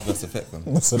Adverse effect, man.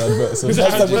 That's an adverse. Is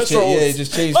it adverse or- Yeah,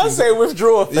 just change. I say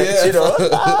withdrawal effect, you know.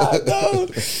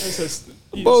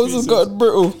 No. Bones have got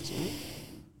brittle.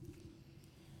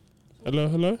 Hello.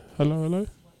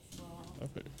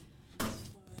 Okay.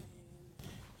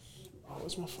 Oh,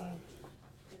 where's my phone?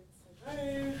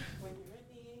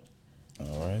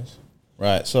 Alright.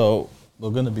 Right, so we're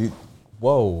gonna be.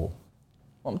 Whoa.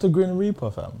 What to Grim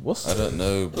Reaper, fam? I don't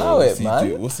know, bro. Allow it,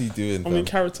 man. What's he doing? I'm in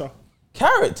character.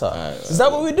 Character? Is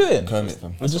that what we're doing? Kermit,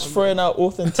 fam. We're just throwing out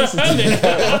authenticity. Is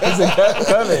it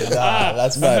Kermit? Nah,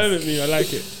 that's bad. Kermit me. I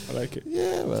like it.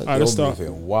 Yeah, man. Alright, let's start.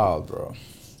 Moving wild, bro.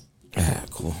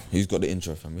 Cool. Who's got the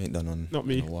intro, fam? We ain't done on. Not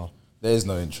me. In a while. There's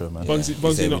no intro, man.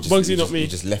 Bugsy, not me. We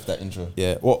just left that intro.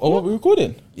 Yeah. What are we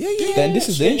recording? Yeah. Then this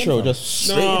is the intro. Just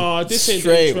straight. No, this ain't the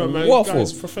straight intro, man. waffle.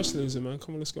 Guys, professionalism, man.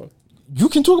 Come on, let's go. You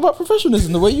can talk about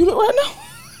professionalism the way you look right now.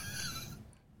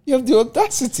 You have the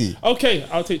audacity. Okay,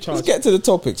 I'll take charge. Let's get to the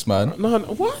topics, man. No,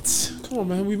 what? Come on,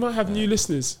 man. We might have new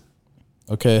listeners.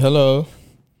 Okay, hello.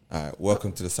 All right.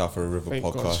 Welcome to the South of the River Thank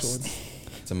God,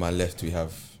 podcast. To my left, we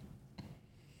have.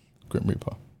 Grim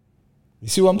Reaper. You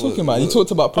see what I'm talking about? You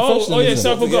talked about professionalism. Oh yeah,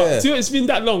 so I forgot. Yeah. See, it's been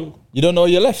that long. You don't know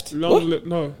your left? Long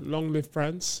live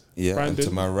brands. Yeah. And Brandon.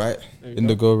 to my right,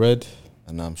 Indigo Red.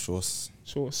 and I'm Shorts.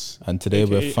 Shorts. And today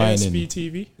we're AKA finding.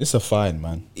 SBTV. It's a fine,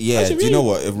 man. Yeah. Actually, Do you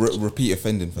know really? what? Repeat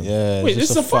offending, fam. Yeah. Wait, just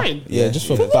this is a fine? Yeah, Yeah. just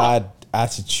for bad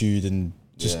attitude and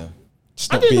just, Yeah.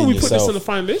 just I not didn't know being we put this yourself. on the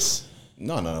fine list.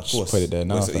 No, of Just course. put it there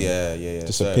now, fam. Yeah.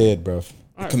 Disappeared, bruv.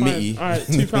 All right, committee. Fine. All right,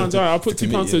 £2. All right, I'll put The £2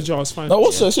 to committee, the jar. It's fine. No,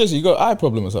 what's seriously? You got eye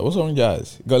problem or something? What's wrong with your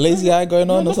eyes? You got lazy eye going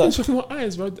on or Nothing something? with my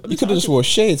eyes, bro. You could have just wore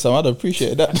shades, so I'd have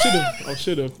appreciated that. I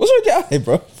should have. What's wrong with your eye,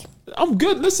 bro? I'm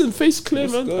good. Listen, face clear,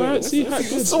 man. All right, see how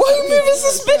good. So why are you moving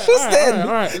suspicious then?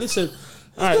 All right, listen.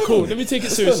 All right, cool. Let me take it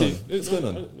seriously. What's going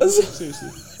on? Seriously.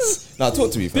 Now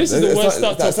talk to me, fam. This is the worst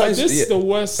start to our That's- This is yeah. the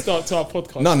worst start to our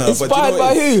podcast. No, but do you Inspired know by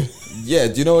what it is? who? Yeah,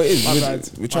 do you know what it is? My We're, bad.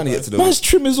 we're trying My to get to the. Man's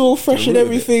trim is all fresh and root of it.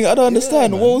 everything. I don't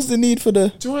understand. man. What was the need for the...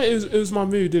 Do you know what it was my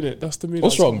mood, didn't it? That's the mood.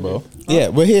 What's I was wrong, in. bro? Yeah,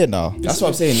 we're here now. That's what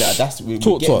I'm saying. We're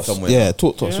Talk to getting us. somewhere. Yeah,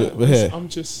 talk to us. Yeah, We're here. I'm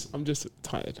just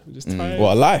tired. I'm just tired.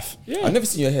 What, a life? Yeah. I've never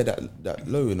seen your hair that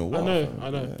low in a while. I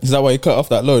know. Is that why you cut off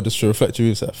that low just to reflect your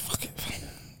youth? Fuck it.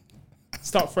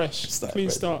 Start fresh. Clean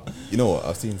fresh. start. You know what?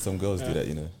 I've seen some girls do that.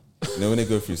 You know when they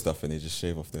go through stuff and they just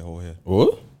shave off their whole hair.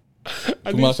 What?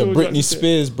 I Like a Britney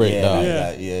Spears breakdown.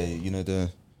 Yeah. You know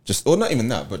or not even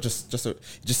that, but just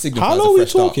signifies How a low are we fresh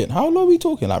start. talking? How low are we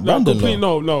talking? Like Brandon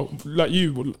low? No, like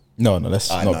you. No, let's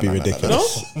not be no.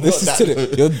 ridiculous. No? This is Not to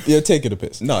that the you're taking the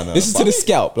piss. No, This is to the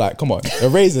scalp. Like, come on, a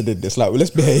razor did this. Like,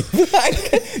 let's behave. Like,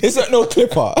 it's not no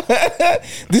clipper.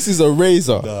 This is a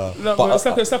razor. No, but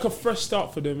it's like a fresh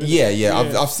start for them. Isn't it? Yeah.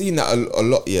 I've seen that a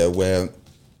lot. Yeah, where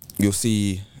you'll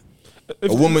see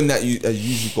a woman that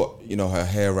usually got her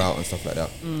hair out and stuff like that.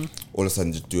 All of a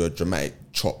sudden, just do a dramatic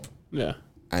chop. Yeah.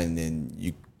 And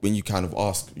then when you kind of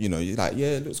ask, you're like,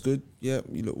 yeah, it looks good. Yeah,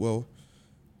 you look well.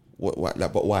 What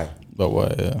like, but why? But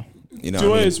what? Yeah. You know, Do you know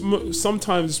what I what mean? it is?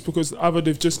 Sometimes it's because either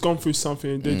they've just gone through something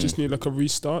and they just need like a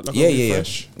restart, like a Yeah.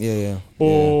 refresh. Yeah.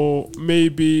 Or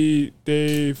maybe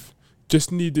they've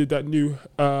just needed that new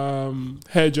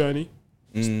hair journey.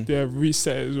 They've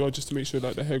reset it as well just to make sure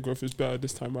that the hair growth is better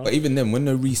this time around. But even then, when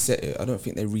they reset it, I don't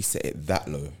think they reset it that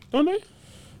low. Don't they?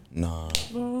 Nah.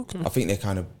 Oh, okay. I think they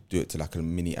kind of do it to like a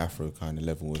mini afro kind of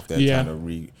level if they're Yeah. trying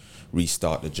to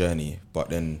restart the journey. But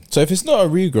then, So if it's not a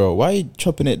regrow, why are you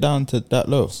chopping it down to that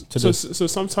low? So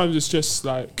sometimes it's just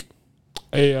like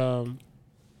a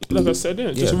like I said,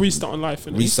 just a restart on life.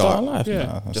 Innit? Restart. Start life. Yeah.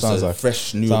 Nah, that just sounds a like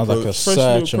fresh new sounds like a approach. Fresh new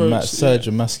surge approach, surge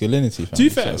of masculinity. Fam. Do you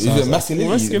think- That's Is what it sounds like. masculinity?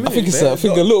 Masculinity. I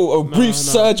think a little brief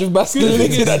surge of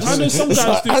masculinity. That I know just, some it's guys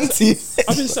like do. anti.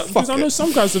 Because I know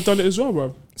some guys have done it as well,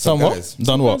 bro. Some guys. what?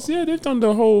 Done what? Yeah, they've done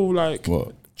the whole like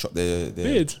What? Chop their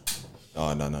beard.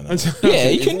 Oh no. Yeah,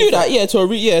 you can do that. Yeah,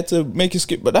 to make it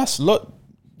skip, but that's lot.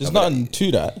 There's nothing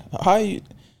to that. How you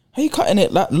cutting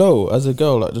it that low as a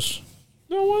girl? Like just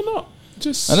No, why not?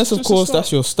 Just unless of just a course start.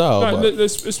 that's your style. Like, But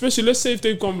especially let's say if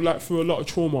they've gone like through a lot of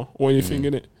trauma or anything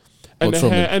in it, and What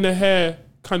trauma? the hair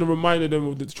kind of reminded them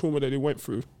of the trauma that they went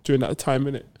through during that time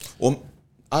in it. Or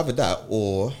either that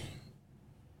or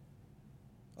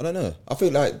I don't know. I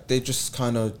feel like they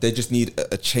just need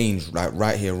a change like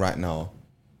right here, right now.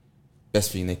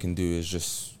 Best thing they can do is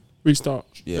just Restart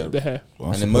Yeah. the hair,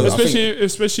 Well, and then I think-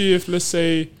 especially if let's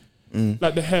say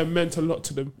like the hair meant a lot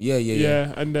to them.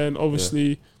 Yeah. And then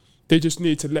obviously they just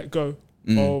need to let go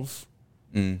of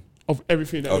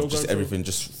everything that they were Of just going everything,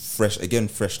 just fresh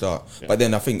start. But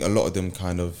then I think a lot of them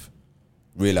kind of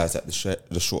realize that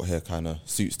the short hair kind of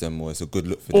suits them, or it's a good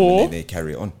look for them, Or- and they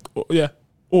carry it on. through.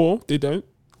 Or they don't,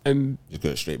 and Just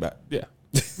go straight back. yeah,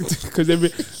 Because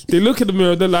they look in the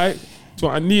mirror, they're like, "So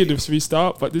I need this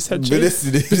restart, but this head shape,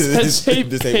 this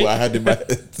ain't what I had in my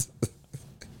head.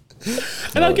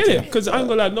 And I get it, because I ain't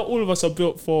gonna lie, not all of us are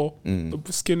built for a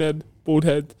skinhead, bald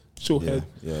head, short head.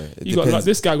 Yeah, it You got depends.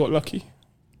 this guy got lucky.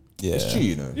 Yeah. It's true,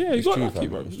 you know. Yeah, he It's got true, lucky, fam.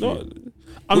 bro. It's No, true.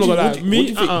 I'm not gonna What lie. do you Me,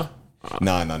 think? Nah.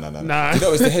 Nah. You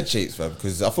know, it's the head shapes, fam.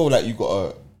 Because I feel like you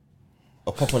got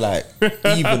a proper like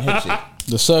even head shape.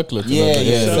 The circular. Yeah, the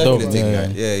circular dome, thing. yeah.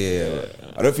 Like, yeah.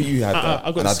 I don't think you had that,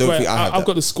 I've got and the I don't square. think I had I've that.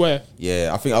 got the square. Yeah,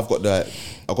 I think I've got the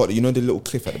you know the little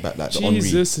cliff at the back, like the Henri.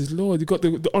 Jesus is Lord, you got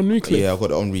the Henri clip. Yeah, I've got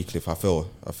the Henri cliff. I feel.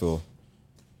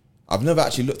 I've never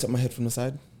actually looked at my head from the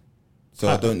side, so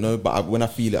I don't know. But when I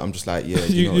feel it, I'm just like, yeah,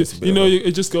 it's a bit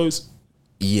it just goes.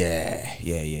 yeah.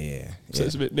 So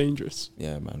it's a bit dangerous.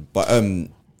 Yeah, man. But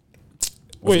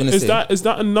Wait, is that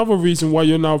another reason why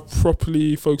you're now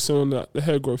properly focusing on the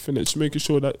hair growth in it, just making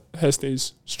sure that hair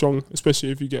stays strong, especially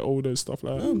if you get older and stuff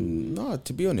like that? No,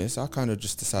 to be honest, I kind of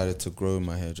just decided to grow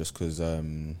my hair just because,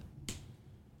 you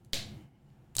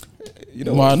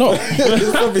know, Why not?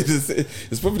 it's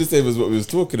probably the same as what we was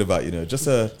talking about. You know, just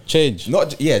a Change.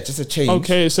 just a change.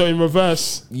 Okay, so in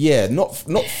reverse. Yeah, not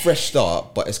fresh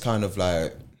start, but it's kind of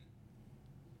like,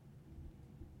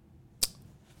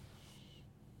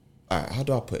 alright, how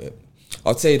do I put it?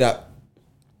 I'd say that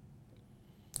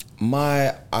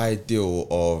my ideal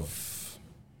of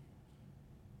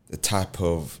the type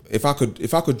of if I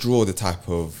could draw the type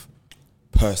of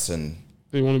person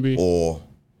They want to be. or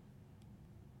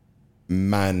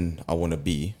man I want to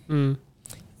be,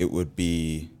 it would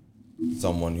be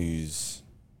someone who's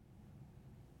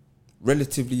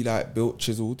relatively like built,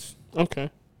 chiseled, Okay.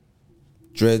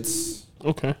 dreads,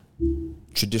 Okay.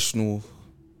 traditional.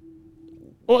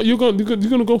 Oh, you're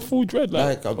gonna go full dread,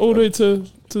 like all the way to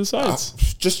the sides.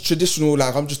 Just traditional,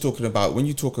 like I'm just talking about when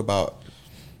you talk about,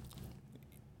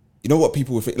 you know what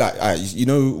people would think, like, you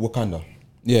know Wakanda.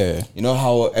 Yeah. You know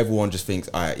how everyone just thinks,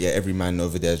 every man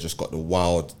over there's just got the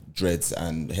wild dreads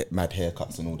and mad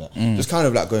haircuts and all that. Just kind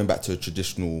of like going back to a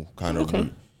traditional kind of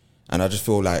route. And I just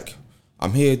feel like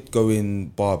I'm here going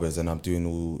barbers and I'm doing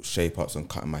all shape ups and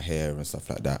cutting my hair and stuff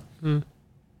like that.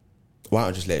 Why don't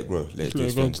I just let it grow? Let it do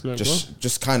its thing.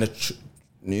 Just kind of,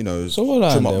 So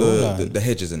what trim line up there? the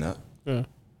hedges and that. Yeah.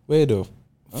 Wait though.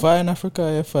 Fine Africa,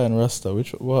 yeah, fine Rasta.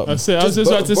 What? I was just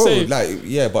about to say. Like,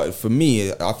 yeah, but for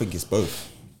me, I think it's both.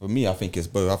 For me, I think it's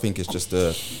both. I think it's just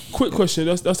a Quick question.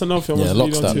 That's another thing I Yeah,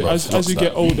 want to lead on lockstep, to. bro. As you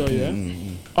get older,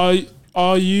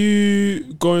 are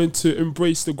you going to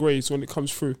embrace the greys when it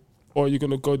comes through, or are you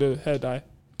gonna go the hair dye?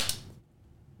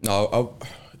 No,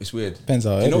 it's weird. Depends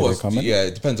how you know early what? they come in. Yeah,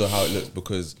 it depends on how it looks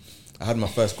because I had my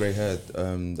first grey hair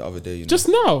the other day. You know, Just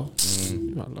now.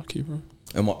 You're not lucky, bro.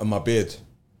 and my beard.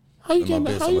 How you And my getting that?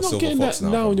 beard's How like you a not silver getting fox that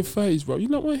now, now bro. in your 30s, bro? You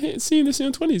not seeing this in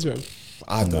your 20s, bro?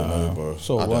 I don't know, bro.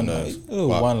 So I one, don't know.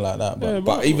 But- one like that, but Yeah,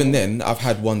 But even then, I've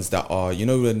had ones that are, you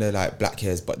know, when they're like black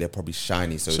hairs, but they're probably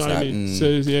shiny. So Shiny. it's So,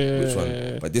 like, yeah, which one?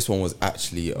 yeah. But this one was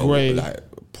actually Grey. like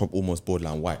almost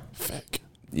borderline white. Fake.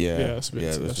 Yeah, Yeah, that's a bit- it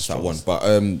was that's just strong. that one. But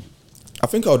I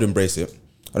think I would embrace it.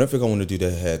 I don't think I want to do the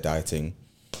hair dye thing.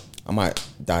 I might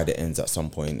dye the ends at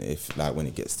some point if, like, when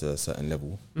it gets to a certain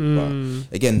level.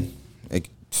 But again,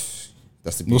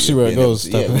 that's the beauty We'll see of where it being goes,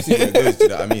 able to- Yeah, we'll see where it goes. Do you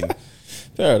know what I mean?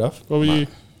 fair enough. What were you?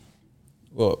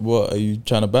 What are you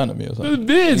trying to ban at me or something? The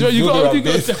beards, bro. You got.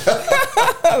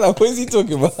 Like, what is he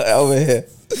talking about over here?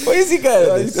 What is he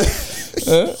going?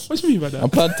 What do you mean by that? I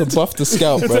plan to buff the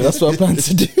scalp, bro. That's what I plan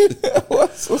to do.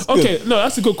 what's good? Okay, no,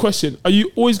 that's a good question. Are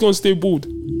you always going to stay bald?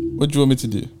 What do you want me to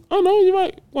do? I don't know, you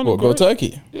might want to What, go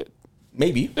Turkey?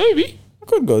 Maybe. Maybe. I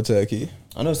could go Turkey.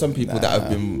 I know some people that have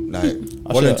been like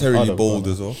voluntarily I'd bald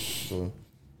have as well. So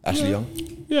Ashley Young.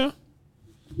 Yeah.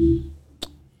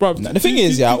 Bro, Nah, the thing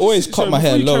is, I always cut my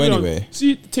hair low anyway.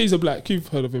 See, Taser Black, you've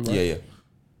heard of him, right?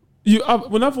 Yeah.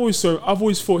 I've always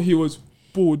thought he was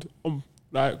bald,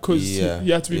 because he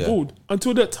had to be bald.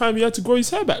 Until that time, he had to grow his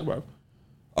hair back, bro.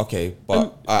 Okay,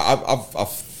 but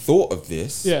I've thought of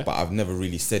this, Yeah. but I've never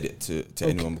really said it to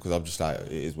anyone because I'm just like,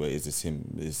 it is what it is. It's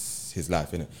him. It's his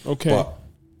life, innit? Okay. But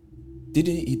did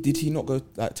he not go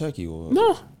like Turkey or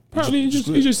No, apparently just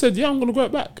grew he it? just said, "Yeah, I'm gonna grow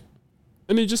it back,"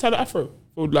 and he just had an afro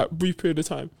for like a brief period of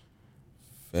time.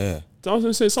 Fair. So I was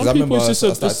gonna say some Because I people remember I it's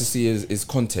just started to see his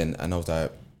content and I was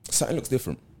like, something looks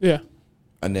different. yeah.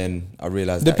 And then I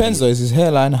realized Depends that though. Is his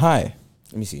hairline high?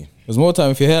 Let me see. There's more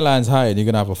time if your hairline's high and you're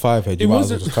gonna have a 5 head. You It might as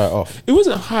well wasn't- just cut it off. It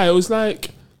wasn't high. It was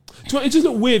like, do you know, it just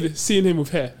looked weird seeing him with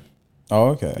hair. Oh,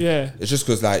 okay. Yeah. It's just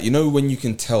because, like, you know, when you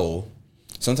can tell,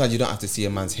 sometimes you don't have to see a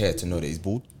man's hair to know that he's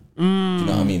bald. Do you know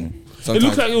what I mean? It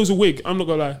looked like it was a wig. I'm not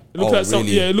gonna lie. It looked like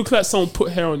really? it looked like someone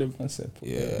put hair on him. I said,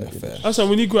 Yeah, fair. That's why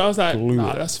when he grew it, I was like, Glue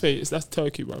nah, it. that's fake. That's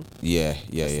turkey, bro. Yeah.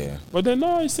 But then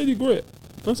no, he said he grew it.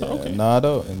 I was like, okay, No, I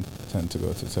don't intend to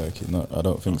go to Turkey. No, I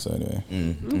don't think so anyway.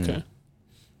 okay.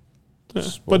 Yeah.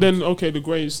 But then okay, the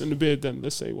greys and the beard. Then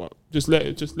let's say what? Just let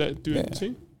it do its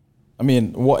thing. I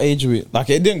mean, what age are we? Like,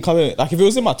 it didn't come in. Like, if it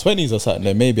was in my 20s or something,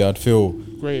 then maybe I'd feel.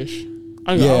 Grayish.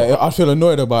 I'd feel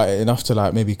annoyed about it enough to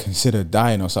like maybe consider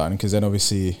dying or something. Because then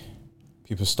obviously,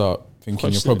 people start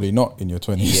thinking you're probably not in your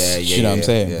 20s. Yeah, you know what I'm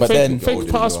saying? yeah. But fake, then, fake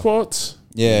passports.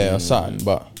 or something.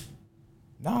 But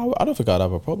no, I don't think I'd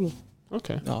have a problem.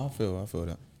 Okay. No, I feel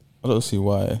that. I don't see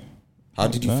why. How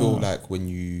did you feel like when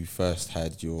you first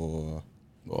had your,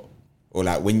 What? or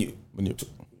like when you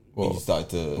What? started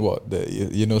to, What?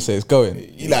 You know, say it's going.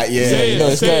 like Say no,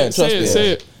 it. it's Say going, it. Say trust it. me. Say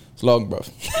it. It's long, bro.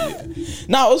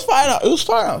 Now it was fine. It was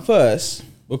fine at first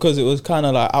because it was kind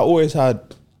of like I always had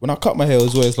when I cut my hair. It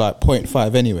was always like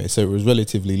 0.5 anyway, so it was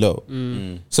relatively low.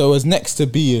 So it was next to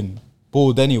being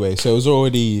bald anyway. So it was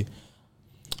already.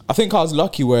 I think I was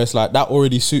lucky where it's like that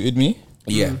already suited me.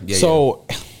 yeah. So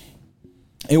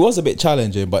it was a bit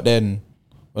challenging, but then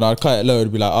when I'd cut it low,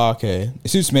 it'd be like, okay, it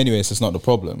suits me anyway, so it's not the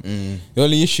problem. The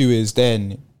only issue is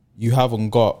then you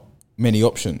haven't got many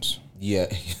options. Yeah.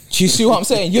 Do you see what I'm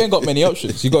saying? You ain't got many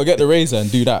options. You got to get the razor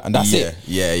and do that, and that's it.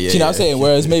 Yeah. Do you know what I'm saying?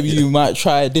 Whereas maybe you might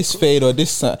try this fade or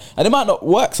this, and it might not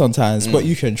work sometimes, but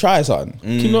you can try something.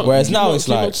 Whereas now it's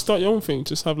can you like, not start your own thing.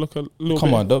 Just have like a little. come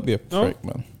bit. on, don't be a No? prick,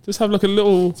 man. Just have like a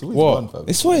little. What?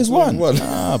 It's always one.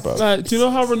 Nah, bro. Like, do you know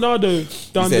how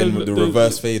Ronaldo done The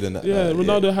reverse fade and that. Yeah,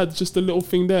 Ronaldo had just a little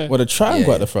thing there. What, a triangle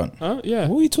Yeah. at the front? Huh? Yeah.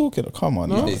 What are you talking? Come on,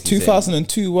 No? now.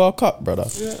 2002 World Cup, brother.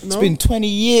 Yeah, It's no. been 20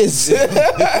 years.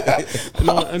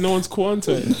 And no one's caught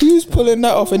onto it. Who's pulling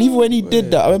that off? And even when he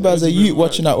did that, I remember as a youth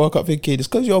watching that World Cup thinking, it's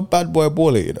because you're a bad boy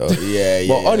baller, you know? Yeah.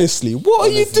 But honestly, what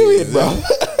are you doing, bro?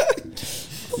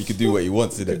 You can do what you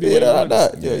want to do. You know, like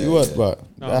that. Yeah, you want, but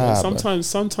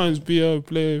Sometimes be a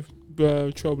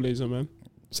trailblazer, man.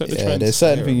 Set the yeah, trends. there's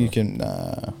certain things you can.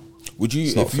 Nah. Would you,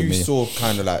 It's not if for you me. saw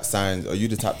kind of like signs, are you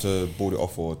the type to board it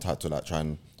off or type to like try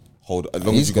and hold? As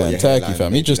long as He's you got going your Turkey, hairline,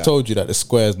 fam. He maybe just like- told you that the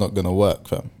square's not gonna work,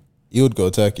 fam. He would go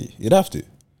Turkey. You'd have to. If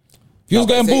he was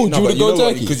No, going but bald, you would go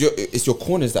Turkey. because it's your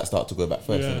corners that start to go back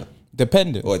first. Yeah. Isn't it?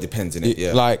 Depending. Or it depends in it.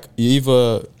 Yeah. Like you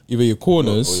either your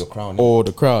corners Or your crown, or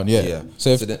the crown. Yeah. yeah. So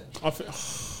if then, I think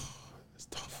it's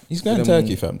tough. he's going then-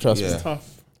 Turkey, fam, trust yeah. me.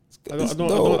 Tough. I It's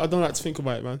don't like to think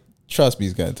about it, man. Trust me,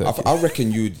 he's going Turkey. I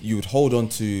reckon you would hold on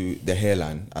to the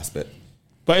hairline aspect,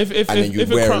 But if and then you if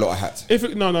it wear crown- a lot of hats. If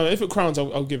it crowns,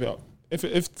 I'll give it up.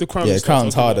 If the crown, Yeah, starts,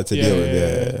 crown's I'll give harder it to up. deal with.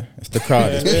 Yeah. If the crown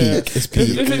is peak, it's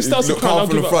peak. If it starts to Look crown, I'll calm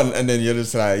from give the it up. front, and then you're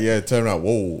just like, turn around.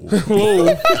 Whoa.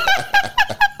 Whoa.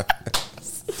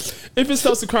 If it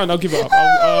starts to crown, I'll give it up.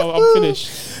 I'll finish.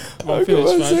 I'll finish,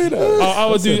 on, man. say that.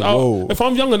 I'll do. whoa. If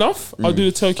I'm young enough, I'll do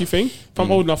the turkey thing. If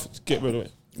I'm old enough, get rid of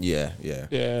it. Yeah.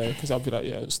 Yeah, because I'll be like,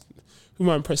 who am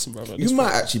I impressing, brother? You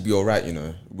might actually be alright,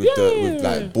 with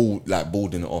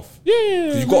balding it off. Yeah,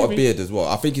 Because you got a maybe. beard as well.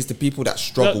 I think it's the people that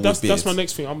struggle That's with beards. my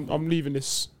next thing. I'm leaving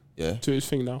this Yeah. to his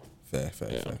thing now. Fair.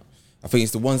 Yeah. I think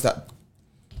it's the ones that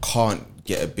can't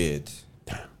get a beard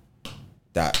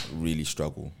that really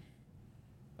struggle.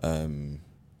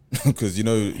 Because you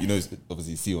know,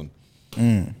 obviously Sion.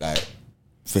 Like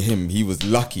for him, he was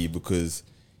lucky because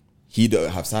he don't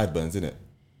have sideburns, innit?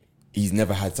 He's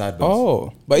never had sideburns.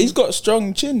 Oh, but he's got a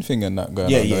strong chin thing and that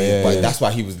going on. Yeah. But that's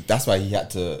why he had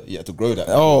to grow that.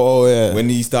 Oh, yeah. When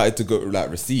he started to go like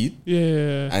recede,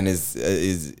 Yeah. and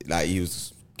is like he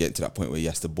was getting to that point where he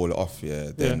has to ball it off.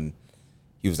 Yeah. Then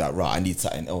he was like, right, I need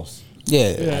something else. Yeah.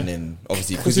 And then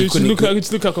obviously Because because he it couldn't.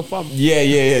 just look like a thumb.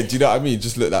 Yeah. Do you know what I mean?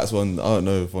 Just look like one. I don't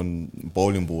know, if one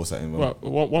bowling ball or something. Right,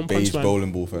 one beige punch man.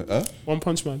 bowling ball. One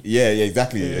punch man. Yeah,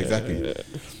 exactly.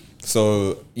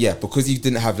 So yeah, because he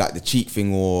didn't have like the cheek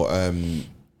thing or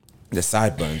the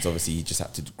sideburns, obviously he just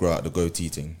had to grow out the goatee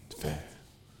thing.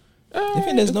 You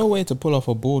think there's no way to pull off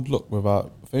a bald look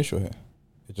without facial hair?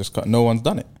 It just got, no one's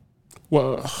done it.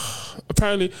 Well,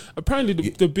 apparently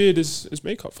the beard is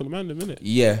makeup for the man, isn't it?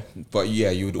 Yeah, but yeah,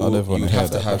 you would I'd never wanna have hear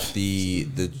to that, have the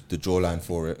jawline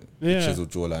for it. Yeah. The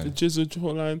chiseled The jawline. jizzle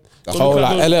jawline. That's Oh, Look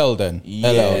like those- LL then?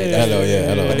 Yeah.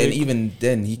 LL. But then even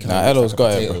then he kind Nah, of LL's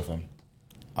got it, potato, bro. fam.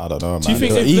 I don't know, man. Do you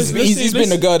think he's been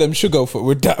the girl them sugar for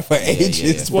with that for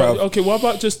ages, Well, bro. okay, what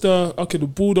about just the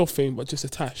bald off thing, but just a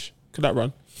tash? Could that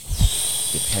run?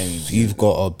 Depends. You've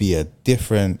got to be a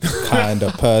different kind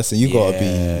of person. You got to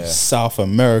Yeah. be South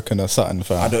American or something,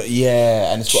 fam. I don't.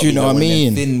 Yeah, and it's got Do you know what I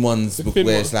mean? Thin ones thin where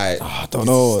one. it's like I don't it's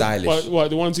know. stylish. What,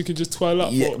 the ones you can just twirl up?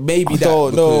 Yeah, Or- maybe I that.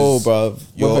 don't know, because bro.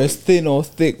 you're- Whether it's thin or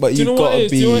thick, but Do you you know got what it to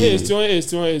is? Do you know what it is? be. Do you know what it is?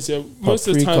 Do you know what it is? Yeah. Most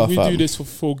of the time we Paprika, do fam. this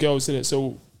for girls, innit?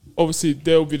 So obviously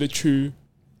they'll be the true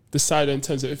decider in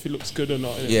terms of if it looks good or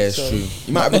not. Innit? Yeah, it's So true.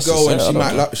 You might have Not a girl and necessarily,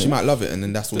 I don't she might love it, and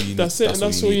then that's all you need. That's it, and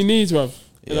that's all you need, bruv.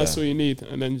 And that's Yeah. all you need,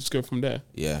 and then you just go from there.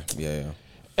 Yeah.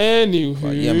 Anywho,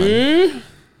 Right, yeah, man.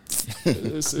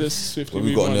 let's swiftly What we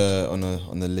move got on.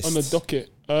 on the list? On the docket.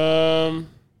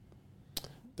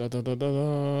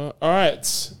 All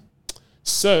right.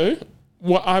 So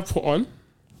what I put on,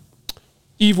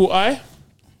 Evil Eye.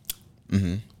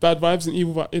 Mm-hmm. Bad vibes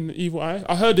in the Evil Eye.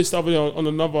 I heard this the other day on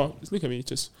another. Look at me,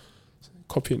 just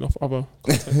copying off other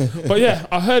content. But yeah,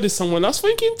 I heard this somewhere. And I was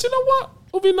thinking, do you know what?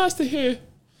 It would be nice to hear,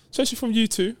 especially from you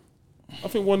two. I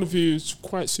think one of you is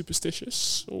quite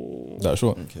superstitious. Or That's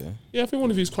short. Okay. yeah, I think one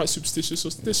of you is quite superstitious. So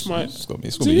this might. It's got to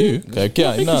Do be you? you.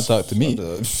 Okay, you know, talk to me.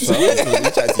 Chat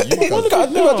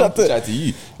to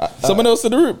you. Someone else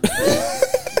in the room.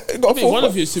 I think one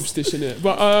of you is superstition in it,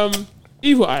 but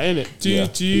Evil Eye in it. Do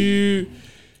you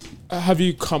have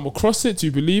you come across it? Do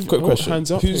you believe? Quick Oh, question.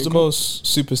 Hands up. Who's Here the you go. most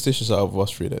superstitious out of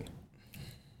us three then?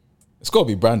 It's got to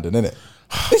be Brandon, innit?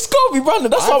 It's got to be Brandon.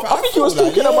 That's what I think he was feel that,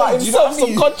 talking yeah. about Do you know himself what I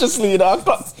mean? subconsciously. You know,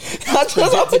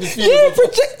 Projected his feelings yeah, onto-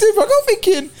 projective. I got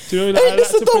thinking, Do you know that I hey, like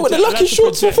this is to done with the project- I lucky like to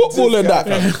shorts for project football and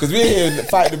that. Because we're here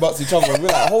fighting amongst each other, and we're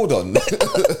like, hold on.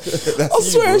 That's I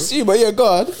swear it's you, but yeah,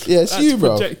 God, yeah, it's That's you,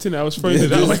 bro. projecting. I was throwing it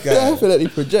that way. This guy. Definitely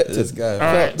projected. This guy.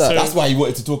 Alright, so- That's why he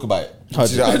wanted to talk about it. How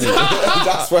Do you know what I mean?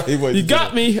 That's why he wanted You to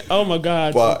got me. Oh my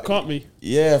god, But- caught me.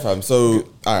 Yeah, fam. So,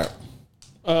 all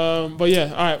right. But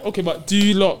yeah, all right, okay. But do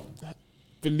you lot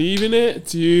believe in it?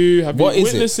 Do you have What you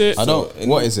is witnessed it? it? I don't. in-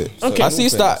 What is it? Okay. I see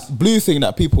it's that blue thing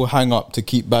that people hang up to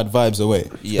keep bad vibes away.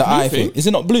 Yeah. The eye Blue thing? thing. Is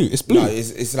it not blue? It's blue. No,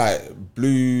 it's like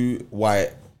blue,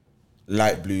 white,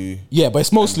 light blue. Yeah, but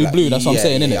it's mostly Black. blue. That's what I'm Yeah,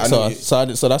 saying, yeah, innit? I know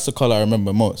you- So that's the color I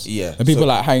remember most. Yeah, and people so-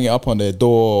 like hang it up on their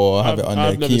door or have it on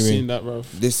I've their never keyring. seen that, bro.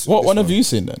 This. What this one have you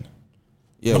seen then?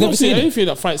 Yeah, I've never never seen seen it. anything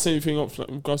that fights anything up like,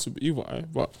 in regards to Evil Eye.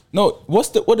 But No,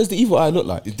 what does the evil eye look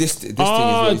like? this thing is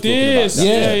ah, what he's this. talking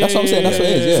about. Yeah, that's what I'm saying, that's what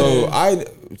it is,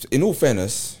 yeah. So in all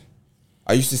fairness,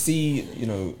 I used to see,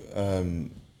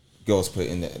 girls put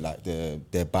in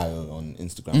their bio on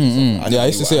Instagram. and stuff. Yeah, I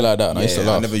used to say it like that, and I used to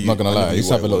laugh. never I'm not gonna lie, I never used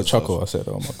to have a knew little what it was, chuckle. I said,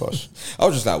 "Oh my gosh!" I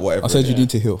was just like, whatever. I said, "You need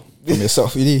to heal from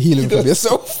yourself. You need healing from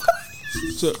yourself."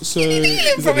 So Is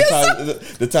that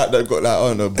the type that got like, I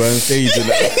don't know, burn stage and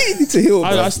that. You need to heal.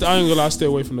 I bro. ain't gonna lie, stay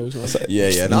away from those ones. Yeah,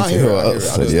 yeah. You No, need I to hear heal. it.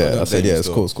 I I said, yeah, it's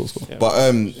cool. cool, it's cool. Yeah.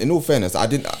 But in all fairness, I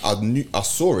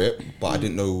saw it, but I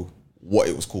didn't know what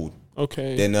it was called.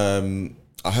 Okay. Then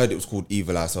I heard it was called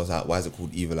Evil Eye, so I was like, why is it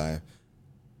called Evil Eye?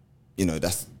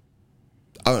 That's,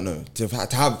 I don't know, to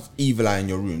have Evil Eye in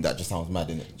your room, that just sounds mad,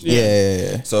 innit?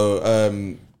 Yeah. So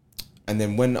and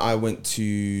then when I went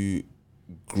to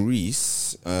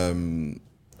Greece in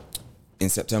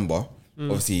September,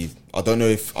 obviously I don't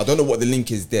know what the link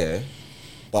is there,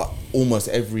 but almost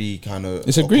every kind of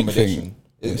It's a Greek accommodation- thing.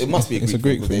 It must be a It's Greek, a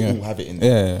Greek because thing, they yeah. all have it in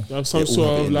there. Yeah. They have some They all sort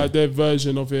have it of in like their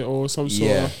version of it, or some sort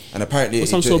Yeah, of and apparently or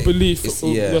some it sort of belief it's-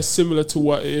 that's similar to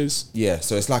what it is. Yeah,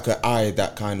 so it's like an eye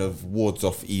that kind of wards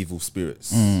off evil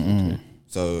spirits.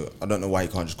 So I don't know why you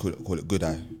can't just call it good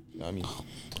eye. You know what I mean?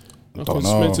 Because it's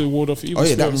know. meant to ward off evil Oh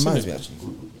yeah, that spirits, reminds innit? me actually.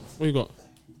 What you got?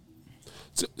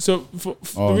 So for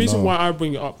Oh, the reason no. why I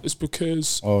bring it up is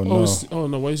because Oh, no. oh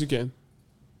no, what is it again?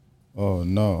 Oh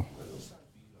no.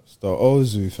 It's the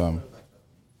Ozu, fam.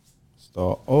 It's the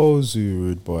Ozu,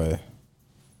 rude boy.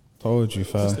 Told you,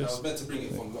 fam. this? was meant to bring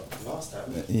it from last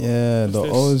time. Yeah, the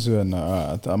this? Ozu and that.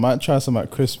 Alright, I might try some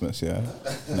at Christmas, yeah.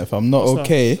 And if I'm not What's that?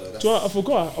 okay, Do you know what? I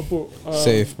forgot. I bought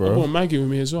Safe, bro. I bought Maggie with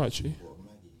me as well, actually.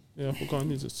 Yeah, I forgot. I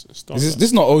need to start. this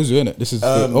is not Ozu, innit? This is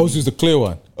Ozu's the clear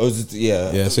one. Oh, is it,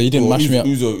 yeah. Yeah, so you didn't mash me up.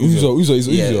 Uzo. Uzo is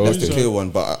Yeah, Uzo. that's okay. the clear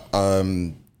one, but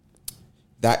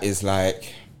that is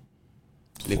like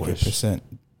licorice. 40%.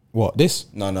 What, this?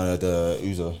 No, the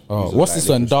Uzo. Oh, Uzo what's like this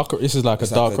one? licorice. Darker. This is like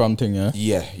It's a like dark a- rum thing, yeah?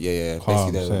 Yeah.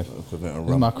 Calm, Basically, they're safe. equivalent of This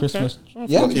is rum. my Christmas.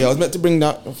 Yeah, I was meant to bring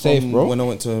that from Safe, bro. when I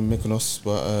went to Mykonos,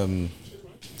 but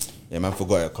yeah, man,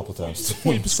 forgot it a couple times.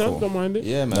 40%. Don't mind it.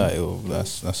 Yeah, man. Nah,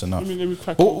 that's enough. Let me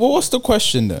crack What, on. what's the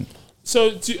question then?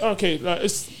 So okay, like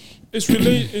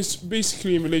it's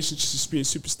basically in relation to just being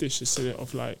superstitious in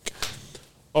it,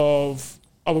 of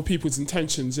other people's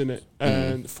intentions in it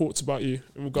and thoughts about you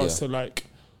in regards Yeah. to like,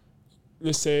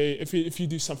 let's say if you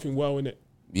do something well in it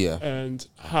Yeah. and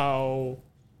how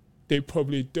they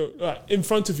probably don't, like, in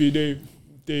front of you they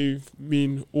they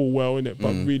mean all well in it,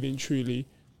 but really and truly,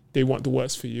 they want the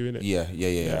worst for you in it. Yeah.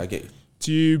 I get you.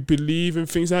 Do you believe in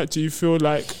things like that? Do you feel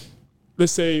like,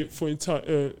 let's say, for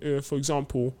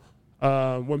example,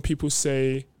 when people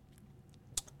say,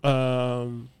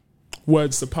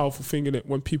 words are a powerful thing in it.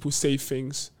 When people say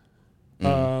things,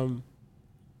 then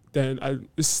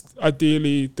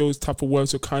ideally those type of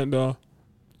words are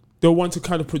they'll want to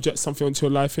kind of project something onto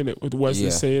your life in it with the words they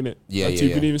say in it. Do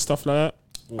you believe in stuff like that?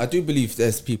 I do believe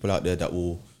there's people out there that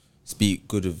will speak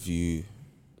good of you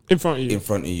in front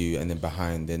of you, and then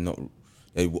behind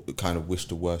they kind of wish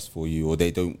the worst for you, or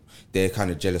they're kind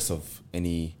of jealous of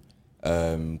any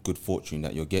good fortune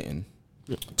that you're getting.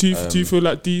 Yeah. Do you feel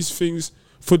like these things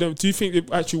for them? Do you think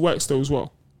it actually works though as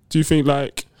well? Do you think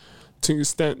like to an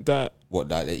extent that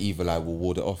the evil eye will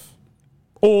ward it off,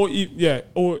 or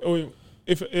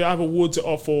if it either wards it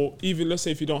off, or even let's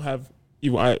say if you don't have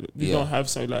evil eye, don't have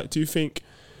something like. Do you think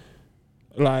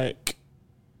like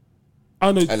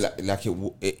I don't know, like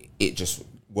it just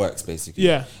works basically?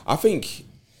 Yeah, I think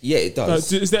it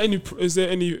does. Is there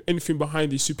anything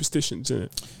behind these superstitions in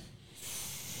it?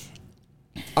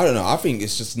 I don't know. I think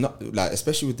it's just not like,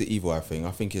 especially with the evil eye thing.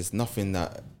 I think it's nothing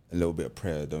that a little bit of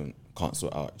prayer can't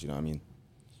sort out. Do you know what I mean?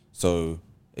 So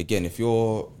again, if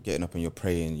you're getting up and you're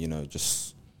praying,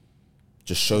 just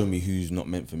show me who's not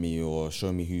meant for me, or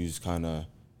show me who's kind of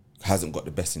hasn't got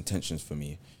the best intentions for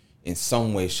me, in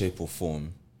some way, shape, or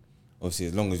form. Obviously,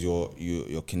 as long as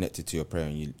you're connected to your prayer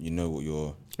and you know what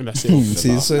you're. And that's it.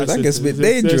 See, so that gets a bit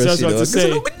dangerous. It's a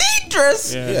little bit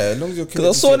dangerous. Yeah, as long as you're connected.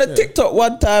 Because I saw on a TikTok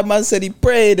one time, man said he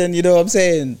prayed, and you know what I'm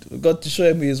saying, God to show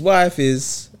him who his wife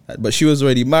is, but she was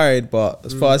already married. But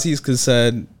as far as he's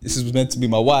concerned, this was meant to be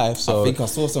my wife. So I think I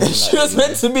saw something. she was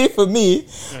meant to be for me.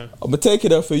 Yeah. I'm taking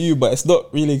her for you, but it's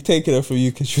not really taking her for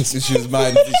you because she was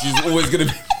married. She's always gonna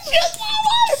be.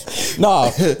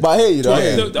 Nah, but I hear you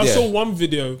though. I saw one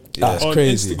video on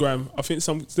crazy. Instagram. I think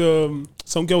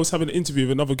some girl was having an interview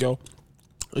with another girl,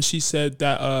 and she said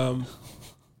that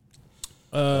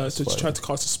so she tried to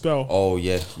cast a spell. Oh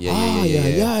yeah.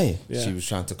 She was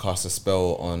trying to cast a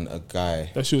spell on a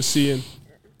guy that she was seeing,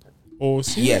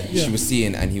 she was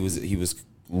seeing, and he was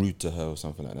rude to her or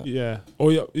something like that. Yeah,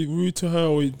 or rude to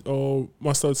her, or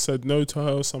must have said no to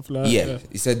her or something like that. Yeah,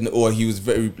 he said, or he was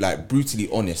very like brutally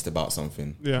honest about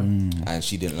something. Yeah, and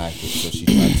she didn't like it, so she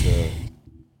tried to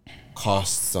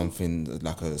cast something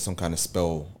like some kind of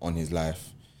spell on his life.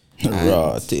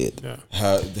 Rotted.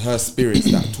 Her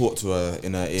spirits that talked to her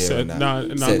in her ear said,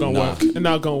 It's not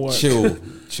gonna work. Chill.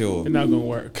 It's not gonna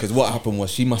work. Because what happened was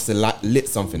she must have lit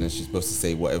something, and she's supposed to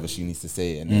say whatever she needs to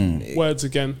say, and then words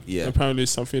again. Yeah, apparently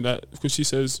it's something that, because she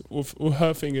says with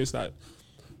her thing is that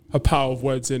her power of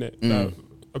words in it. That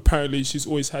apparently she's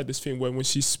always had this thing when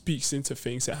she speaks into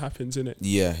things, it happens in it.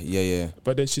 Yeah.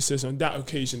 But then she says on that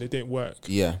occasion it didn't work.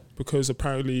 Yeah, because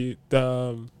apparently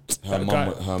the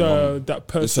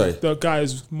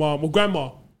guy's mom or grandma.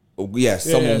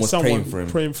 Someone was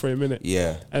praying for him. Innit?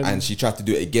 Yeah, and she tried to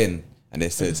do it again, and they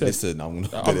said, "Listen, I'm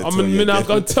not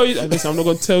gonna tell you. Listen, I'm not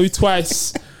gonna tell you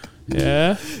twice."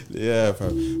 Yeah,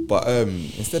 bro. But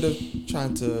instead of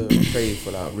trying to pray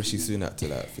for like Rishi Sunak to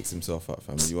like fix himself up,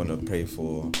 family, you want to pray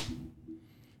for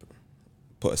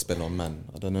put a spell on man.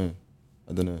 I don't know.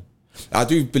 I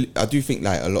do think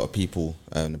like a lot of people,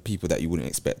 people that you wouldn't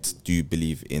expect, do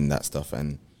believe in that stuff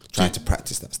and try to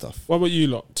practice that stuff. What about you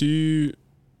lot? Do you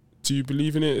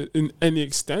believe in it in any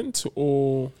extent,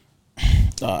 or?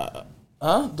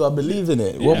 Do I believe in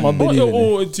it? What am I believing in?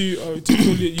 Or do you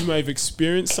feel that you may have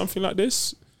experienced something like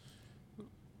this?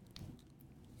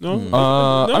 No?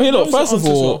 I mean, look, first of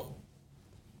all,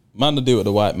 man to do with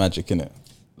the white magic, innit?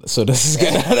 So this is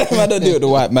good. Man to do with the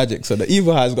white magic. So the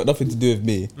evil has got nothing to do with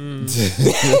me.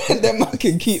 Then man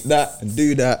can keep that and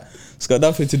do that. It's got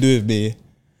nothing to do with me.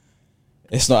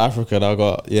 It's not African.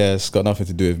 It's got nothing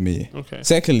to do with me. Okay.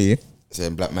 Secondly,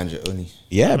 saying black magic only.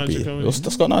 Yeah,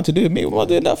 that's got nothing to do with me. What am I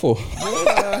doing that for?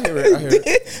 I hear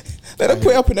it. Let them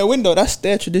put it up in their window. That's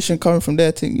their tradition coming from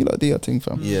their thing. You do your thing,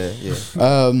 fam. Yeah.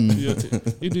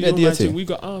 You do your magic. We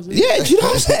got ours. Yeah, do you know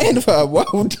what I'm saying, fam?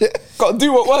 Got to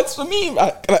do what works for me.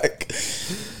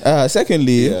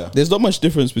 Secondly, there's not much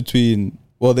difference between.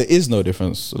 Well, there is no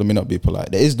difference. So let me not be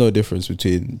polite. There is no difference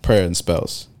between prayer and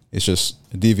spells. It's just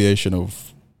a deviation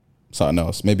of something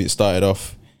else. Maybe it started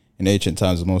off in ancient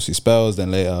times as mostly spells,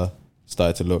 then later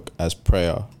started to look as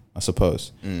prayer, I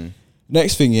suppose.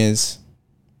 Next thing is,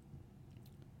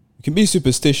 you can be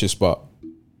superstitious, but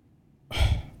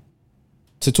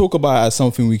to talk about it as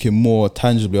something we can more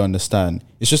tangibly understand,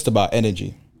 it's just about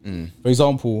energy. For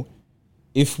example,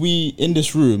 if we in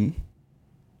this room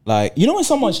like, you know when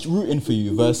someone's rooting for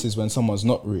you versus when someone's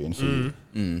not rooting for you,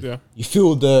 Yeah. you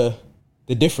feel the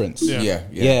difference. Yeah.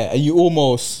 Yeah, and you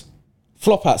almost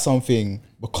flop at something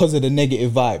because of the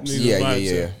negative vibes.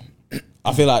 Negative vibes,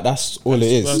 I feel like that's all it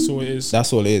is. That's all it is.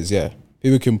 That's all it is. Yeah,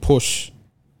 people can push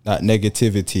that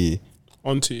negativity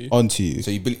Onto you. onto you.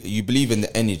 So you believe in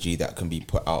the energy that can be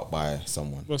put out by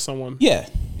someone. By someone. Yeah.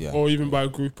 Yeah. Or even by a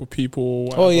group of people.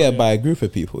 Or Oh whatever, yeah, by a group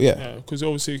of people. Yeah. Yeah, because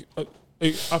obviously,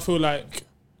 I feel like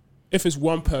if it's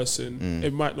one person,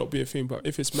 it might not be a thing, but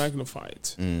if it's magnified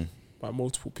by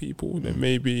multiple people, then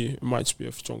maybe it might just be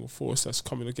a stronger force that's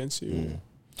coming against you.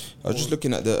 I was just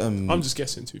looking at the. I'm just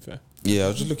guessing, to be fair. Yeah, I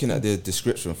was just looking at the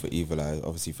description for evil eye.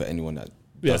 Obviously, for anyone that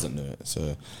doesn't know it, so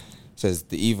it says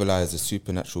the evil eye is a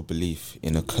supernatural belief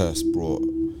in a curse brought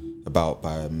about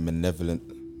by a malevolent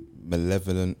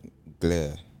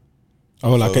glare.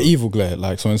 Oh, like So- an evil glare,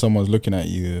 like so when someone's looking at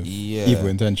you with Yeah. evil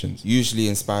intentions. Usually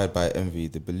inspired by envy,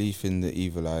 the belief in the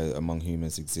evil eye among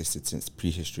humans existed since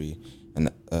prehistory,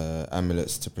 and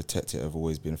amulets to protect it have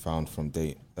always been found from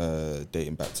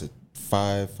dating back to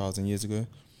 5,000 years ago.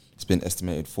 It's been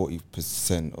estimated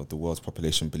 40% of the world's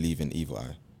population believe in evil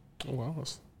eye. Oh, wow.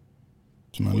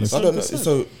 Man, So I don't know.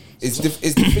 So is the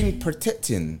thing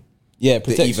protecting? yeah,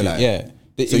 protect evil you. eye. Yeah.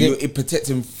 So you're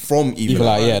protecting from evil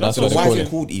eye. Yeah, that's So what they why call is it. it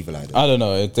called evil eye? Then? I don't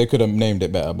know. They could have named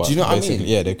it better, but Do you know what I basically, mean?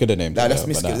 yeah, they could have named Like,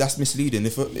 it better. that's misleading.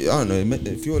 If I don't know,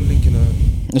 if you're linking a,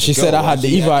 And she a said girl, I had the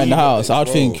she evil eye in the evil, house. I'd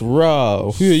bro. think,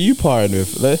 raw. Who are you partying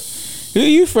with? Like, who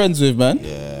are you friends with, man?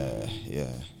 Yeah.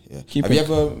 Keep Have you it-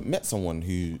 ever met someone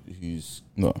who's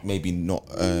No. maybe not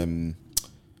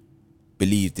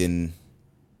believed in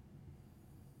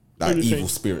like Anything. evil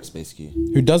spirits, basically?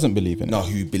 Who doesn't believe in it? No,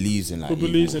 who believes in like Who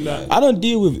believes evil, in that? like- I don't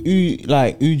deal with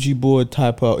Ouija board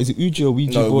type of. Is it Ouija or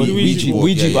Ouija No, board? Ouija board,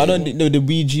 Ouija. yeah, But I yeah. don't know the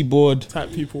Ouija board.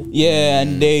 Type people. Yeah,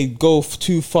 and they go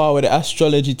too far with the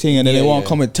astrology thing, and then Yeah, they want yeah. to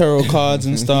come with tarot cards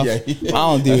and stuff. Yeah, yeah. I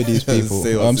don't deal with these people.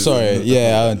 Seances I'm sorry. and-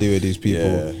 Yeah, I don't deal with these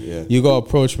people. Yeah. You gotta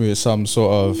approach me with some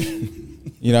sort of,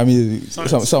 you know what I mean?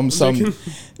 Science. Some. Joking.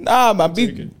 Nah, man, be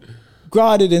Joking.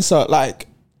 grounded in something like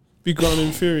Be grounded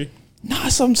in theory.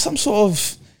 some sort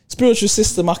of spiritual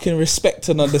system I can respect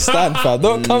and understand, fam.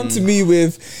 Don't come to me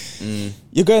with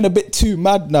you're going a bit too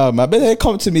mad now, man. But they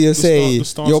come to me and say the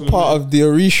stars you're in the part middle. of the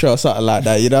Orisha or something like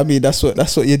that. You know what I mean? That's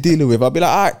what you're dealing with. I'll be like,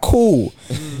 all right, cool.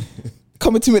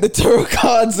 Coming to me with the tarot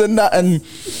cards and that, and you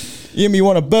hear me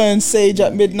want to burn sage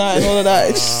at midnight and all of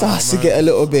that. It just starts to get a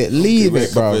little bit. Leave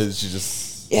it, bro. She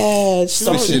just Yeah, it's You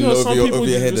know, Switching some over your- people over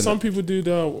your do, head and some people do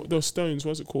the stones.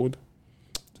 What's it called?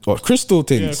 what crystal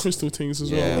things. Yeah, crystal things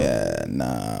as well. Yeah. Yeah,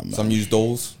 nah, man. some use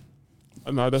dolls.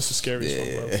 No, that's the scariest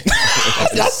one, bro.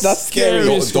 That's scary.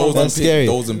 Scariest one. That's scary.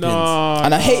 Dolls and pins. Nah,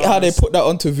 And I hate how they put that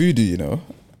onto voodoo, you know,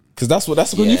 because that's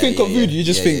when you Yeah, think of yeah, voodoo, you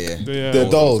just yeah, think yeah. the Yeah,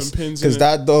 dolls, and pins, because innit?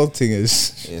 that doll thing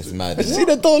is. It's mad. You see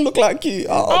the doll look like you.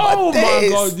 Oh, Oh my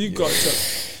days. god, you got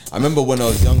to. I remember when I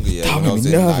was younger, yeah, That when made I was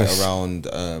me in like nervous.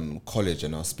 around college,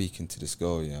 and I was speaking to this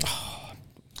girl, yeah.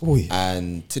 Oh, yeah.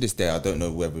 And to this day, I don't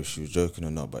know whether she was joking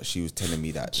or not, but she was telling me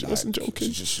that She like, wasn't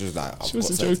joking. She was like, I've She got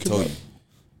wasn't something to joking, tell man.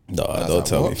 you. No, I was don't like,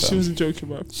 tell what? me, She fam. wasn't joking,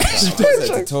 man. I've got something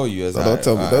to tell you. I was No, like, don't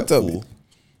tell me, alright, don't tell me.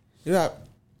 You're like,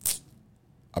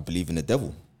 I believe in the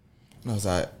devil. And I was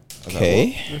like,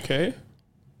 Okay. Okay.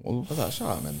 I was like, shut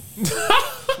up, man. I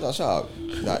was like, shut up.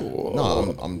 Like,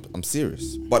 no, I'm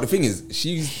serious. But the thing is,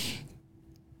 she's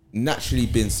naturally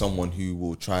been someone who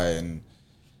will try and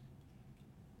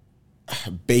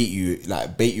bait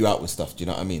you out with stuff. Do you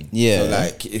know what I mean? Yeah. So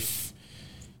like, if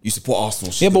you support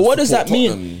Arsenal, she's Yeah, but gonna what does support that mean?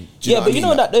 Tottenham. Do you Yeah, know but what I you know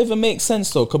mean? that don't even make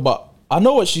sense though. But I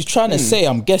know what she's trying to say.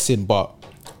 I'm guessing, but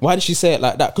why did she say it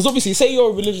like that? Because obviously, say you're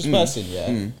a religious person,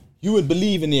 yeah, you would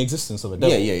believe in the existence of a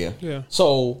devil. Yeah. Yeah.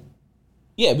 So,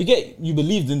 yeah, we get you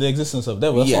believed in the existence of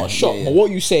devil. That's Yeah, not a shock. yeah. But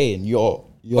what you saying? You're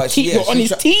But she- yeah, you're on she his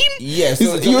try- team. Yeah,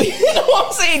 so- you know what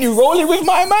I'm saying? You rolling with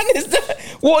my man? Is that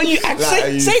what are you Like,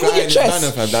 say? you Say it with your trying to chest.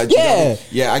 manner, fam, like, do you know what I Yeah, mean?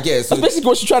 Yeah, I get it. So that's basically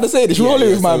what she's trying to say. She's Yeah, rolling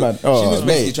yeah, with my so man. she Oh, was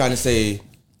basically mate. trying to say,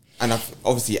 and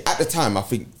obviously at the time, I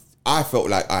think I felt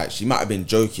like, alright, she might have been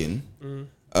joking,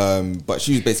 but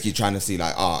she was basically trying to see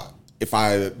like, if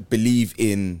I believe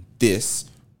in this,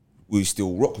 will you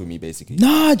still rock with me, basically?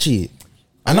 Nah, G.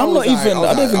 And I I'm was not like- even.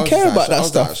 I don't even was care like, about that I was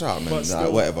stuff. Like, shut up, man. But Like,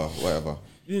 still. whatever.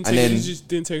 You, And then, you just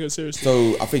didn't take it seriously.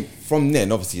 so I think from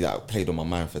then, obviously, that played on my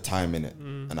mind for time, innit?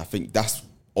 And I think that's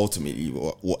ultimately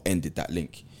what ended that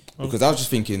link. Because I was just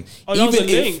thinking, Oh, that was a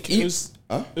even if- link. It was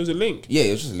a link. Yeah,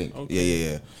 it was just a link. Okay.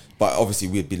 Yeah. But obviously,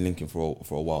 we had been linking for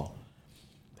a while.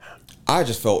 I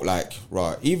just felt like,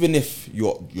 right, even if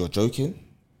you're joking,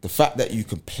 the fact that you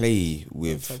can play Type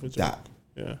with of joke. that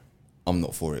Yeah. I'm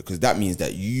not for it, because that means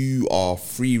that you are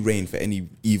free reign for any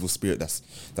evil spirit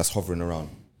that's hovering around.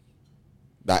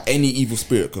 That any evil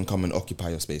spirit can come and occupy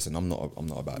your space, and I'm not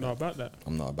about Not about that.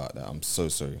 I'm not about that. I'm so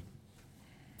sorry.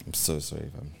 I'm so sorry,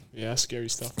 fam. Yeah, that's scary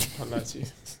stuff. I can't lie to you.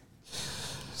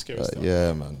 Scary stuff.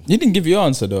 Yeah, man. You didn't give your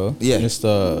answer though. Yeah. Just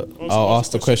I'll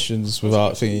ask the questions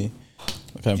without thinking.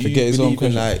 Okay, Do forget you his own believe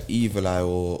in question. like evil eye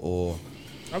or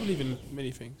I believe in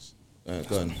many things.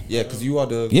 go on. Yeah, because you are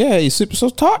the Yeah, you're super so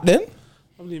tart then.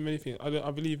 I believe in many things.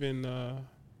 I believe in. I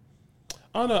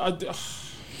don't know.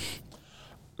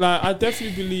 I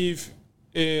definitely believe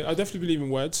in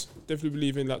words. Definitely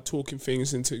believe in like talking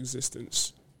things into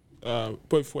existence,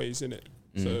 both ways in it.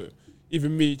 So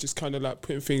even me, just kind of like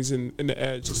putting things in the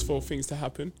air just for things to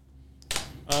happen.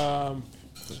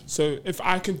 So if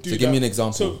I can do, So give me an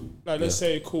example. So like, let's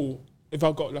say, cool. If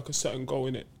I've got like a certain goal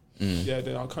in it, yeah,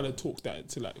 then I'll kind of talk that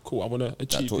into like, cool. I want to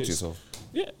achieve talk this. to yourself.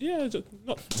 Yeah, just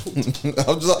not talk.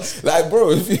 I'm just like,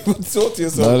 bro, if you would talk to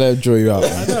yourself. No, let him draw you out. I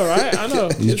Man. know, right? I know.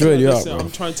 He's It's drawing you listen, out, bro.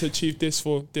 I'm trying to achieve this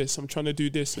for this. I'm trying to do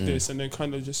this and this, and then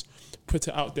kind of just put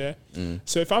it out there.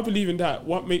 So if I believe in that,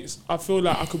 I feel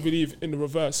like I could believe in the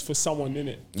reverse for someone in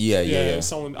it. Yeah.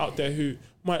 Someone out there who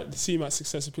might see my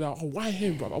success and be like, oh, why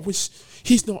him, bro? I wish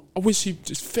he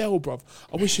just failed, bro.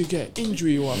 I wish he'd get an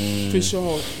injury or for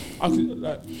sure. I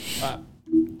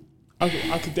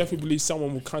could definitely believe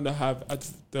someone will kind of have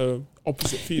the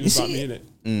opposite feeling about me in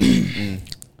it.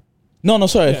 No,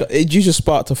 sorry. Yeah. You just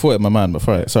sparked a thought in my mind,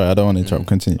 but sorry, I don't want to interrupt.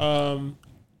 Continue.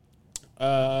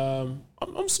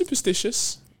 I'm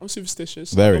superstitious.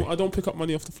 Very. I don't pick up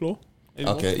money off the floor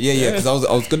anymore. Okay, yeah. Because I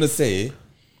was gonna say,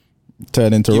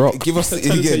 Turn into rock. give us Turn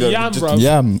into yam, bro.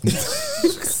 Yam.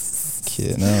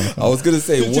 Yeah, no. I was gonna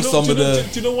say, what's some of the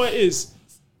Do you know what it is?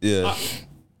 yeah?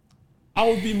 I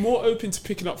would be more open to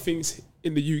picking up things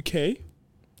in the UK.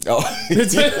 Oh,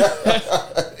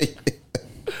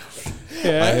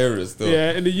 Yeah. I hear it still.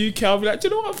 Yeah, in the UK, I'll be like, do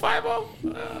you know what, Fiver?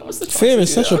 What's the Fear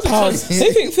is such a what's the power. chance?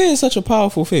 They think fear is such a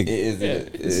powerful thing. It is.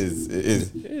 It is.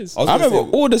 It is. I remember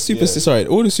all the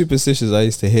superstitions I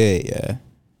used to hear, yeah.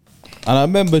 And I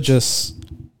remember just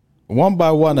one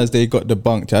by one as they got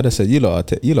debunked, I just said, you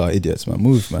lot are idiots, man.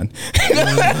 Move, man.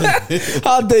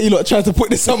 How dare you lot try to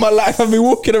put this on my life and be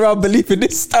walking around believing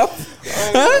this stuff?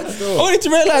 Only to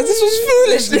realise this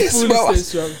was foolishness,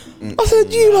 bro. I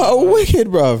said, you lot are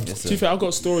wicked, bro. To be fair, I've got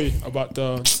a story about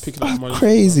picking up money.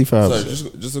 Crazy, fam.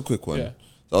 Sorry, just a quick one. Yeah.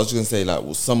 So I was just gonna say, like,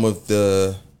 well, some of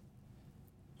the,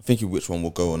 I'm thinking which one will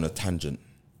go on a tangent,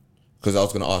 because I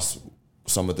was gonna ask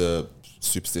some of the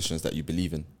superstitions that you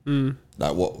believe in.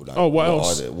 Like what? Like, what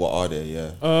else? What are they?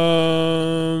 Yeah.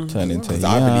 Turn into 'Cause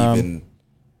I believe in.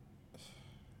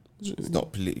 It's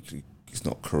not politically. It's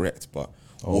not correct, but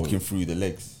walking through the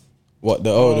legs. What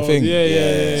the thing? Yeah.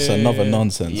 It's another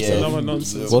nonsense. Yeah. bro. Another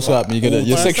nonsense. What's happening?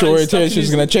 Your But sexual that's orientation is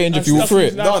gonna change if you walk through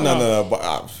it. stuff is No.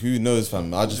 But who knows,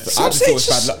 fam? I just Some feel it's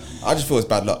things bad luck. I just feel it's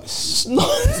bad luck. So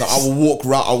I will walk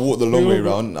round. I walk the long way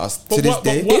round. To this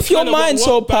day. If your mind's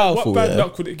so powerful, what bad yeah.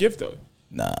 luck could it give though?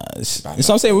 Nah, it's what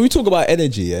I'm saying. When we talk about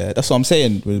energy, yeah, that's what I'm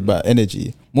saying about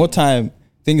energy. More time,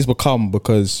 things become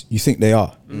because you think they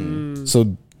are.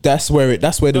 So that's where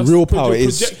the real power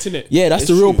is. Projecting it. Yeah, that's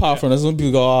It's the real true, power from. Some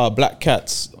people go, black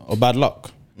cats or bad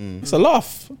luck. It's a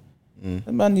laugh.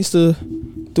 That man used to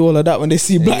do all of that when they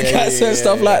see black cats and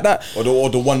stuff like that. Or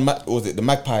the one, was it the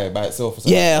magpie by itself? Or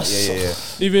something? Yeah. yeah.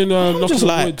 Even knocking just on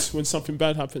like- wood when something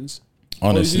bad happens.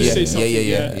 Honestly, Or you say Yeah, something,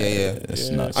 yeah. It's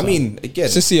Yeah. nuts. I mean, again,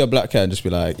 Just see a black cat and just be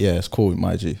like, yeah, it's cool,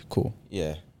 my G, cool.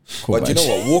 yeah. Cool, But you man.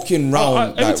 know what? Walking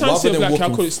round, Every like, time I see rather a than black cat, I call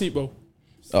walking. it sleep bowl.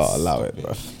 Oh, allow it,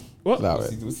 bro. What? Allow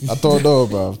it. I don't know,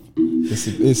 bro.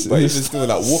 It's But even still,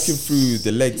 like walking through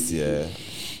the legs, yeah.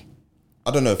 I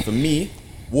don't know. For me,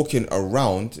 walking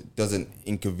around doesn't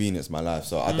inconvenience my life,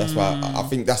 so that's why I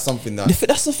think that's something that.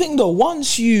 That's the thing, though.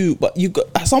 Once you got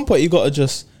at some point, you got to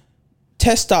just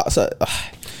test out. So,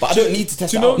 But I don't need to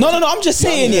test Do it you know- out. no. I'm just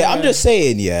saying, yeah. I'm just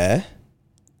saying, yeah.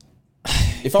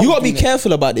 If I'm You got to be doing it-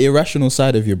 careful about the irrational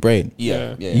side of your brain.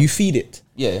 Yeah. You feed it.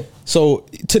 Yeah. So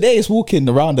today is walking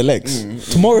around the legs.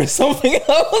 Tomorrow is something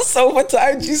else. Over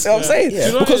time, do you see what I'm saying? Do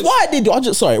you know Because what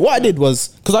what I did was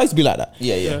because I used to be like that.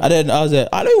 Yeah. And then I was like,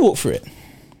 let me walk through it.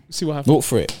 See what happens. Walk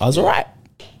through it. I was alright.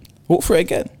 Walk through it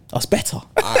again. That's better.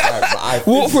 I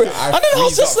Walk through it. And then I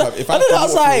was just like, and then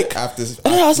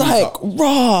I was like,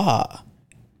 rah,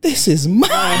 this is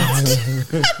mad.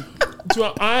 Do you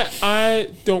know, I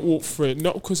don't walk through it,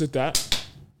 not because of that,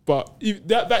 but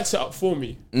that backs it up for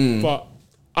me. But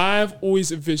I've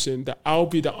always envisioned that I'll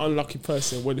be the unlucky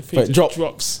person when the thing But just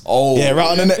drops. Oh, Yeah, right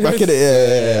on the neck back in it.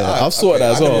 Yeah. I've sorted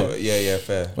that as well. Yeah,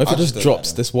 fair. What if I it just don't drops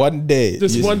like this one day?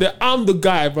 Just one day, I'm the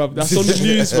guy, bro. That's on the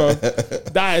news, bro.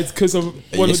 Died because of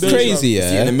one It's of those. crazy, bro. yeah.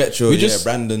 See, in the metro, We yeah, just-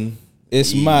 Brandon.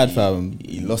 It's mad, fam.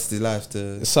 He lost his life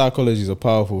to. Psychology is a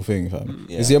powerful thing, fam.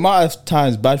 Yeah. It's the amount of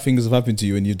times bad things have happened to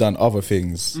you and you've done other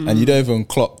things and you don't even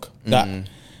clock that.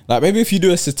 Like maybe if you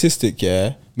do a statistic,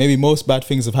 yeah, maybe most bad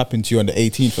things have happened to you on the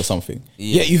 18th or something.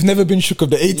 Yeah, you've never been shook of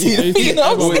the 18th. You know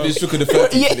what I'm Always saying? been shook of the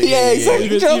 13th. Yeah, exactly.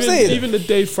 Even, You know what I'm saying? even the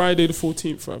day Friday the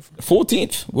 14th, bro.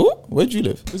 14th? What? Where'd you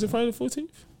live? Was it Friday the 14th?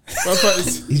 Bro,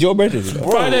 it's He's your brother. You know?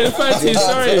 Friday the 13th,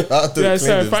 sorry. I don't Yeah, claim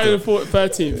sorry, them Friday still. the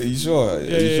 13th. Are you sure? Are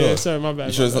Yeah, you sure? yeah, sorry, my bad.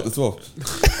 You sure my it's not bad.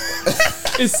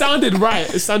 the 12th? It sounded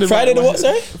right. It sounded Friday right. the what,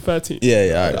 sorry? 13th.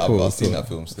 Yeah, alright, cool. I've seen that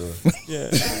film still. Yeah.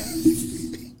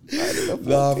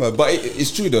 Nah, man, but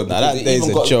it's true though. that because it day's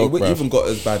even a got, joke, it bruv. even got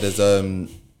as bad as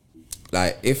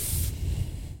like if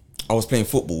I was playing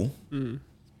football and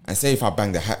say if I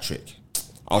banged a hat trick,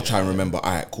 I'll try and remember.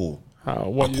 All right, cool.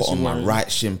 What I you put on see my wearing.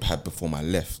 right shin pad before my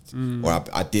left, or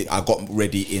I got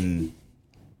ready in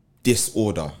this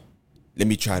order. Let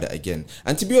me try that again.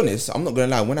 And to be honest, I'm not gonna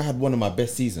lie. When I had one of my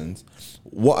best seasons,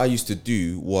 what I used to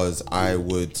do was I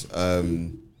would,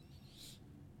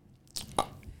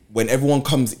 when everyone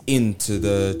comes into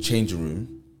the changing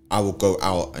room, I will go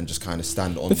out and just kind of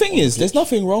stand on. The thing on is, the there's pitch.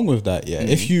 nothing wrong with that, yeah.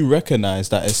 If you recognize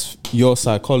that it's your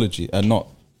psychology and not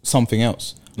something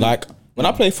else. Like when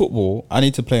I play football, I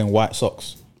need to play in white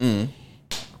socks.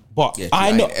 But Yeah, I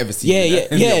I know, ain't ever seen you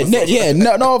in yeah, other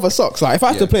socks. no other socks. Like if I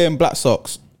have to Yeah. play in black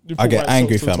socks, You I put get white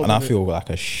angry, socks on fam, top and I of it. feel like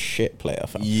a shit player,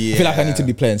 fam. I feel like I need to Yeah.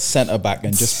 be playing centre back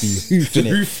and just be hoofing it.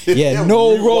 Hoofing Yeah, it.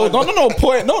 no Route roll, one. no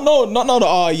point, no.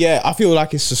 Oh yeah, I feel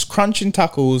like it's just crunching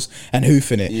tackles and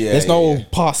hoofing it. Yeah, There's no yeah.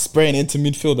 pass spraying into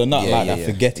midfield or nothing like that.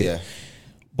 Forget it. Yeah.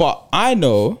 But I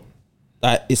know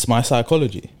that it's my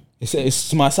psychology.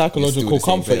 It's my psychological the same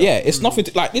comfort. player. Yeah, it's nothing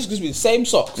to, like this gives me the same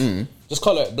socks. Just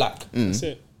color it black. That's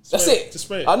it. That's Spray it. Just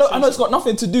spray it. I know it's got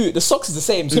nothing to do. The socks is the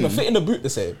same. It's gonna fit in the boot the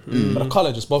same. But the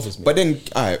color just bothers me. But then,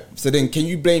 alright. So then, can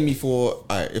you blame me for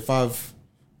if I've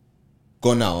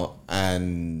gone out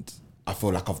and I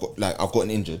feel like I've gotten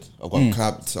injured, I've got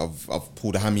clamped, I've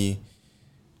pulled a hammy,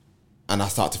 and I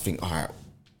start to think, alright,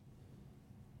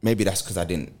 maybe that's because I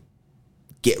didn't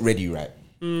get ready right.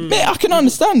 Mate, I can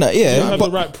understand that. You Yeah, don't have but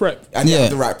the right prep. I didn't Yeah. have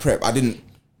the right prep. I didn't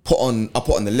put on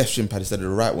the left shin pad instead of the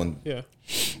right one Yeah.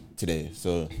 today.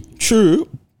 So true.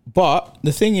 But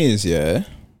the thing is, yeah.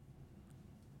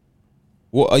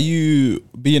 What are you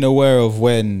being aware of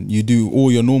when you do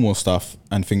all your normal stuff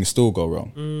and things still go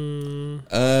wrong?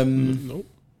 Nope.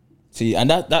 See, and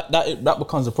that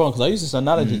becomes a problem because I used this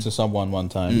analogy to someone one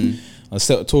time. I was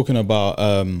talking about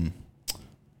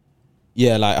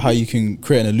like how you can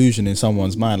create an illusion in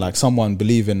someone's mind, like someone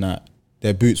believing that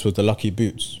their boots were the lucky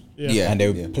boots, Yeah. and they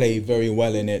would play very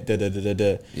well in it,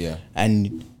 Yeah.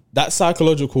 and that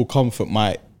psychological comfort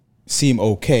might seem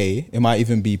okay, it might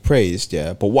even be praised,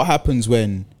 yeah. But what happens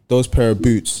when those pair of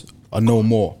boots are no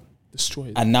more,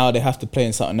 Destroyed. and now they have to play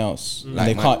in something else, and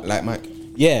they like can't, Mike, like Mike.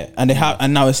 yeah, and they have,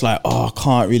 and now it's like, oh, I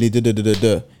can't really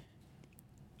do.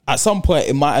 At some point,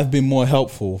 it might have been more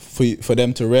helpful for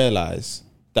them to realize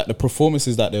that the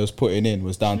performances that they was putting in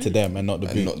was down to them and not the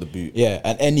And boot. not the boot. Yeah,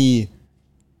 and any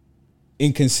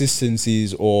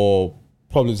inconsistencies or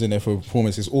problems in their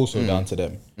performance is also down to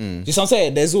them. Do you see what I'm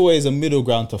saying? There's always a middle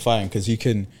ground to find because you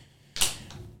can.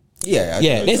 Yeah.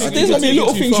 Yeah, there's think gonna that's be taking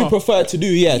little too things you far. prefer to do,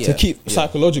 to Yeah, keep yeah.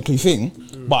 psychologically thing.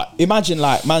 But imagine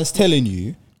like man's telling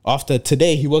you after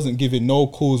today he wasn't giving no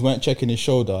calls, weren't checking his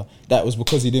shoulder. That was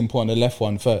because he didn't put on the left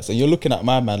one first. And you're looking at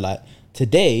my man like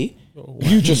today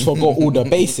you just forgot all the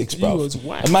basics, bro. was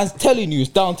whack. And man's telling you it's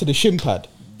down to the shin pad.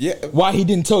 Yeah. Why he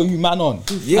didn't tell you man on?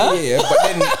 Yeah, Huh? yeah. But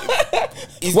then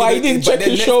he's Why gonna- he didn't but check then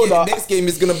his next shoulder? Game, next game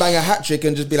he's gonna bang a hat trick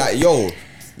and just be like, "Yo,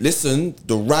 listen,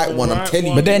 the right one. I'm right telling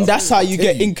one. you." But then that's how you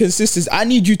get inconsistency. I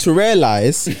need you to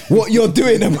realize what you're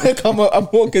doing and become a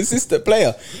more consistent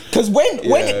player. Because when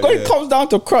it comes down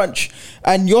to crunch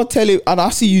and you're telling, and I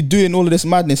see you doing all of this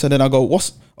madness, and then I go,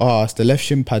 it's the left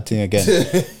shin pad thing again.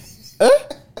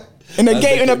 In a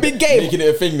game, in a big game, making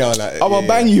it a thing now. Like, I'm gonna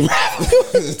bang you.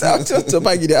 I'm just to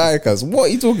bang you the eye, cuz what are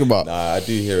you talking about? Nah, I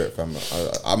do hear it, fam.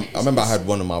 I remember I had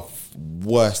one of my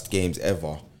worst games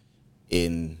ever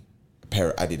in a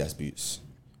pair of Adidas boots.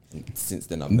 And since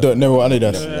then, I've Never worn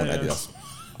Adidas. Never worn Adidas.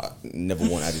 I never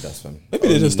worn Adidas, fam. Maybe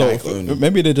they Only just don't. Nike only.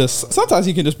 Maybe they just. Sometimes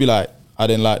you can just be like, I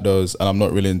didn't like those, and I'm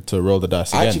not willing to roll the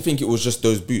dice I again. actually think it was just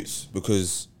those boots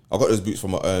because I got those boots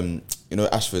from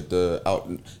Ashford,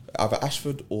 either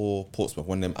Ashford or Portsmouth,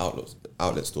 one of them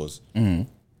outlet stores.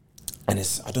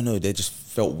 and I don't know, they just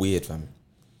felt weird, fam.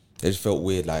 They just felt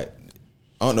weird, like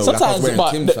I don't know. Sometimes, like I was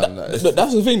wearing Tim's, fam. but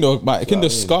that's the thing though, it can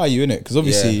just scar you, innit? Because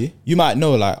obviously you might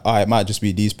know, like, it might just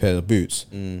be these pairs of boots,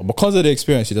 but because of the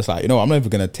experience, you're just like, I'm never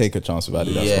gonna take a chance with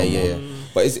Adidas. Yeah.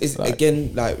 But it's like,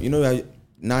 again, like,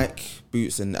 Nike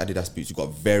boots and Adidas boots, you've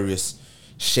got various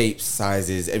shapes,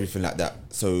 sizes, everything like that.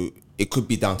 So it could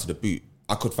be down to the boot.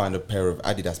 I could find a pair of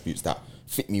Adidas boots that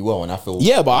fit me well, and I feel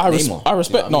but I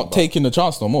respect not taking the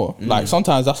chance no more. Like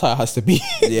sometimes that's how it has to be.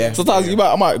 Sometimes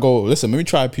I might go, listen, let me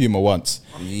try Puma once.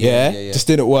 Just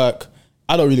didn't work.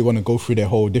 I don't really want to go through their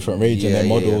whole different range and their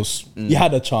models. You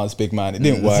had a chance, big man. It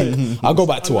didn't work. I'll go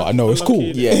back to what I know. It's cool.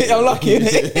 I'm lucky. You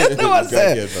know what I'm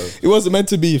saying? It wasn't meant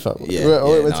to be, fam. It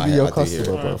wasn't meant to be your customer,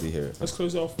 bro. Let's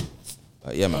close off.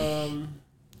 Yeah, man.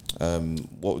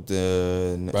 What would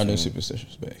the random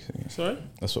superstitious, basically. Sorry?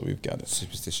 That's what we've gathered.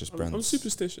 Superstitious brands. I'm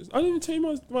superstitious. I didn't even tell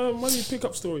you my money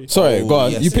pickup story. Sorry, go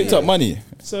on. You picked up money.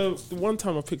 So the one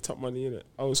time I picked up money in it,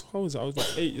 I was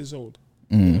like 8 years old.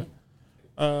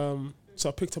 So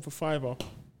I picked up a £5.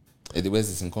 Where's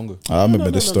this in Congo? I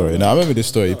remember this story. No, I remember this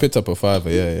story. You picked up a £5,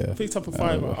 yeah. I picked up a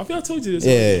 £5. I think I told you this.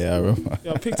 Yeah, I remember.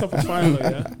 Yeah, I picked up a £5,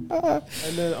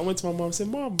 and then I went to my mum and said,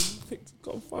 "Mum,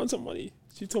 found some money."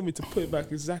 She told me to put it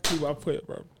back exactly where I put it,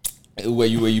 bro. Where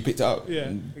you picked it up?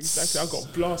 Yeah, exactly. I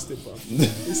got blasted, bro. He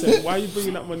said, "Why are you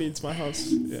bringing that money into my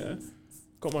house?" Yeah,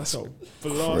 got myself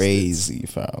blasted. Crazy,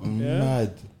 fam. Yeah.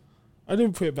 Mad. I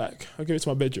didn't put it back. I gave it to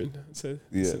my bedroom. I said,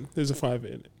 "Listen, there's a £5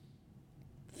 in it."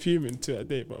 Fuming to that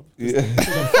day, bro. Yeah. A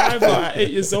 £5 at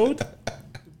 8 years old,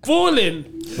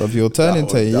 balling. Bro, you're turning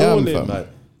to a yam, fam.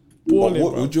 Balling,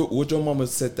 would your mum have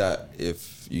said that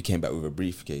if you came back with a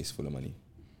briefcase full of money?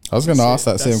 I was going to ask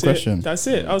that same question. That's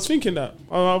it. I was thinking that.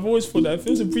 I've always thought that if it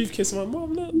was a briefcase, I'm like,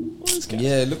 "Mom, look, what is this?"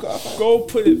 Yeah, look at go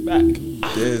put it back.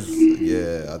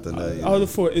 I don't know. I would have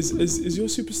thought, is your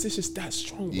superstitious that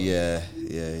strong, bro? Yeah.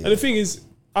 And the thing is,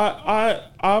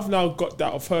 I've now got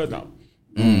that of her now.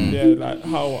 Yeah, like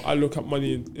how I look at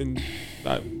money in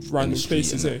like random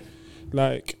places.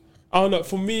 Like, I don't know.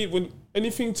 For me, when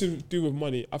anything to do with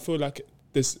money, I feel like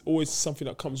there's always something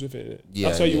that comes with it.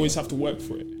 That's why you always have to work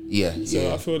for it.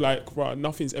 So I feel like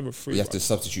nothing's ever free. You have to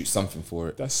substitute something for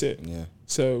it. That's it. Yeah.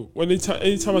 So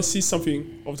anytime I see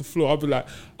something off the floor, I'll be like,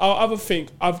 I'll either think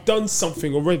I've done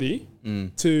something already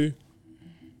to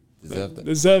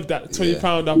deserve that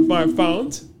 £20 I might have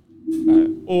found,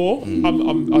 or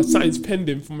something's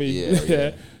pending for me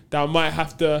that I might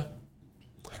have to,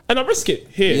 and I risk it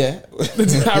here.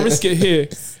 I risk it here.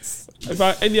 If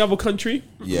any other country,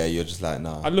 you're just like,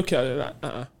 nah. I look at it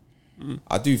like,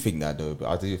 I do think that though, but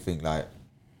I do think like,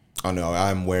 I don't know,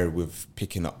 I'm wary with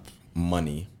picking up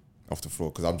money off the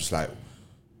floor because I'm just like,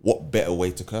 what better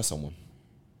way to curse someone?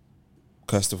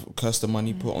 Curse the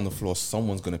money, put it on the floor.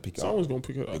 Someone's gonna pick it up. Someone's gonna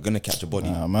pick it up. You're gonna catch a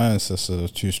body. Nah, my ancestors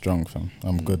are too strong, fam.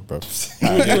 I'm good, bro.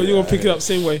 You're gonna pick it up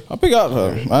same way. I'll pick it up,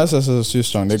 bro. My ancestors are too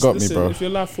strong. They got me, bro. If your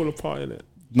life fall apart in it,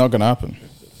 not gonna happen.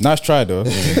 Nice try though.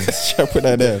 Put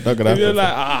that there. Not gonna happen. You're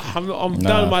like, I'm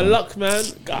down with my luck, man.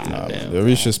 God damn. The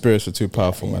Orisha spirits were too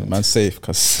powerful, man. Man's safe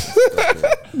because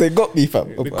they got me,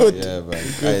 fam. I'm good. Yeah, man.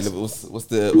 Hey, what's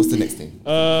the next thing?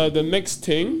 The next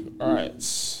thing. All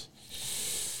right.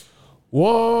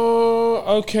 What?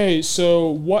 Okay.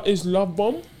 So, what is love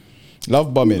bomb?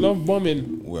 Love bombing. Love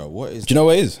bombing. Well, what is? Do you know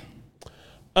what it is?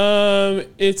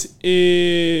 It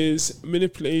is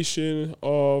manipulation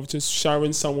of just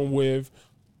showering someone with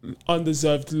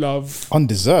undeserved love.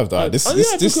 Undeserved.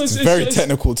 This is very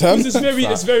technical term.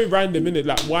 It's very random, isn't it?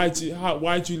 Like, why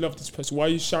do you love this person? Why are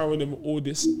you showering them all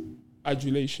this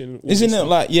adulation? Isn't it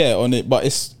like on it? But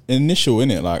it's initial,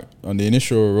 isn't it? Like on the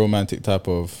initial romantic type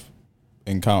of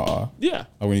encounter. Yeah.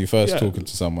 Like when you first talking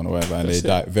to someone or whatever, and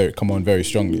they come on very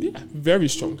strongly. Yeah, very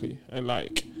strongly, and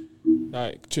like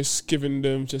just giving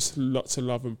them just lots of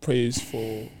love and praise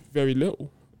for very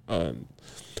little.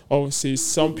 Obviously,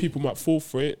 some people might fall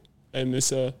for it, and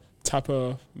it's a type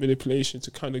of manipulation to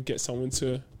kind of get someone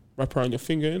to wrap around your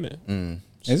finger, innit?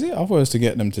 Is it? I thought it was to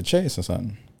get them to chase or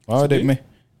something. Why would it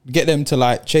get them to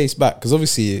like chase back? Because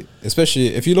obviously, especially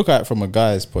if you look at it from a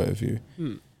guy's point of view,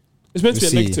 it's meant to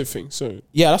be a negative thing. So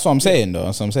yeah, that's what I'm saying though.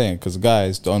 That's what I'm saying, because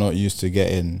guys are not used to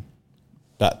getting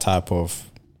that type of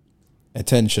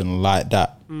attention like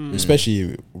that,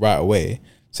 especially right away.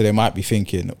 So they might be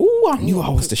thinking, "Oh, I knew I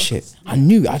was the shit. I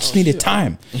knew. I just needed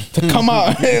time to come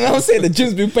out." You know what I'm saying? The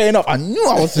gym's been paying off. I knew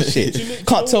I was the shit.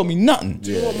 Can't tell me nothing.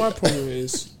 Do you know what my problem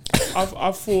is?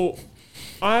 I thought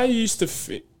I used to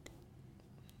think.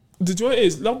 Do you know what it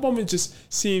is? Love bombing just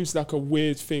seems like a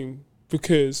weird thing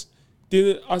because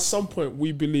at some point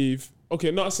we believe.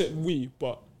 Okay, not I said we,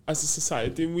 but as a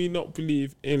society, did we not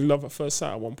believe in love at first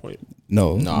sight at one point?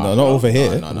 No, not over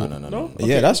here. No?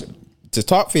 Yeah, that's to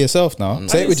talk for yourself now.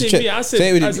 Say it with your chest. I said Say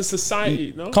it with as a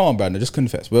society, no? Come on, Brandon, just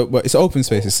confess. But it's open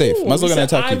space. It's safe. Man's not gonna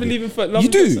attack I you. believe in love. You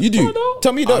do. No.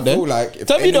 Tell me you don't. I feel Then like if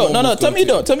tell me you don't. anyone No, was tell going me you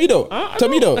to- don't. Tell me you don't. I Tell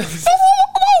me you don't. don't.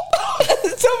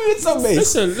 Tell me with some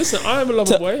base. Listen, I am a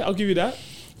lover boy. I'll give you that.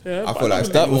 Yeah, I but feel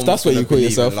like don't if if that's what you call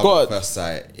yourself, Love God. at first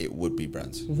sight, it would be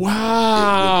Brands.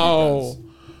 Wow.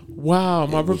 Wow,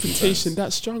 my It would be reputation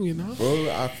Brands. that strong, you know? Bro,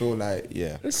 I feel like,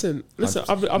 yeah. Listen, I There's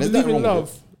believe nothing in wrong love.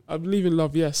 with I believe in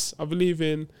love, yes. I believe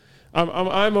in I'm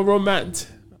a romant.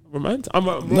 Romant? I'm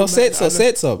a No, say it, I'm Say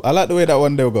it, I like the way that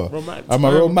one day will go. Romant. I'm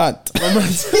a romant.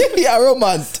 Yeah,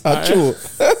 romant. True.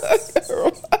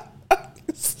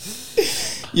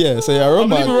 Yeah, so you're a I romant.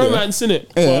 believe in yeah. romance, innit?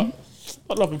 Yeah.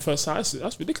 But not love at first sight.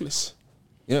 That's ridiculous.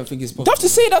 You don't think it's possible? You have to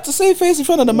say that to save face in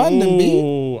front of the man, then, B.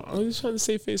 Oh, I'm just trying to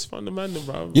say face front of the man,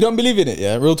 bro. You don't believe in it,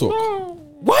 yeah? Real talk.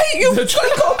 Why are you trying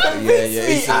to convince me?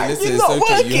 Listen, It's it's not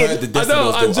okay. You heard working. the I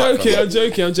know, decibels I'm go up, joking, fam. I'm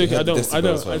joking. You heard I the don't.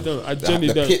 decibels, I fam. genuinely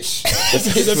The don't. pitch. The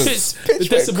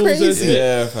pitch went decibels, crazy. isn't it?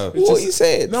 Yeah, fam. It's What just- you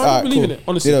saying? No, I don't believe in it.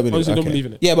 Honestly, You don't honestly, don't okay. believe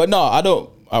in it. Yeah, but no, I don't.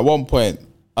 At one point,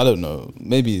 I don't know.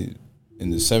 Maybe in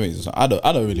the 70s or something.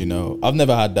 I don't really know. I've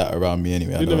never had that around me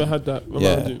anyway. You never had that around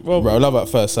Yeah, you. Well, bro, love at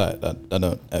first sight. That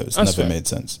don't. It's That's never fair. made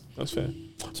sense. that's fair.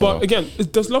 So- But again,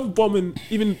 does love bombing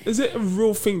even? Is it a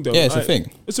real thing though? Yeah, it's a Like,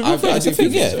 thing. It's a real thing. It's a do thing.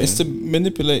 think Yeah, so. it's to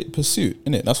manipulate pursuit,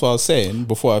 innit? That's what I was saying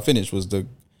before I finished. Was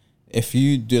if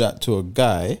you do that to a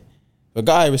guy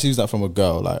receives that from a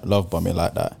girl, like love bombing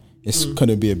like that, it's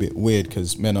gonna be a bit weird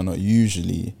because men are not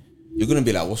usually. You're gonna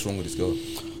be like, what's wrong with this girl?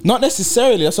 Not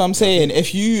necessarily. That's what I'm saying.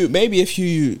 If you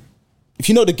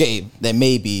know the game, then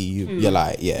maybe you're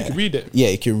like, yeah, You can read it. Yeah,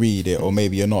 you can read it, or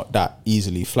maybe you're not that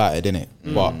easily flattered in it.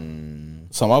 But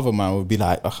some other man would be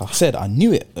like, I said, I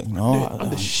knew it. You know, I'm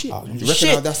the shit. I'm Do the you reckon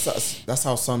shit. how that's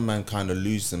how some men kind of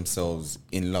lose themselves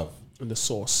in love? And the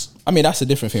sauce. I mean, that's a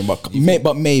different thing.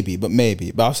 But maybe.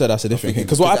 But I've said that's a different thing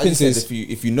because what as you happens said, is,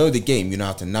 if you know the game, you know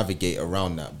how to navigate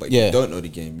around that. But if Yeah. you don't know the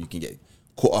game, you can get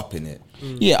caught up in it.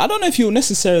 yeah, I don't know if you'll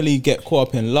necessarily get caught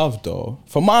up in love though.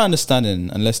 From my understanding,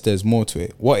 unless there's more to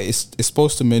it, what it's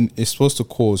supposed to mean, it's supposed to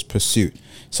cause pursuit.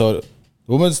 So the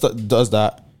woman does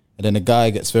that, and then the guy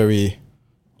gets very,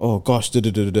 oh gosh,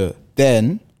 da.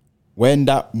 Then when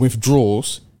that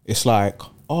withdraws, it's like,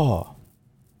 oh,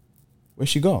 where'd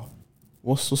she go?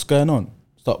 What's going on?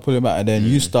 Start pulling back, and then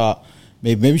you start.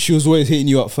 Maybe she was always hitting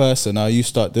you up first, and now you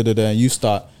start and you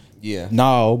start. Yeah.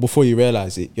 Now, before you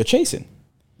realize it, you're chasing.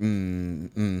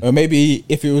 Or maybe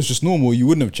if it was just normal, you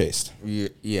wouldn't have chased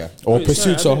Yeah. or Wait,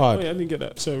 pursued sorry, so hard. I didn't get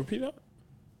that. So repeat that.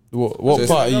 What So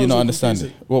it's part like- are that you was not all understanding?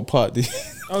 confusing. What part did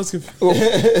I was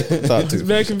confused. start to?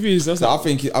 Very confused. That's So I not,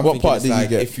 think I'm What thinking part it's did you like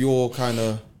get?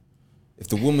 if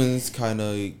the woman's kind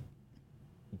of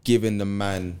giving the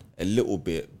man a little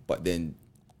bit, but then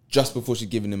just before she's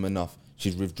giving him enough,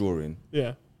 she's withdrawing.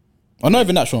 yeah. Oh, not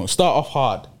even that strong. Start off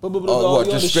hard. what, You're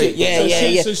just the straight? shit. Yeah, So yeah,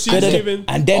 she- yeah. so she's giving-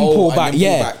 and then Oh, pull and back. then pull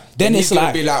Yeah. back. Then he's it's gonna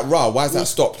like, be like, rah, why is that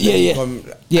stopped? yeah, yeah, And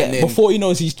yeah. then Before he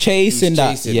knows, he's chasing he's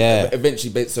that. chasing. Yeah.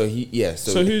 Eventually, So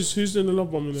who's doing the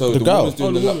love bombing? So then? the girl. woman's doing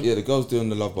Oh, the the love, woman. yeah, the girl's doing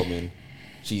the love bombing.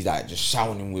 She's like just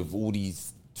showering him with all these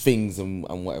things and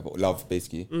whatever, love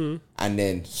basically, and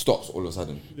then stops all of a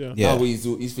sudden. Yeah. Yeah. Now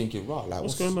he's thinking, right, like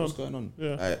what's going on? Yeah.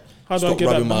 Like, How do I stop get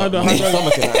that? rubbing How do I- my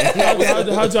stomach and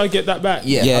that. how do I get that back?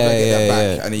 Yeah, Yeah, how do I get yeah, that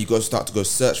back? yeah. And then you got to start to go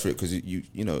search for it because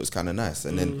you know it's kind of nice.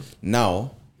 And then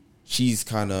now she's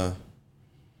kind of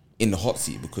in the hot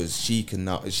seat because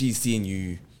she's seeing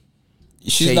you.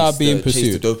 She's chase now being the- chase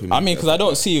the pursued. dopamine. I mean, because I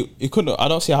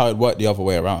don't see how it worked the other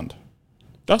way around.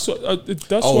 That's what.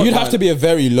 That's Oh, what. You'd have to be a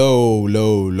very low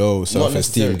self-esteem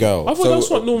necessarily. girl. I thought So-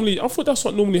 that's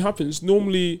what normally happens.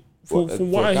 Normally, from For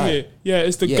what a I guy. hear, yeah,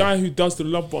 it's the Yeah. guy who does the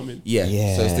love bombing. Yeah.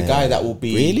 Yeah. So it's the guy that will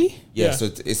be Really? Yeah. Yeah. So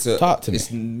it's Talk to me.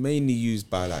 it's mainly used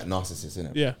by like narcissists, isn't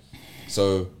it? Yeah.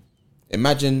 So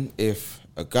imagine if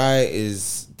a guy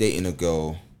is dating a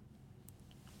girl.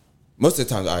 Most of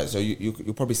the time, all right. So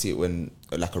you'll probably see it when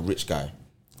like a rich guy,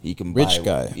 he can buy, Rich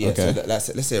guy, Yeah. okay. So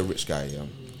let's say a rich guy. Yeah,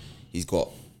 he's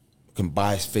can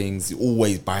buy things. He's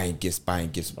always buying gifts.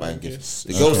 gifts.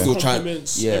 The girl's Okay. still trying.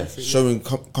 Compliments, Yeah, everything, showing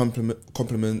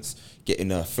compliments, getting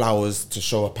her flowers to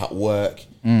show up at work,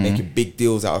 making big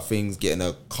deals out of things, getting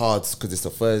her cards because it's a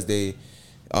Thursday.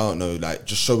 I don't know, like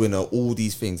just showing her all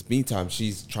these things. Meantime,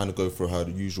 she's trying to go through her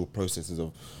usual processes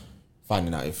of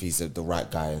finding out if he's the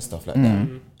right guy and stuff like that.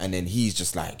 And then he's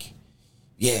just like,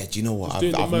 yeah, do you know what?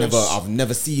 He's doing the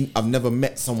most. I've never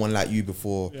met someone like you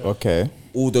before. Yeah. Okay.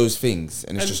 All those things,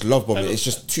 and it's And- just love bombing. and- It's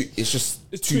just It's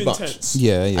too too much. intense.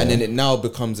 Yeah, yeah. And then it now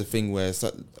becomes a thing where it's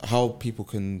like how people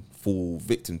can fall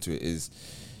victim to it is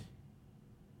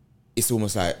it's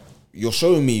almost like you're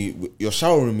showering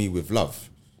me with love.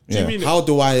 Do you mean it? How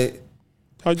do I?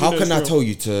 How do you How know can it's I real? tell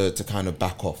you to kind of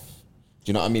back off? Do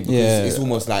you know what I mean? Because Yeah. it's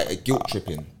almost like a guilt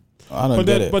tripping. I don't But get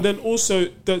then, it. but then also,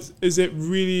 is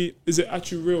it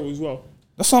actually real as well?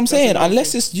 That's what I'm saying. another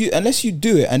Unless you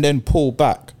do it and then pull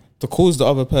back to cause the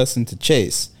other person to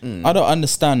chase, I don't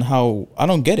understand how. I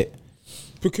don't get it.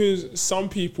 Because some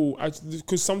people,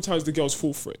 because sometimes the girls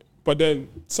fall for it, but then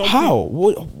some How?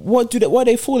 What are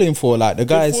they falling for? Like the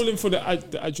they're guys. falling for the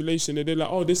adulation, and they're like,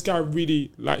 oh, this guy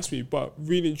really likes me, but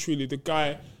really and truly, the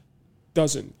guy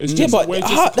doesn't. It's Yeah, just, but we're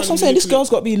just how, kind that's of what I'm saying. This manipulate- girl's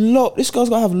got to be low. This girl's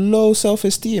got to have low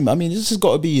self-esteem. I mean, this has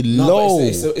got to be No, low.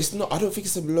 but it's not. I don't think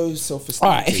it's a low self-esteem.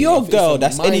 All right, if thing. you're I a think it's girl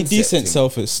that's any mindset decent thing.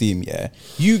 self-esteem, yeah,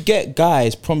 you get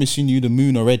guys promising you the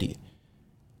moon already.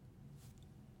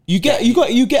 You get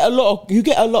a lot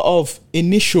of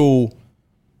initial,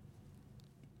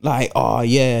 like, oh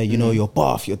yeah, you know, you're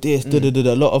buff, you're this, a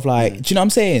lot of like, do you know what I'm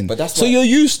saying? But that's so what- you're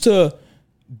used to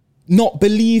not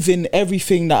believing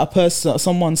everything that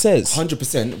someone says.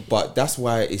 100%, but that's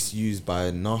why it's used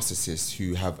by narcissists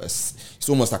who have it's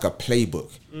almost like a playbook.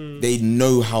 They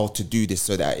know how to do this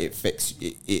so that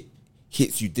it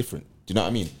hits you different. Do you know what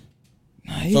I mean?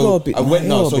 Nah, you're a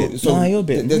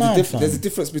bit. There's a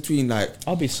difference between like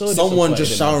I'll be so someone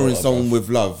just disappointed in my showering daughter, someone with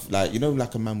love, like, you know,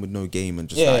 like a man with no game and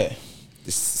just Yeah. like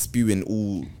just spewing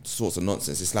all sorts of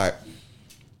nonsense. It's like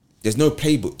there's no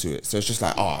playbook to it, so it's just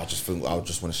like, oh, I just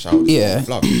want to shower Yeah. with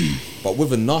love. But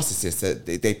with a narcissist,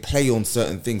 they play on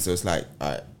certain things, so it's like, all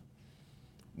right,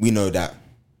 we know that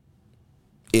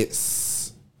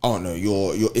it's, I don't know,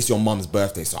 it's your mum's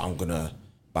birthday, so I'm gonna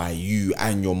buy you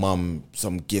and your mum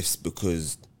some gifts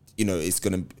because, you know,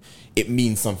 it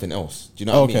means something else. Do you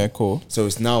know what I mean? Okay, cool. So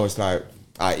it's like,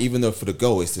 even though for the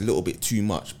girl it's a little bit too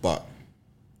much, but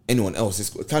anyone else, it's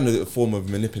kind of a form of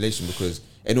manipulation, because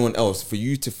anyone else, for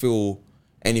you to feel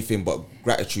anything but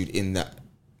gratitude in that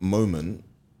moment,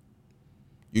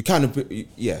 you kind of,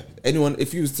 yeah, anyone,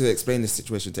 if you was to explain this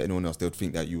situation to anyone else, they would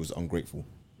think that you was ungrateful.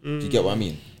 Do you get what I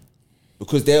mean?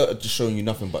 Because they're just showing you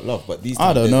nothing but love. But these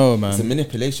I don't know, man. It's a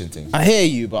manipulation thing. I hear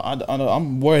you, but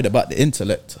I'm worried about the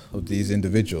intellect of these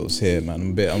individuals here,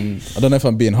 man. I don't know if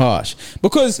I'm being harsh,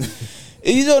 because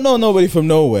you don't know nobody from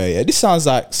nowhere. Yeah, this sounds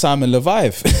like Simon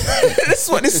Levive. This is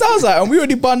what this sounds like, and we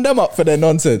already banned them up for their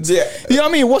nonsense. Yeah. You know what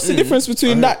I mean? What's the difference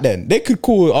between that then? They could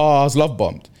call, I was love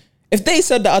bombed. If they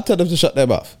said that, I'd tell them to shut their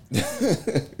mouth.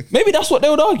 Maybe that's what they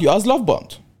would argue. I was love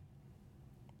bombed.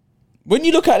 When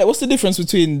you look at it, what's the difference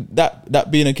between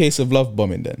that being a case of love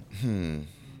bombing then?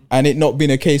 And it not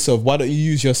being a case of, why don't you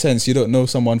use your sense? You don't know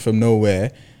someone from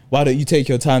nowhere. Why don't you take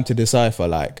your time to decipher?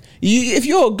 Like, if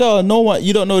you're a girl,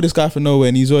 you don't know this guy from nowhere,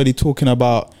 and he's already talking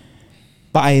about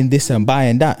buying this and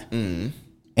buying that, and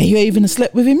you ain't even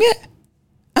slept with him yet,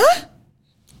 huh?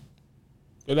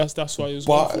 But that's why it's.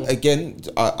 But again,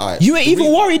 You ain't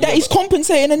even worried that yeah, he's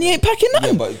compensating and he ain't packing Yeah,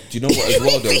 nothing. but do you know what as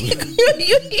well though? you ain't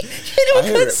I even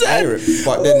hear concerned. it,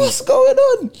 but then What's going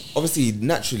on? obviously,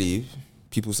 naturally,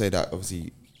 people say that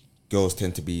obviously girls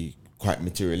tend to be quite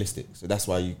materialistic, so that's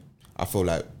why I feel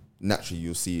like naturally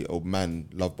you'll see a man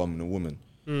love bombing a woman,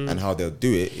 and how they'll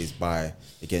do it is by,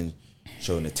 again,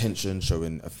 showing attention,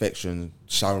 showing affection,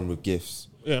 showering with gifts,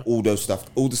 all the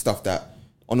stuff that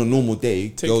on a normal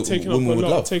day women would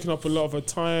love. Taking up a lot of her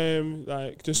time,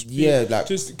 like just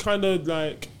just kind of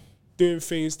like doing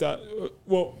things that,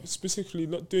 specifically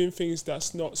not doing things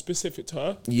that's not specific to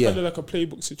her. Yeah. Kind of like a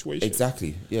playbook situation.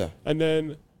 Exactly. Yeah. And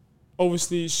then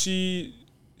obviously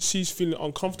she's feeling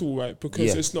uncomfortable, right?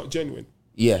 Because it's not genuine.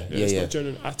 It's not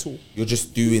genuine at all. You're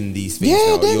just doing these things.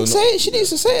 Yeah, now. then You're say not, it. She needs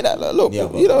to say that. Like, look, Yeah,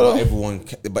 but you don't know. not everyone.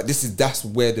 But that's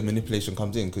where the manipulation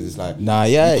comes in, because it's like, Nah,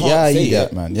 you yeah, can't say you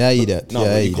that, it. man. Yeah, you that. No,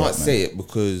 yeah, but you can't say it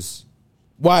because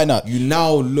Why not? you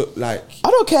now look like. I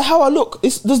don't care how I look.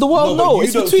 Does the world No, but know? you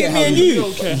It's don't between care me how and you you.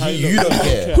 don't care how you You look. don't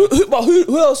care.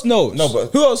 Who else knows? No,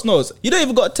 but- who else knows? You don't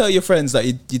even got to tell your friends that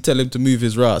you tell him to move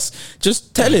his Ras.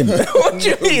 Just tell him. What do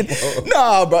you mean?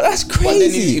 Nah, bro, that's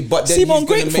crazy. But then Seem he's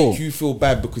ungrateful. gonna make you feel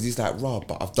bad because he's like, "Rah,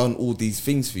 but I've done all these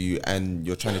things for you, and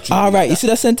you're trying to treat All me right, like you see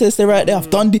that sentence there right there? I've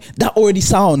done that already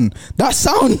sound. That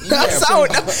sound.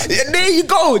 Yeah, There you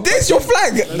go. There's your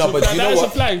flag. No, but do you know That is what?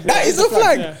 a flag. That is a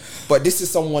flag. Yeah. But this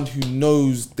is someone who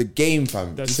knows the game,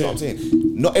 fam. That's You know what I'm it.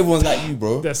 saying? Not everyone's like you,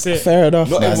 bro. That's it. Fair enough.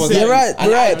 Not man. everyone's You're like right.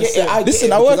 you. You're And I right. get it, I get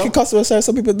Listen, it, I work because in customer service.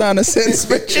 Some people down the sense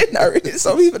spreadsheet.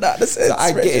 Some people down the sense. So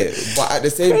I get it, but at the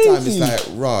same time, it's Crazy. like,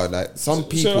 rah, like some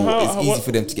people, how- it's easy what-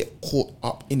 for them to get caught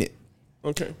up in it.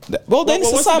 Okay. Well, then it's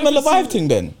a what's the Simon difference Levive in- thing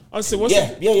then. I say, what's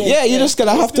Yeah, the, yeah, yeah. Yeah, you're just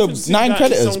gonna have to difference in 9 that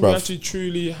creditors, someone bro. who actually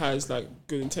truly has like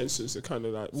good intentions to kind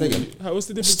of like woo again. you? What's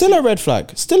the difference? Still a red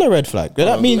flag. Still a red flag. That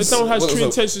if means someone has What- true so-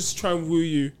 intentions to try and woo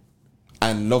you,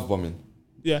 And love bombing.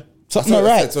 yeah. something not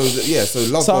right. So love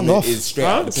Something bombing off. is straight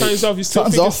out the Signs pitch. off. You still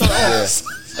Something's think off. it's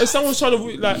something off. If someone's trying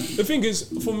to like, the thing is,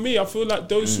 for me, I feel like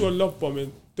those who are love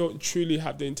bombing don't truly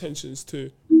have the intentions to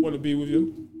want to be with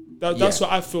you. That's Yeah.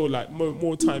 what I feel like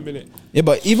more time in it. Yeah,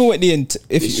 but even with the if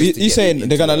It's just you to you get saying into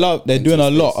they're gonna it, love, they're into doing a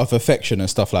space. lot of affection and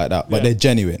stuff like that, but Yeah. they're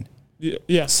genuine.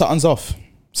 Yeah. Something's off.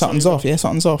 Something's off. Yeah,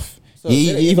 something's off. So you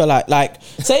say that either like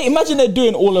say, imagine they're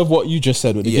doing all of what you just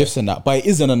said with the Yeah. gifts and that, but it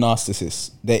isn't a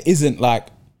narcissist. There isn't like,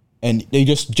 and they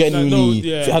just genuinely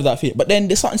yeah. have that feeling. But then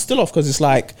there's something still off because it's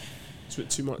like, It's a bit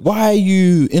too much. why are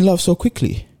you in love so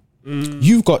quickly?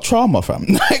 You've got trauma, fam.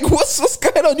 Like, what's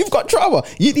going on? You've got trauma.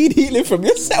 You need healing from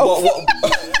yourself.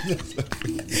 You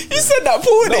said that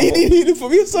before. You need healing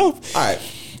from yourself. Alright,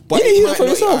 but You need it healing might from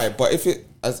not. yourself. Alright, but if it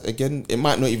as again, it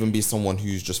might not even be someone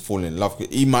who's just falling in love.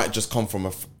 He might just come from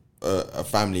a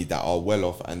family that are well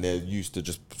off and they're used to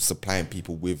just supplying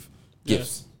people with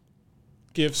gifts.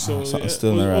 Gifts or, something's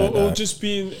still not right, or like. just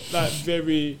being like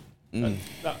very like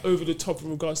over the top in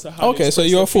regards to how. Okay, they so express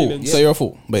you're their a fool. feelings. So you're a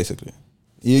fool, basically.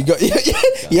 You got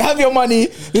you have your money.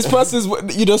 This person's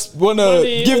you just wanna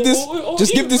Money, give this or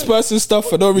just give this even- person stuff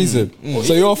for no reason.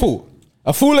 So you're a fool.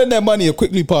 A fool and their money are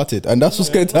quickly parted, and that's what's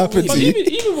going to happen But to you.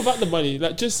 even without the money,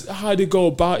 like just how they go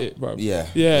about it, bro.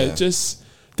 Yeah. Just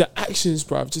the actions,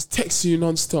 bro. Just text you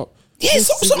non-stop. Yeah, that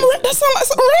sounds like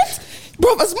something right,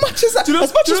 bro. As much as you know-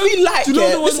 as much do as you we know- like, do you know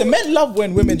yeah, the one- listen, men love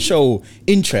when women show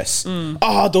interest.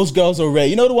 Those girls are rare.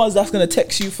 You know the ones that's gonna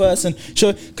text you first and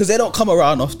show because they don't come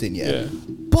around often, yeah. Yeah.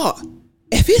 But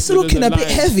if it's There's looking a a bit line.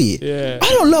 heavy, Yeah. I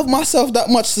don't love myself that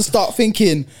much to start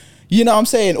thinking. You know what I'm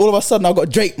saying? All of a sudden, I've got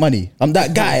Drake money. I'm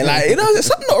that guy. Like, you know, there's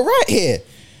something not right here.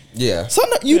 Yeah.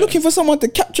 You looking for someone to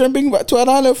capture and bring back to an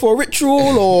island for a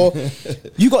ritual, or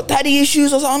you got daddy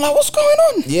issues or something? Like, what's going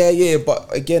on? Yeah,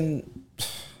 but again,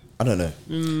 I don't know.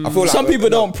 I feel like Some people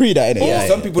don't pre that, innit? Yeah,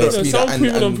 some people don't So pre some that.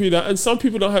 people don't And pre that, and some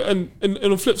people don't have. And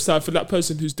on the flip side, for that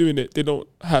person who's doing it, they don't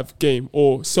have game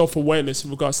or self-awareness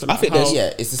in regards to like, think how there's-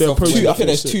 yeah, it's a they're self-awareness. approaching I think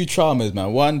there's shit. two traumas,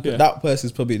 man. One, Yeah. that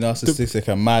person's probably narcissistic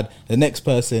and mad. The next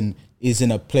person is in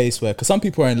a place where, because some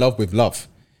people are in love with love.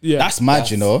 Yeah. That's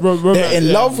mad, you know. Ro- They're in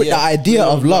yeah, love with yeah. the idea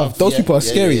of love. Those Yeah, people are yeah,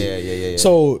 scary. yeah.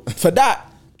 So for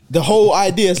that, the whole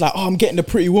idea is like, oh, I'm getting the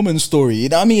pretty woman story. You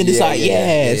know what I mean? It's like,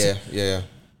 yes. yeah.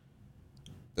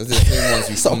 Those are the same ones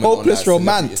who It's a comment on, hopeless like,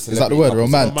 romance. Is that the word?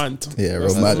 couples. Romance. Romant. Yeah,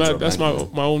 That's- romance. That's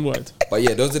my own word. But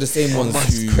yeah, those are the same ones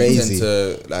who crazy. tend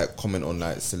to like comment on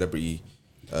like celebrity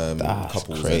That's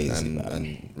couples crazy,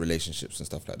 and relationships and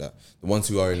stuff like that. The ones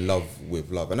who are in love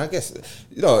with love, and I guess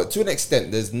you know to an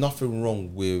extent, there's nothing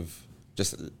wrong with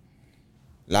just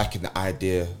liking the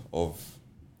idea of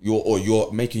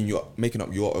you're making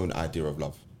up your own idea of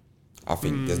love. I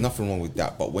think there's nothing wrong with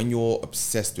that, but when you're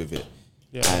obsessed with it,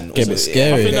 Yeah. and Get a bit also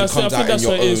scary. I think then that's comes out in what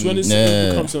your it is own- when it Yeah.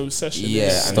 becomes an obsession. yeah,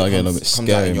 It's- and Start it getting a comes, bit comes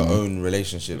scary, out in your man. own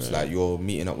relationships. Like you're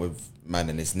meeting up with man,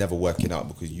 and it's never working out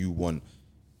because you want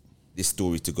this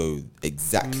story to go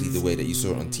exactly the way that you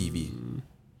saw it on TV,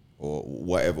 or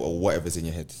whatever's in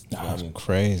your head. You know what I That's mean?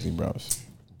 crazy, bro.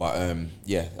 But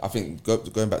yeah, I think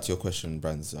going back to your question,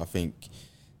 Brands, I think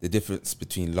the difference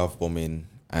between love bombing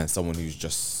and someone who's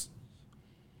just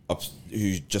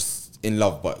in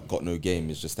love but got no game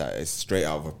is just that it's straight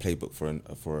out of a playbook for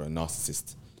a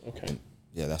narcissist. Okay.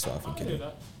 Yeah, that's what I think. Yeah,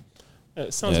 Anyway.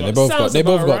 it sounds Yeah, about- they sounds both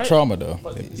about got right. trauma though.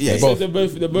 Yeah, So both. they're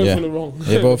both Yeah. in the wrong.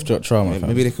 They both got trauma. Fam.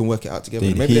 Maybe they can work it out together.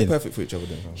 They Maybe they're heal. perfect for each other.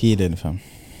 Then, fam. Healing, fam.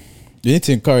 You need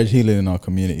to encourage healing in our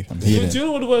community, fam. Do you Healing.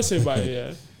 know what the worst thing about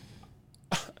it?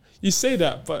 Yeah, you say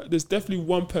that, but there's definitely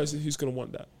one person who's gonna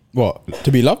want that. What?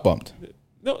 To be love bombed?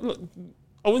 No,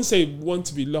 I wouldn't say want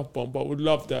to be love bombed, but would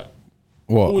love that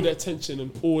all What? that attention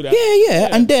and all that. Yeah.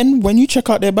 And then when you check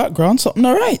out their background, something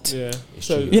alright. Yeah.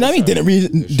 So You know what I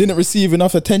mean? Didn't receive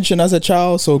enough attention as a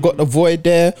child, so got the void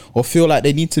there, or feel like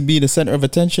they need to be the center of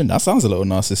attention. That sounds a little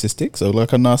narcissistic. So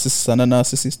like a narcissist and a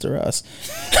narcissist to us.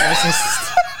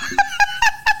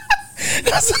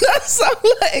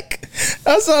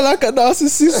 That sound like a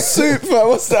narcissist soup, man.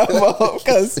 What's that about?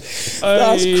 Because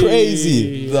that's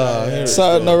crazy.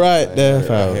 Something alright there, I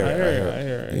fam. hear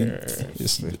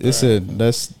it. Listen,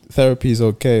 that's therapy's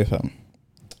okay, fam.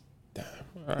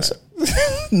 Alright.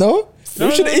 No,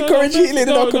 we should encourage healing in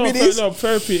our communities. No,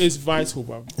 therapy is vital,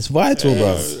 bro. It's vital,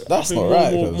 bro. I That's think not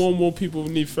right. More, 'cause- more and more people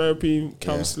need therapy,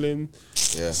 counselling,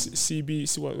 Yeah.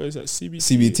 CBT. What is that?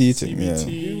 CBT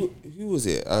thing, Who was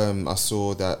it? I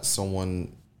saw that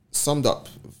someone summed up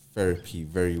therapy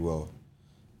very well.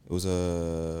 It was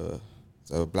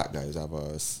a black guy. He was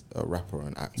either a rapper or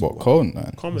an actor. What,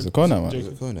 Conan? Common. Is it Conan, man? Was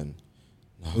it Conan?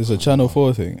 It was a Channel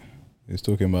 4 thing. He was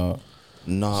talking about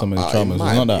some of the traumas. It's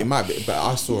not that. It might be, but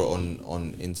I saw it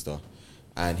on Insta,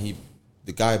 and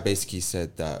the guy basically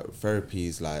said that therapy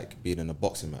is like being in a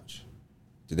boxing match.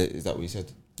 Is that what he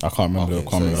said? I can't remember the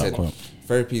comment. So he said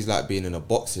therapy is like being in a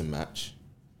boxing match,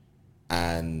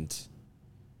 and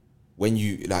when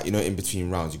you in between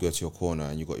rounds, you go to your corner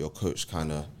and you got your coach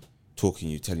kind of talking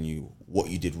you, telling you what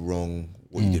you did wrong,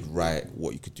 what you did right,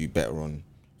 what you could do better on,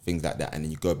 things like that, and then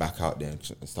you go back out there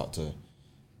and start to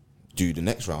do the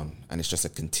next round, and it's just a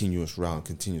continuous round,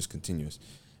 continuous,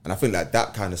 and I think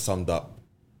that kind of summed up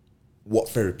what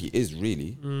therapy is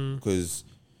really, because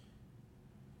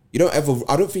I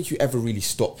don't think you ever really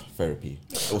stop therapy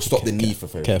or stop the need for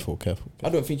therapy. Careful. I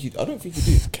don't think you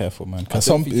do. Careful, man. Because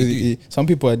some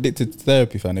people are addicted to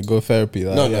therapy, fan. They go therapy.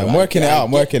 Like, I'm working it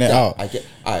out. I get.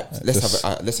 All right,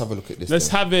 let's have a look at this. Let's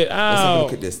have it out. Let's have a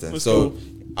look at this then. So,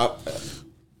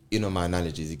 my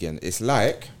analogies again. It's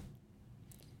like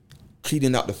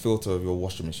cleaning out the filter of your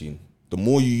washing machine. The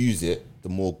more you use it, the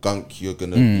more gunk you're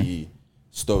gonna be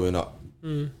storing up.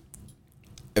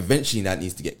 Eventually, that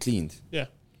needs to get cleaned. Yeah.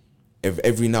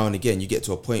 Every now and again, you get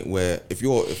to a point where if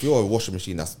you're a washing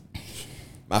machine that's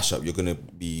mash up, you're gonna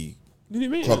be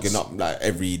clogging up like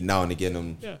every now and again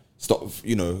and stop,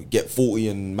 get faulty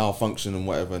and malfunction and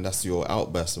whatever, and that's your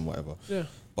outburst and whatever. Yeah.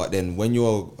 But then when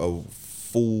you're a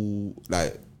full,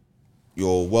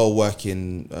 your well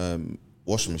working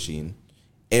washing machine,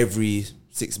 every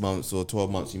 6 months or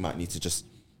 12 months, you might need to just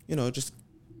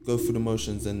go through the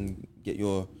motions and get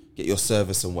your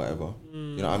service and whatever.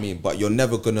 You know what I mean? But you're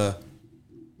never gonna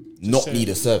not need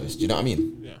a service. Do you know what I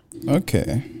mean? Yeah.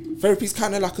 Okay. Therapy's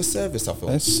kind of like a service, I feel.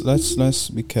 Let's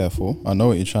be careful. I know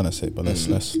what you're trying to say, but let's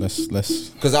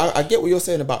because I get what you're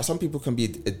saying about some people can be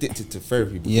addicted to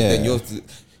therapy, because then you're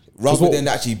rather than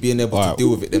actually being able to deal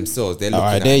with it themselves, they're looking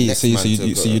at there. So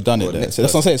you've done it there. So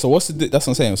that's what I'm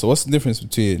saying. So what's the difference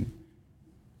between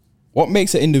what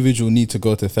makes an individual need to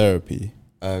go to therapy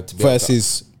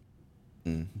versus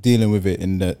dealing with it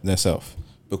in themselves?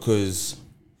 Because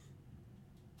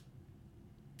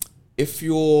if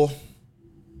you're,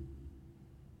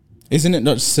 isn't it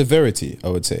not severity? I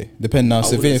would say, depending on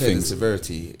severe things.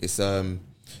 Severity. It's so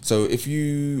if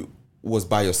you was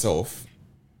by yourself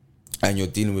and you're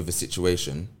dealing with a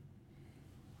situation,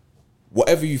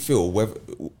 whatever you feel,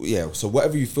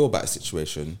 whatever you feel about a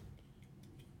situation,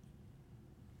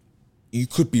 you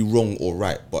could be wrong or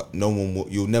right, but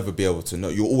you'll never be able to know.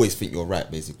 You'll always think you're right,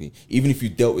 basically. Even if you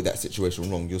dealt with that situation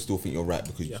wrong, you'll still think you're right,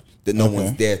 because no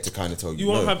one's there to kind of tell you. You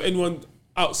won't have anyone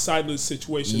outside of the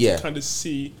situation to kind of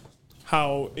see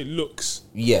how it looks.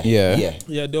 Yeah. Do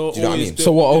you know what I mean?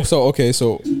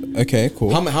 Okay,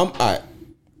 cool.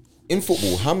 In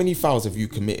football, how many fouls have you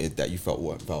committed that you felt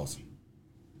weren't fouls?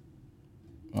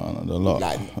 A lot.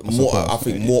 I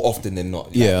think more often than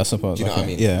not. I suppose. Do you know what I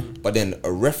mean? Yeah. But then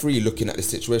a referee looking at the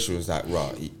situation was like,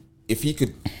 right, if he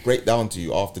could break down to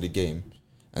you after the game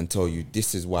and tell you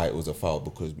this is why it was a foul,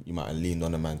 because you might have leaned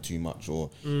on a man too much, or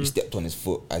you stepped on his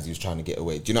foot as he was trying to get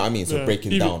away. Do you know what I mean? So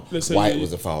breaking down why it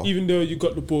was a foul. Even though you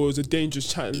got the ball, it was a dangerous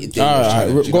challenge.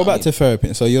 Go back to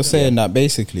therapy. So you're saying that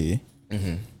basically,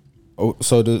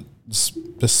 so the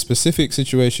specific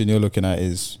situation you're looking at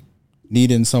is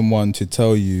needing someone to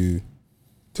tell you,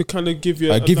 to kind of give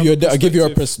you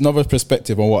another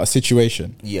perspective on what a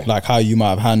situation, like how you might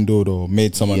have handled or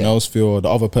made someone else feel, or the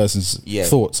other person's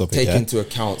thoughts of it. Take into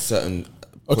account certain.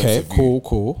 Okay,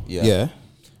 cool. Yeah.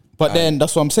 But then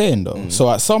that's what I'm saying though. So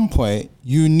at some point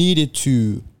you needed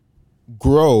to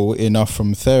grow enough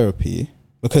from therapy,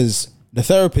 because the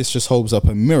therapist just holds up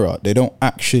a mirror. They don't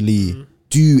actually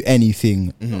do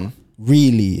anything.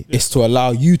 Really, it's to allow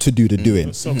you to do the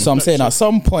doing. So I'm saying at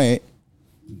some point,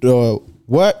 the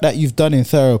work that you've done in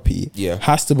therapy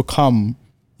has to become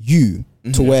you,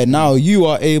 to where now you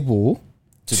are able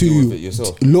to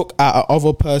look at a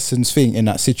other person's thing in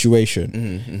that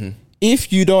situation.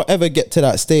 If you don't ever get to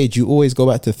that stage, you always go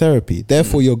back to therapy.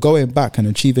 Therefore, you're going back and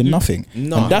achieving nothing.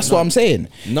 And that's what I'm saying.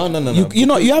 No.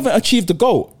 You haven't achieved the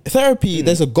goal. Therapy,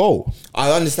 there's a goal.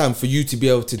 I understand, for you to be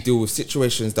able to deal with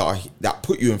situations that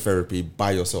put you in therapy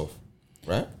by yourself,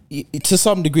 right? To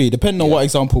some degree, depending on what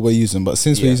example we're using. But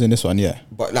since we're using this one,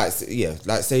 But like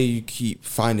say you keep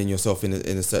finding yourself in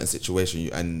a certain situation,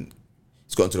 and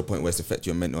it's gotten to the point where it's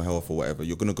affecting your mental health or whatever,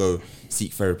 you're gonna go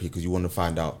seek therapy because you want to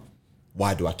find out,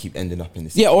 why do I keep ending up in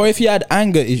this? Yeah, or if you had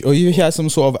anger, or if you had some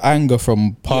sort of anger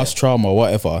from past trauma or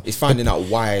whatever. It's finding out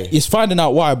why. It's finding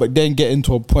out why, but then getting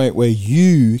to a point where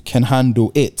you can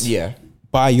handle it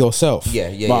by yourself.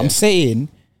 But I'm saying,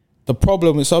 the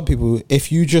problem with some people,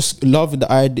 if you just love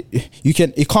the idea,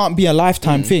 it can't be a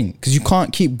lifetime thing, because you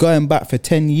can't keep going back for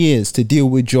 10 years to deal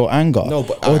with your anger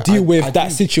or deal with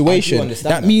that situation.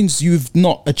 That means you've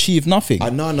not achieved nothing.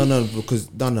 No, because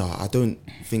I don't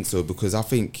think so, because I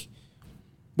think.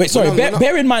 Wait, sorry,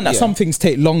 bear in mind that some things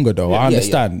take longer though. I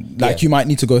understand. Like you might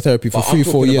need to go therapy for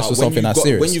 3-4 years or something that's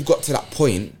serious. When you've got to that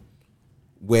point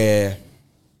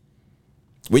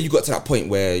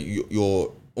where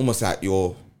you're almost like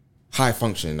you're high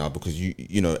functioning now, because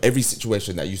you know every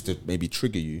situation that used to maybe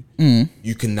trigger you,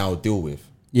 you can now deal with.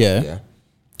 Yeah.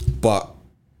 But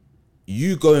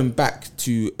you going back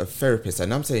to a therapist,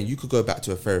 and I'm saying you could go back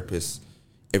to a therapist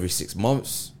every 6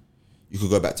 months. You could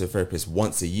go back to a therapist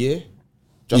once a year,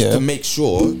 just to make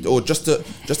sure, or just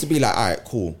to be like, all right,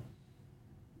 cool.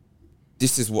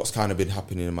 This is what's kind of been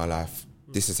happening in my life.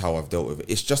 This is how I've dealt with it.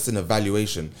 It's just an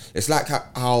evaluation. It's like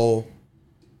how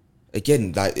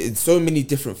again, like in so many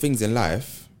different things in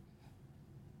life,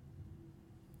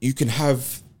 you can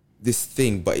have this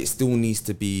thing, but it still needs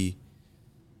to be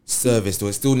serviced, or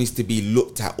it still needs to be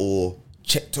looked at or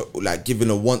checked, like given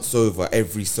a once over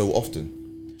every so often.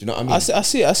 Do you know what I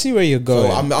mean? I see where you're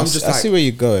going. So I see where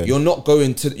you're going. You're not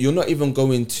even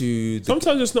going to.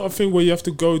 Sometimes it's not a thing where you have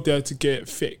to go there to get it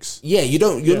fixed. Yeah, you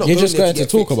don't. You're not. You're just going to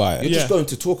talk about it. You're just going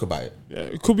to talk about it. Yeah,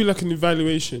 it could be like an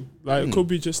evaluation. Like it could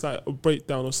be just like a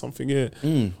breakdown or something. Yeah,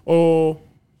 or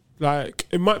like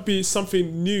it might be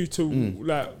something new to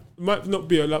like. It might not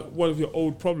be like one of your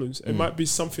old problems. It might be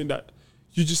something that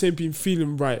you just ain't been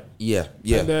feeling right. Yeah.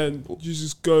 And then you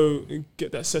just go and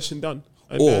get that session done.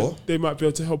 And or they might be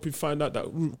able to help you find out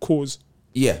that root cause.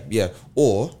 Yeah.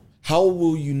 Or how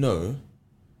will you know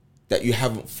that you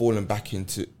haven't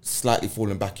slightly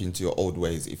fallen back into your old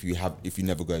ways if you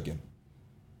never go again?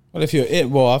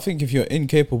 Well, I think if you're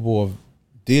incapable of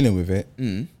dealing with it,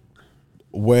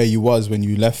 where you was when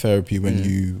you left therapy,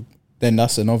 then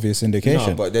that's an obvious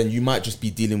indication. No, but then you might just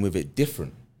be dealing with it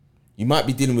different. You might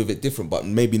be dealing with it different, but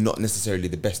maybe not necessarily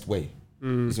the best way.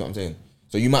 You see what I'm saying?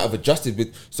 So you might have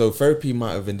adjusted so therapy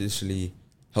might have initially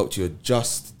helped you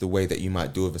adjust the way that you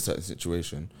might deal with a certain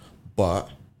situation, but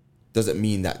doesn't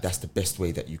mean that that's the best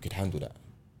way that you could handle that.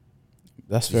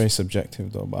 That's very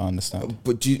subjective though, but I understand.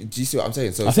 But do you see what I'm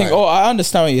saying? So I think, I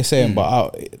understand what you're saying,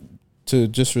 but to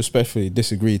just respectfully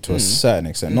disagree to a certain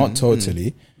extent, not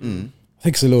totally, I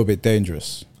think it's a little bit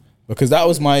dangerous, because that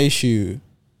was my issue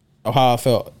of how I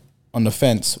felt on the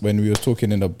fence when we were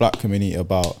talking in the black community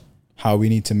about how we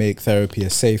need to make therapy a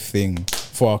safe thing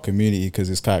for our community, because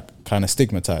it's kind of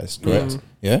stigmatized, correct?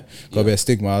 Yeah? Got a bit of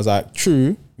stigma. I was like,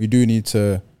 true, we do need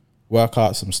to work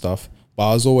out some stuff,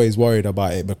 but I was always worried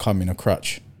about it becoming a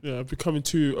crutch. Yeah, becoming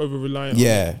too over-reliant.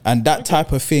 Yeah, and that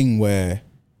type of thing where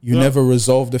you never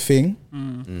resolve the thing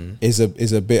is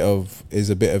a bit of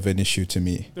an issue to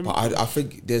me. But I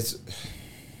think there's...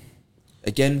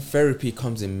 Again, therapy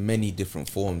comes in many different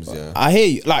forms. Yeah, I hear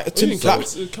you. Like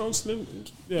counselling.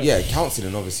 Yeah,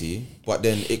 counselling, obviously. But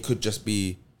then it could just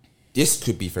be, this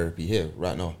could be therapy here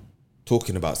right now,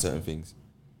 talking about certain things.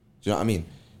 Do you know what I mean?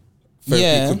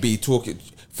 Therapy could be talking.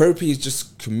 Therapy is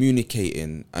just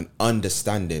communicating and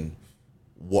understanding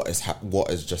what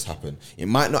has just happened. It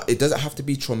might not. It doesn't have to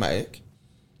be traumatic.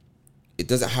 It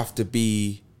doesn't have to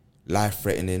be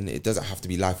life-threatening. It doesn't have to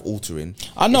be life-altering.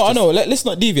 I know. Let's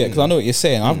not deviate, because I know what you're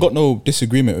saying. I've got no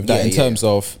disagreement with that in terms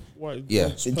of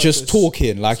just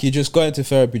talking. Like you're just going to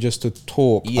therapy just to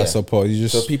talk. I suppose you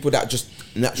just so people that just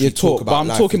naturally talk about.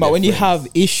 But I'm talking about when you have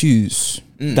issues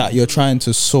that you're trying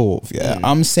to solve. Yeah,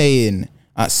 I'm saying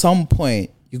at some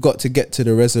point you got to get to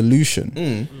the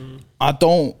resolution. I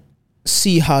don't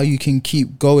see how you can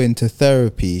keep going to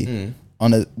therapy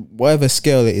on a whatever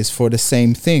scale it is for the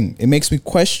same thing. It makes me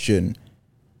question.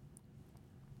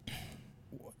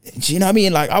 Do you know what I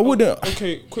mean? Like I wouldn't.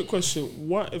 Okay, quick question.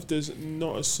 What if there's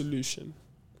not a solution?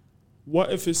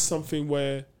 What if it's something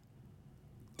where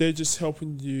they're just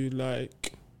helping you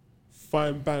like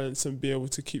find balance and be able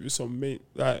to keep yourself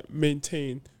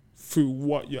maintain through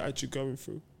what you're actually going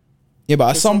through? Yeah,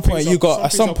 but at some point you got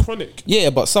at some chronic.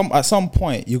 Yeah, but at some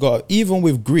point you got, even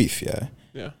with grief.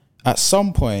 Yeah. At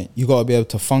some point, you got to be able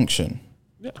to function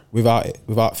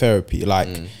without therapy. Like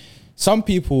some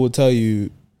people will tell you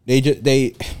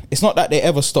it's not that they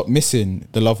ever stop missing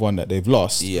the loved one that they've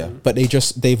lost. Yeah, but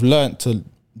they've learned to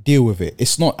deal with it.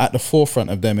 It's not at the forefront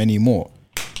of them anymore.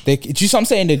 Do you see what I'm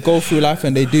saying? They go through life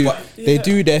and they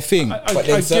do their thing. I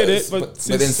get it, but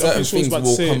then certain things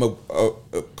will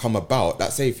come about.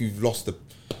 Like say if you've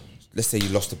let's say you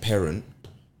lost a parent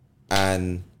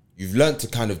and you've learned to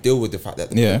kind of deal with the fact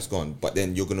that the parent's gone, but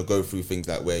then you're going to go through things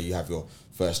like where you have your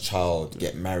first child,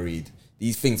 get married.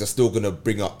 These things are still going to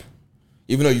bring up,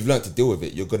 even though you've learned to deal with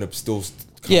it, you're gonna still.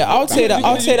 Yeah, I would say that.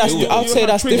 I would say that's. I would say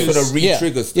that's triggers. different. Gonna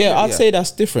re-trigger stuff, Yeah, I'd yeah. say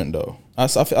that's different though. I'll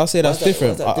say that's Why is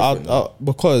different. that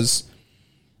different,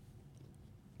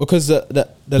 Because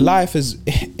the life is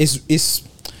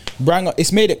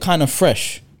it's made it kind of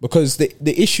fresh. Because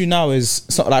the issue now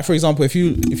is like, for example, if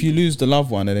you lose the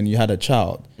loved one and then you had a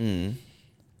child,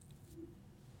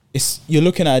 you're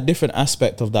looking at a different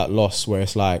aspect of that loss where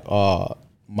it's like,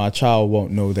 my child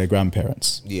won't know their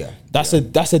grandparents. Yeah, That's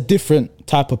a different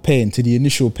type of pain to the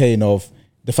initial pain of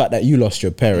the fact that you lost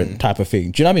your parent type of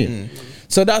thing. Do you know what I mean?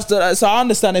 So so I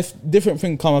understand if different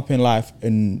things come up in life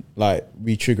and like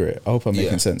re-trigger it. I hope I'm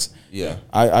making sense. Yeah.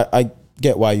 I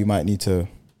get why you might need to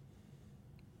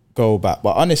go back,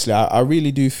 but honestly, I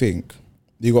really do think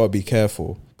you got to be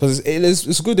careful, because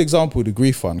it's a good example of the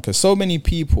grief one, because so many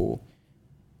people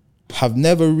have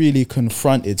never really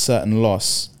confronted certain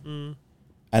loss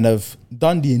and have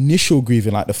done the initial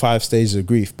grieving, like the 5 stages of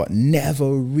grief, but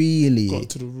never really Got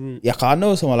to the root. Yeah, 'cause I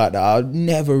know someone like that. I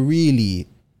never really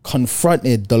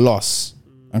confronted the loss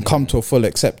and come to a full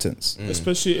acceptance.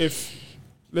 Especially if,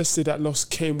 let's say, that loss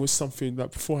came with something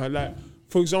like beforehand. Like,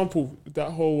 for example,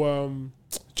 that whole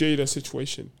Jada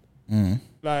situation.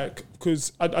 Like,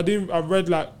 because I read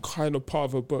like kind of part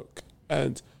of her book,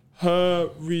 and her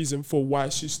reason for why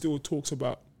she still talks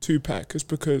about Tupac is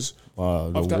because Wow,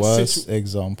 the of that worst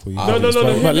example. No. Let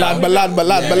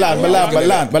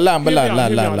me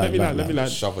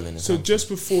land. Shovel in his So hand. just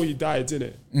before he died,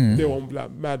 innit, they were on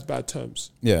like mad bad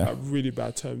terms. Yeah. Like really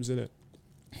bad terms, innit.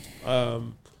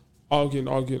 Arguing,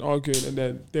 and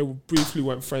then they briefly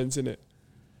went friends, innit.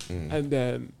 And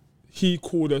then he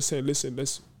called her saying, listen,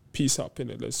 let's peace up,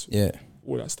 innit, let's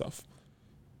all that stuff.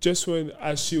 Just when,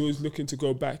 as she was looking to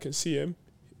go back and see him,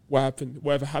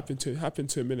 whatever happened to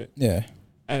him, innit. Yeah.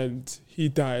 And he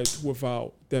died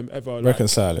without them ever like,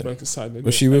 Reconciling. Was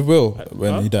innit. she with Will And-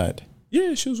 when he died?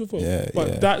 Yeah, she was with Will. Yeah, but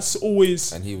yeah. that's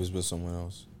always And he was with someone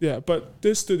else. but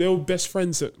they were best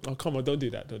friends. Oh, come on, don't do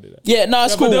that. Yeah, no,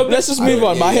 it's Yeah, but cool. they're Let's best- just move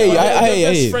on. I hear you. I hear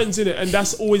best you. friends in it, and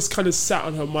that's always kind of sat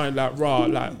on her mind, like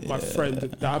like my friend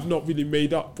that I've not really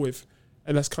made up with,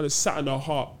 and that's kind of sat in her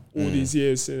heart all these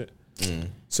years in it.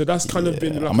 So that's kind of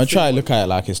been. Like I'm gonna try to look at it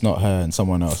like it's not her and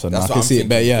someone else, and That's I what can I'm see it.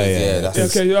 But thinking, yeah. that's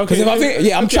Yeah, okay. Because if I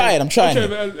think, I'm trying. Okay,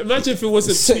 but imagine if it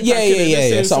wasn't. So, Tupac in it, let's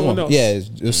say it's someone else. Yeah,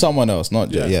 it was someone else,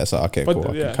 not Yeah. yeah. So okay, But,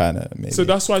 cool. I yeah. can kind of maybe. So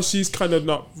that's why she's kind of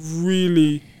not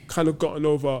really kind of gotten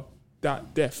over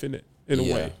that death in it in a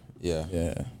way. Yeah.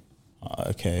 yeah.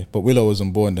 Okay, but Willow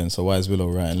wasn't born then, so why is Willow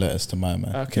writing letters to my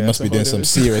man? Okay, he must that's be doing a some whole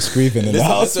serious grieving in the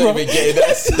house, Let's not bro. even get into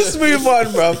that. Let's move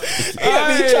on, bro.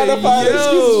 Hey, trying to find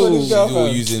excuses for this She's girl, all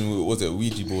fam. using, was it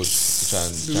Ouija boards to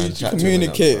try and chat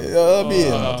Communicate. to You know what I mean?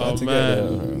 Oh, Trying to get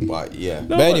man. there. But yeah.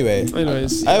 But anyway,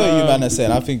 anyways, I know what you man are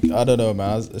saying. I don't know,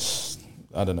 man.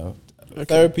 I don't know.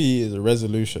 Therapy is a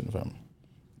resolution, fam.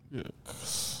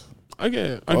 I get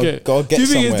it. Go get the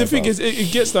somewhere, thing bro. is,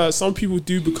 it gets that some people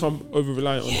do become over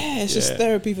reliant on it. Yeah, it's just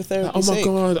therapy for Like, therapy's oh my sake.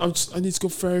 god, I need to go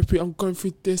therapy. I'm going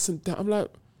through this and that. I'm like,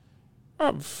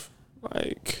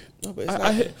 like, No, but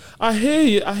it's I hear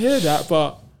you. I hear that,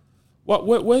 but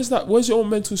where's that? Where's your own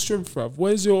mental strength, bruv?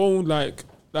 Where's your own like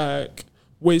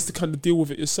ways to kind of deal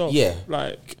with it yourself? Yeah.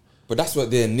 like. But that's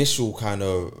what the initial kind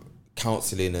of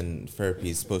counseling and therapy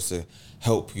is supposed to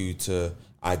help you to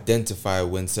identify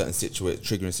when certain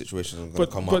triggering situations are going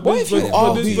to come up. What if you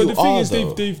are who the you thing are, is,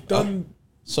 though? they've done.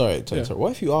 Sorry. Yeah.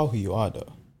 What if you are who you are,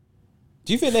 though?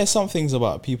 Do you think there's some things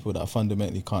about people that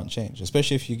fundamentally can't change,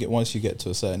 especially if once you get to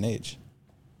a certain age?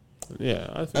 Yeah,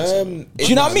 I think so. Do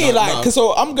you know what I mean? Like, cause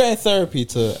so I'm going therapy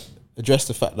to address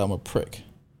the fact that I'm a prick.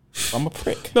 I'm a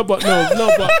prick. No. I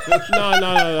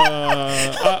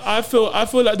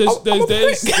feel like there's no, but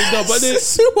This there's.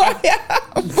 is who I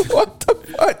am. What the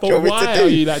fuck? do you But want me to why do? are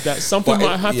you like that? Something But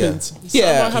might if- happen. yeah. Something Yeah,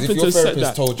 might 'Cause happen if your to set therapist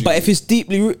that. told you, But if it's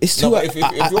deeply rooted, it's too. but if your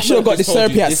I should have got this therapist told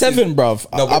therapy you at this is- 7, bruv.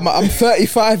 No, but- I'm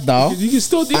 35 now. You can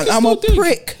still. You And can I'm still a dig.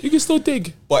 prick. You can still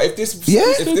dig. but if this Yeah?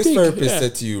 if this Still therapist think, yeah.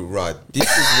 said to you, right, this is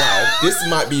why this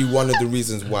might be one of the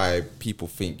reasons why people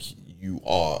think you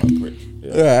are a prick.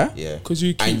 Yeah. Yeah. 'Cause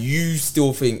you keep- and you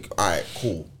still think, all right,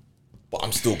 cool, but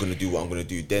I'm still gonna do what I'm gonna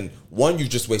do. Then one, you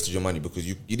just wasted your money because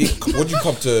you didn't. What did you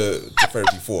come to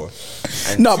therapy for?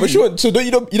 And No, two, but sure. So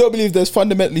you don't believe there's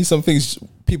fundamentally some things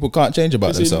people can't change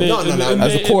about It's in themselves? their- No. in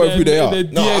As their- a core of in who they their- are.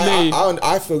 in No, their DNA.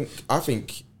 I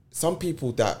think some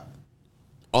people that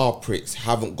are pricks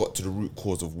haven't got to the root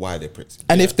cause of why they're pricks.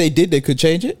 And if they did, they could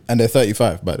change it. And they're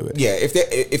 35, by the way. Yeah,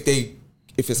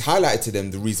 if it's highlighted to them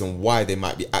the reason why they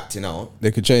might be acting out,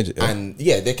 They could change it. Yeah. and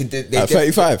yeah, they can. They At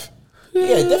 35.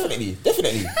 Yeah, definitely.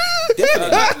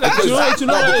 Definitely. Do you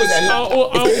know what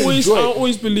it is? Because I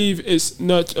always believe it's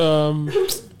nurture.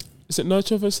 Is it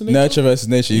nurture versus nature? Nurture versus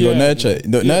nature. You got Yeah. nurture.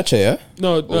 No, nurture, yeah?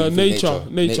 No, you think nature.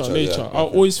 nature, yeah. I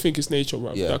always think it's nature,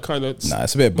 right? Yeah. That kind of Nah,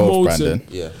 it's a bit of both, molds it. Brandon.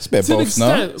 Yeah. It's a bit of To an both, no?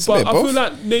 extent, It's a but bit I of feel both.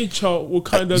 like nature will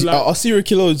kind of like. Are serial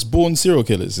killers born serial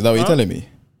killers? Is that what you're telling me?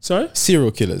 Sorry.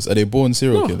 Serial killers. Are they born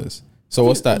serial No. killers? So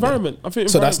what's that? then? Environment. I think.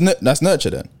 So that's nurture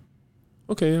then.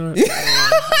 okay. Right.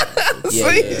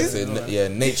 Yeah,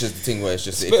 nature's the thing where it's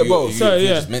just if bit of you, both. you, So, if you're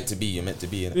yeah. just meant to be, you're meant to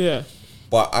be. Innit? Yeah.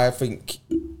 But I think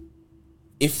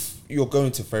if you're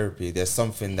going to therapy, there's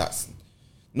something that's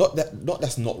not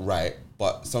that's not right,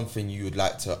 but something you would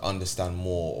like to understand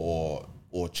more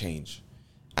or change.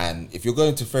 And if you're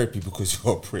going to therapy because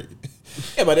you're a prick,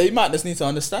 Yeah, but you might just need to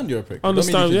understand you're a prick.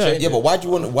 Understand, yeah. yeah, but why do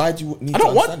you need I to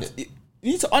don't understand want it?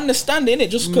 You need to understand it, innit?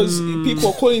 Just because people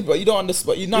are calling you, but you don't understand.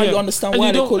 But you Yeah. understand And why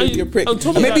you they're don't- calling and you a prick. on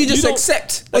top And of maybe that, you just you don't-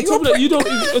 accept On that top you're of a that, prick. you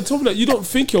don't. On top of that, you don't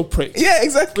think you're a prick. Yeah,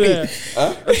 exactly. Yeah.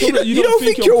 Huh? You don't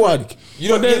think you're one. You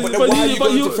don't. Yeah, but then why are you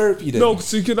going to therapy then? No,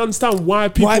 so you can understand why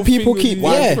people. Why people think keep- you're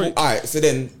a yeah. prick. All right, so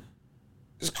then,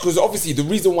 because obviously the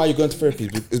reason why you're going to therapy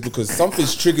is because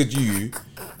something's triggered you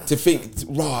to think,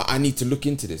 rah, I need to look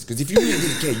into this. Because if you really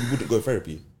didn't care, you wouldn't go to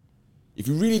therapy. If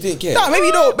you really didn't care, Nah, maybe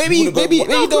you don't. Maybe You wanna go- maybe No,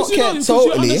 maybe you don't care You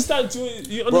totally. understand,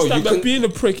 you Bro, understand you that can- being a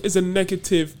prick is a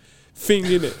negative thing,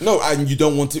 innit? no, and you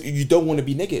don't want to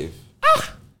be negative.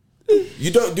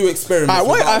 You don't do experiments. Alright,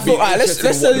 what without I thought? being Alright, let's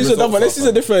interested in what use the another. results Let's use are.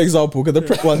 a different example because the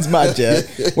prick one's mad. Yeah.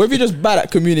 What if you're just bad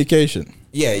at communication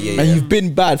Yeah, and you've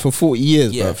been bad for 40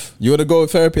 years, Yeah. bruv? You want to go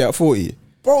to therapy at 40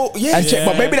 bro. Yeah, and check,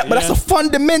 but maybe that, but that's yeah. a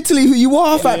fundamentally who you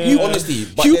are, fam. You Honestly,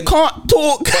 but you then- can't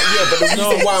talk. But the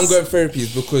reason why I'm going therapy is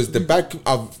because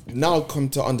I've now come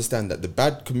to understand that the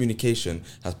bad communication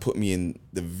has put me in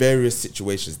the various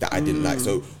situations that I didn't like.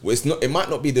 So it might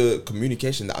not be the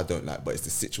communication that I don't like, but it's the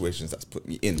situations that's put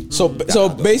me in. So that I so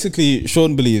don't basically,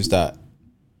 Sean believes that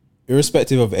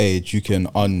irrespective of age, you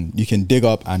can dig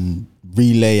up and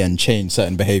relay and change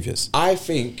certain behaviors. I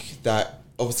think that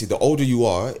obviously the older you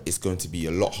are, it's going to be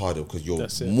a lot harder because you're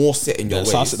That's it. more set in your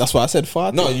ways. That's why I said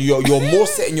far. No, you're more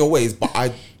set in your ways, but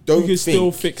I don't You can think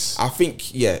still fix. I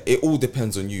think it all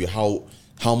depends on you how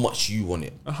much you want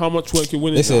it. How much work you're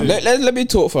willing Listen, to do. let me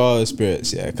talk for our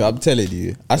spirits, yeah. Because I'm telling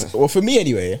you, well, for me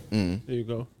anyway, There you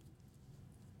go.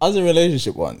 I was in a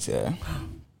relationship once, yeah.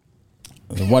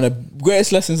 It was one of the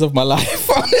greatest lessons of my life,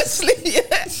 honestly, yeah.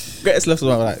 Greatest lessons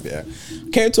of my life, yeah.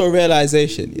 Came to a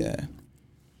realization, yeah,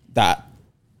 that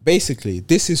basically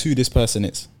this is who this person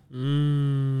is.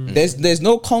 There's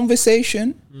no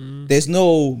conversation. There's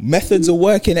no methods of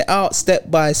working it out step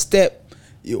by step.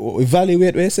 You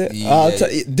evaluate, what is it? Yeah.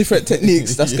 Different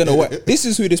techniques that's gonna work. This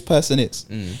is who this person is.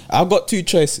 I've got two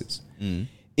choices.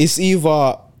 It's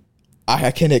either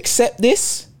I can accept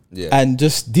this Yeah. and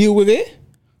just deal with it,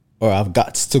 or I've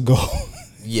got to go.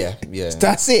 Yeah.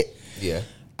 That's it. Yeah.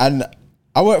 And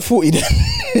I weren't 40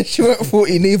 then. She weren't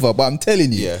 40 neither, but I'm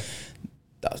telling you, Yeah.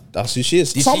 that's who she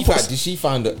is. Did she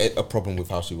find a problem with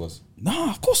how she was? Nah,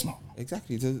 of course not.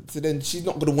 Exactly. So then she's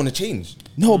not gonna want to change.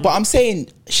 No, but I'm saying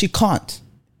she can't.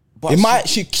 But It might.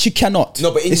 She cannot.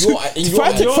 No, but in It's your- who- in for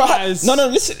her to- your for her- eyes- No,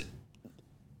 listen.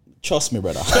 Trust me,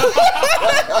 brother.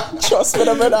 Trust me,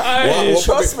 brother.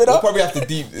 Trust me, we'll though. probably have to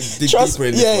dig Trust deeper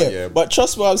in me. this Yeah, one. yeah. But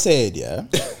trust what I'm saying. Yeah.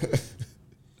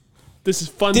 This is This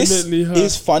fundamentally her.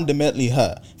 is fundamentally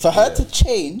her. For her to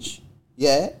change,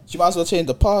 yeah, she might as well change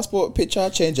the passport picture,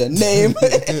 change her name.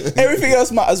 Everything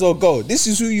else might as well go. This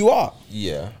is who you are.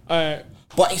 Yeah. Alright.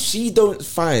 But if she don't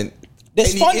find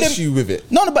There's any issue with it,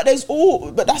 No, but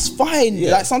but that's fine.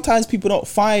 Yeah. Like sometimes people don't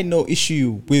find no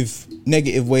issue with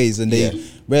negative ways and they Yeah.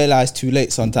 realize too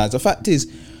late sometimes. The fact is,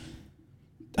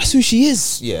 that's who she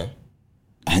is. yeah.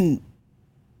 And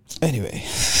anyway,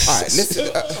 All right, let's.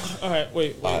 Alright,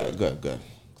 wait. All right, go.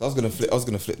 I was gonna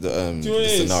flip the you know what it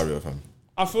is? scenario of him.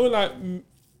 I feel like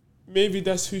maybe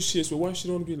that's who she is, but why she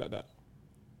don't want to be like that?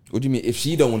 What do you mean? If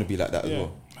she don't want to be like that as Yeah.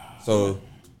 well, so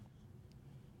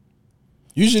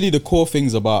usually the core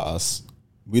things about us,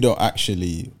 we don't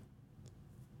actually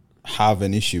have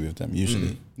an issue with them.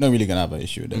 Usually, not really gonna have an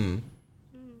issue with them.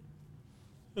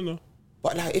 You know.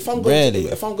 But like, if I'm Rarely.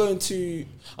 going to,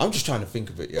 I'm just trying to think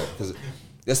of it, yeah, because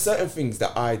there's certain things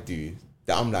that I do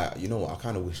that I'm like, you know what, I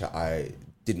kind of wish that I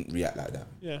didn't react like that.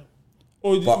 Yeah.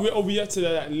 Or we react to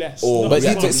that less. Or- Not But as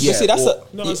Yeah, much. you see, that's or-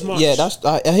 Not as much. yeah, that's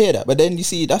I hear that. But then you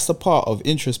see, that's the part of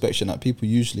introspection that people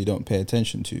usually don't pay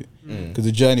attention to, because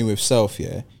the journey with self,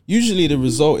 yeah, usually the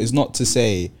result is not to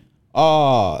say,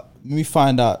 let me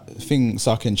find out things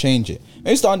so I can change it.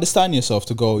 It's to understand yourself,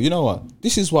 to go, you know what,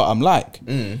 this is what I'm like,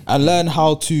 and learn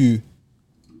how to.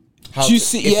 How Do you to-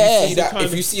 see- if yeah. you see that,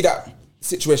 if you see that,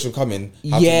 situation coming,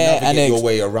 how Yeah, to navigate your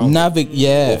way around.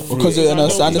 Because Because of I know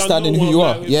understanding who what, you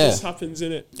are. like, it Yeah. just happens,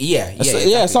 innit?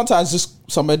 Yeah. Sometimes just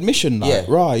some admission, like, Yeah.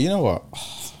 right, you know what?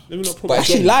 Let me not But I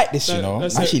actually again, like this, you that- know.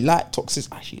 that's I it. actually like toxic.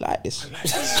 I actually like this.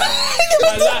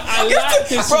 I like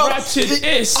this Bro, ratchet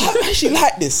ish. I actually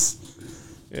like this.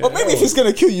 But maybe if it's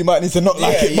gonna kill you, you might need to not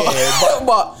like it.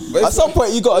 But at some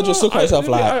point, you gotta just look at yourself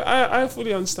like, I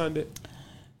fully understand it.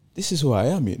 this is who I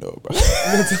am, you know, bro.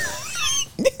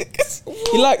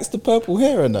 He likes the purple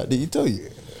hair and that. Did he tell you?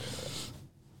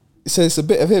 So it's a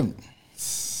bit of him.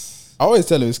 I always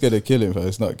tell him it's gonna kill him if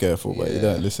he's not careful, but he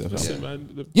don't listen. Fam. Listen, man.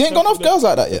 The You ain't gone off the- girls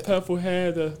like that yet. Purple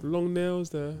hair, the long nails,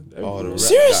 the. everything.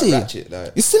 Seriously? ratchet,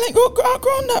 like, You still ain't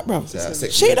outgrown that, bro.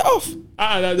 sexy Shade it off.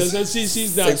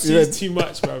 She's too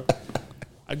much, bro.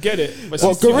 I get it. But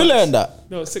Well, she's too gorilla much. and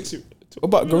that. No, sexy. What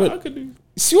about gorilla? I could do.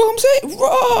 See what I'm saying?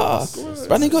 Raw.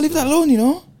 Brandon, gotta leave that alone, you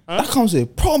know. That comes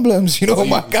with problems, you know, so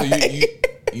my guy.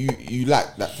 you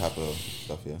like that type of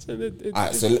stuff, yeah. It-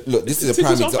 Alright, so look, this is a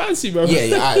tickles prime my example. fancy, bro.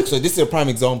 Yeah. Alright, so this is a prime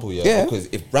example, Yeah. Because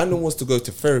if Brandon wants to go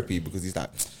to therapy because he's like,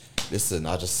 listen,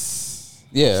 I just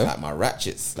like my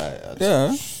ratchets, like,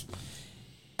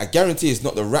 I guarantee it's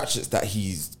not the ratchets that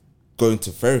he's going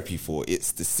to therapy for.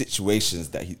 It's the situations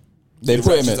that They the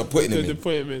put him ratchets in. are putting him The in.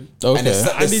 point him in. Okay. And there's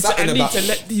I need something to about-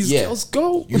 let these yeah. girls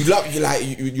go.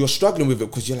 You're struggling with it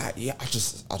because you're like, I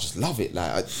just love it,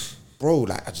 like, bro,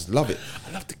 like I just love it.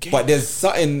 I love the game. But there's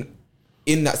something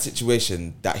in that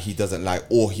situation that he doesn't like,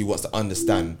 or he wants to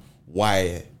understand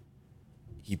why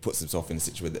he puts himself in a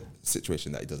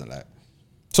situation that he doesn't like.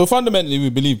 So fundamentally, we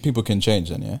believe people can change,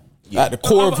 then, yeah. At the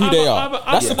core of who they are.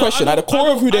 That's the question. At the core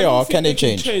of who they are, can they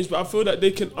change? But I feel that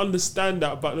they can understand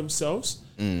that about themselves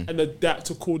and adapt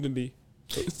accordingly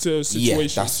to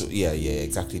situations. Yeah,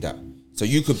 exactly that. So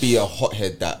you could be a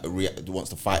hothead that wants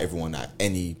to fight everyone at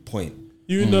any point.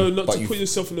 You know not But to put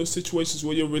yourself in those situations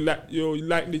where you're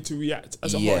likely to react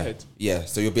as a hothead. Yeah,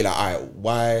 so you'll be like, all right,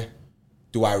 why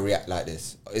do I react like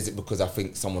this? Is it because I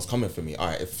think someone's coming for me? All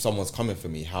right, if someone's coming for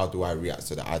me, how do I react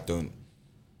so that I don't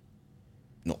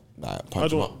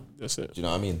punch them up? That's it. Do you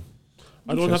know what I mean?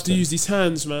 I don't have to use these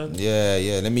hands, man.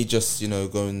 Yeah. Let me just,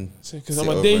 go and Because sit I'm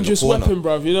a over in the dangerous corner. weapon,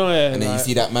 bruv. You know, yeah. And then you like-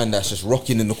 see that man that's just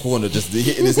rocking in the corner, just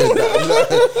hitting his head.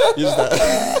 You're just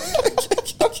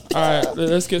like, All right,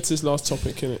 let's get to this last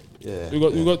topic, innit? Yeah.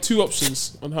 We've got two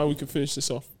options on how we can finish this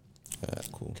off. yeah,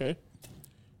 cool. Okay,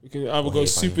 we can either go yeah,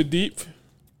 super deep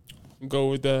and go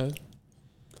with the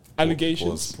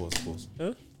allegations. Pause.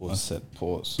 Huh? I said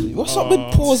pause. What's up with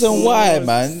pause and why,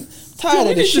 man? Tired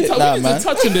of this shit now, man.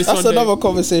 Touch on this That's one day. another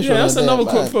conversation. Yeah, that's on there,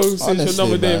 another man. conversation Honestly,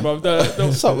 another day, man. bro.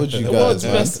 What's up with you The guys, world's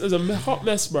man? mess. There's a hot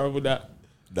mess, bro, with that.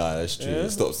 Nah, that's true. Yeah. It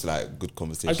stops like good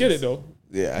conversation. I get it though.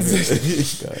 Yeah, I get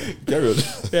it. Carry on.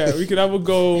 Yeah, we can either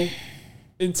go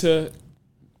into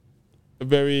a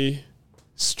very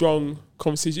strong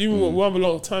conversation. Even we'll have a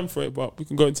lot of time for it, but we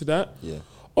can go into that. Yeah.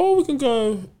 Or we can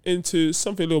go into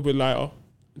something a little bit lighter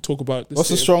and talk about this. What's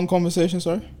the strong conversation,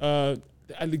 sorry? The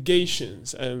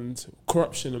allegations and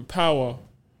corruption and power,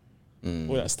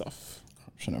 all that stuff.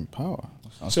 Corruption and power.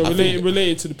 So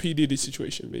related to the P Diddy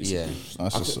situation, basically. Yeah.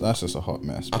 That's just a hot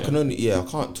mess. I can only, I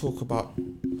can't talk about.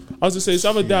 I was gonna say it's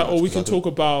either that or we much, can 'cause I talk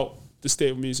about the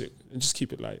state of music and just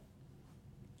keep it light.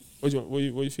 What do you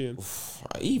want? What are you feeling?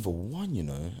 Either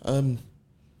one,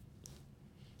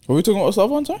 Were we talking about stuff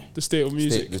one time? The state of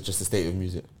music. Just the state of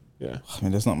music. Yeah. I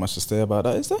mean, there's not much to say about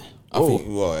that, is there? I think,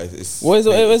 well, it's. What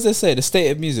does it say? The state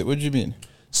of music. What do you mean?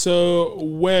 So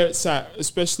where it's at,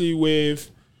 especially with,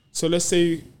 so let's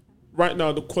say right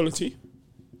now the quality,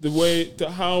 the way that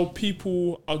how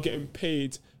people are getting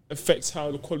paid affects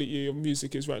how the quality of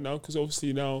music is right now. Because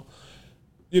obviously now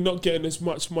you're not getting as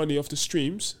much money off the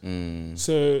streams,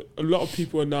 so a lot of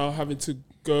people are now having to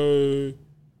go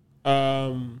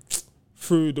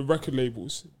through the record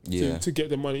labels to get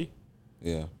the money,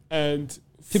 Yeah. and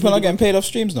People are not getting paid off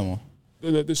streams no more.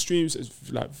 the streams is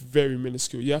like very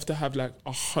minuscule. You have to have like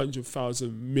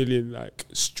 100,000 million like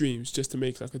streams just to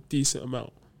make like a decent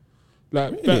amount.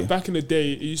 Like Really? back in the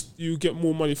day, you get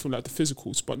more money from like the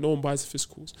physicals, but no one buys the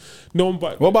physicals. No one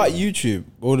buys. What about YouTube?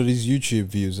 All of these YouTube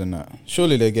views and that.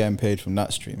 Surely they're getting paid from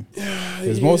that stream.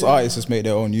 Because most artists just make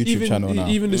their own YouTube channel now.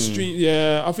 Even the stream,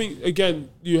 yeah. I think again,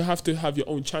 you have to have your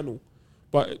own channel.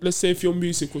 But let's say if your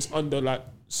music was under like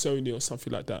Sony or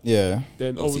something like that, Yeah.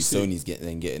 then Obviously, obviously Sony's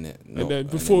getting it. and then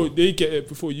before they get it,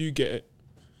 before you get it.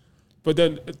 But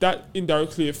then that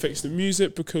indirectly affects the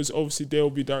music because obviously they'll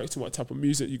be directing what type of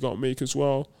music you got to make as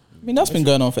well. I mean, that's been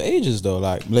going on for ages though,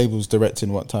 like labels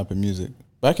directing what type of music.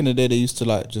 Back in the day, they used to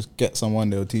like just get someone,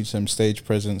 they would teach them stage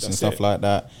presence and That's stuff it. like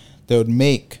that. They would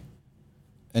make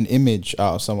an image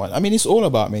out of someone. I mean, it's all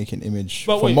about making image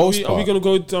But for wait, most are part. we gonna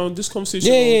go down this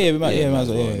conversation? Yeah, we might as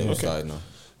well. Yeah. Okay. No.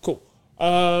 Cool.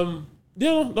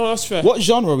 Yeah, no, that's fair. What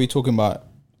genre are we talking about?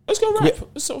 Let's go rap.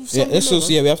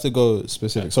 We have to go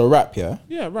specific. So rap, yeah?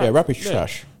 Yeah, rap. Yeah, rap is Yeah.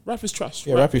 trash. Rap is trash.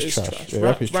 Yeah, rap is trash. Yeah,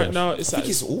 rap is Right trash. now, I it's think at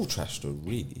it's all trash though,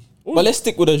 really. But let's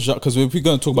stick with a genre, because if we're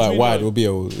going to talk about it we wide, know?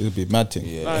 it'll be a mad thing.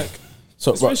 Yeah. like,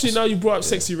 So especially now you brought up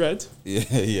Sexy Red.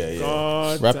 Yeah.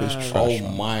 God Rap damn. is trash. Oh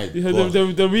my You heard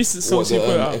god. the recent songs he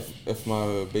put out. If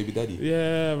my baby daddy.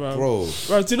 Yeah, man. Bro.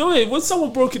 Right, do you know what? When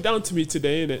someone broke it down to me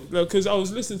today, innit? Because I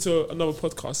was listening to another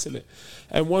podcast, innit?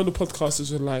 And one of the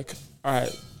podcasters was like, all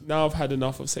right, now I've had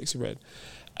enough of Sexy Red.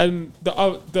 And the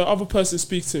other person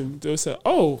speaks to him, they'll say,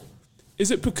 oh, is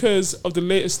it because of the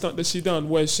latest stunt that she done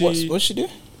where she... What's she do?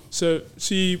 So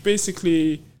she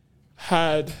basically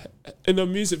had, in a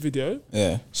music video,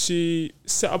 Yeah. she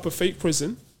set up a fake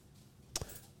prison.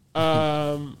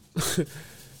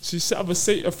 She set up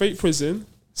a fake prison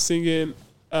singing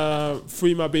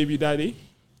Free My Baby Daddy.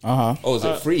 Uh-huh. Oh, is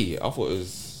it free? I thought it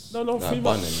was No, like free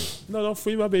my, banning. no,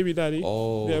 Free My Baby Daddy.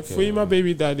 Oh, Yeah, okay. Free My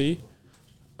Baby Daddy.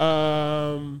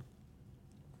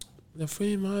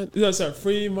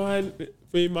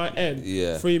 Free my N.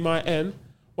 Yeah. Free my N.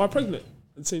 Why pregnant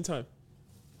at the same time?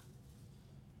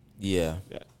 Yeah.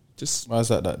 Yeah. Just Why is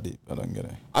that deep? I don't get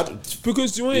it.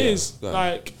 because do you know what it Yeah, is? go ahead.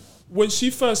 Like when she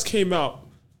first came out,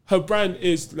 her brand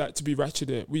is like to be ratchet.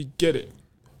 In it. We get it,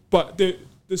 but the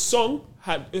song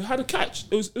had a catch.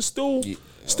 It's still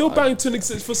banging to an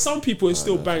extent. For some people, it's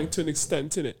still banging to an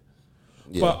extent, innit?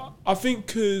 Yeah. But I think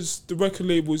because the record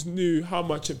labels knew how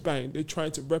much it banged, they're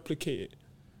trying to replicate it.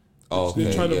 Oh, They're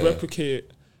okay, trying to yeah. replicate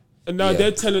it. And now Yeah.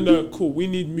 they're telling her, cool, we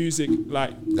need music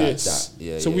like this. that.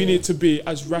 Yeah, so yeah, we yeah. need to be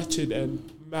as ratchet and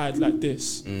mad like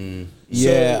this.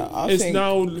 Yeah, So I it's think-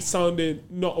 now sounding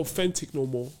not authentic no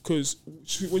more because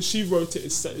when she wrote it,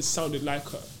 it sounded like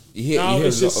her. You hear Now a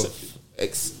it's lot just-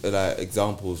 of like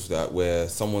examples that where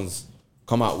someone's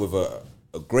come out with a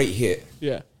great hit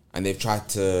Yeah. and they've tried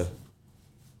to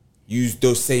use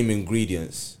those same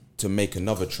ingredients to make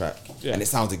another track, Yeah. and it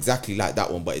sounds exactly like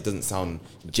that one, but it doesn't sound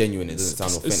genuine. It doesn't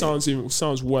sound authentic. It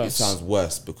sounds worse. It sounds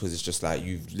worse because it's just like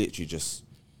you've literally just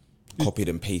copied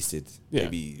and pasted, Yeah.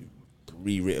 maybe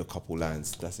rewritten a couple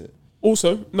lines. That's it.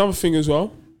 Also, another thing as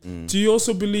well. Do you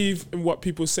also believe in what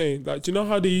people say? Like, do you know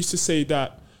how they used to say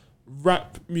that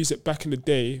rap music back in the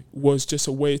day was just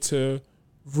a way to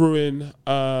ruin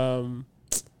male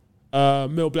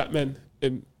black men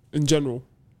in general,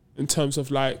 in terms of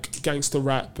like gangster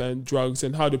rap and drugs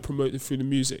and how they promote it through the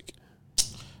music?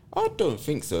 I don't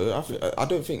think so. I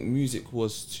don't think music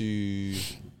was to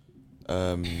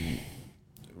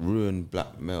ruin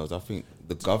black males. I think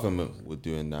the government were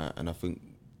doing that, and I think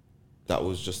that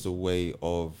was just a way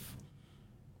of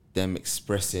them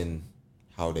expressing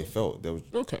how they felt. There was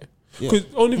Okay. Yeah. Because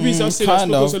the only reason I say that's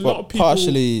Kind because of, a lot but of people...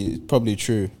 partially probably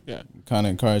true. Yeah. Kind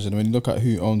of encouraging. When you look at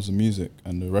who owns the music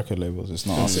and the record labels, it's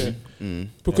not That's us.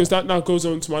 it. Because that now goes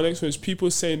on to my next one. Is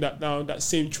people saying that now that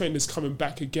same trend is coming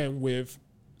back again with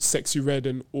Sexy Red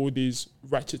and all these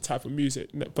ratchet type of music,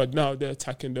 but now they're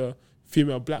attacking the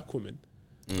female black woman.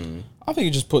 I think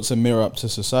it just puts a mirror up to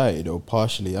society, though,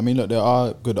 partially. I mean, look, there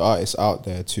are good artists out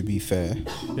there, to be fair.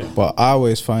 Yeah. But I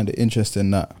always find it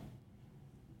interesting that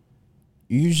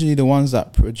usually the ones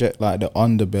that project like the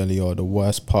underbelly or the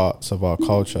worst parts of our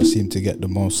culture seem to get the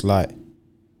most light.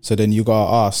 So then you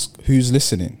gotta ask, who's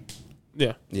listening?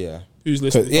 Yeah. yeah. Who's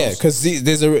listening? Because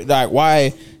there's a like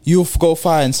why you go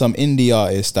find some indie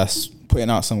artist that's putting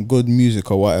out some good music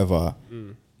or whatever,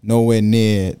 nowhere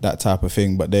near that type of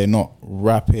thing, but they're not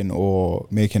rapping or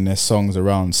making their songs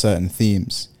around certain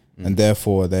themes, and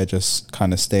therefore they just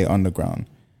kind of stay underground.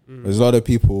 There's a lot of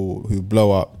people who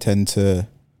blow up tend to,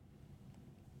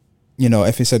 you know,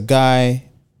 if it's a guy,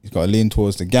 he's got to lean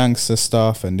towards the gangster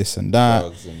stuff and this and that.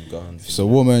 Drugs and guns. If it's a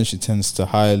woman, she tends to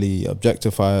highly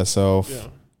objectify herself Yeah.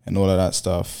 and all of that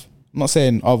stuff. I'm not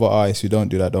saying other artists who don't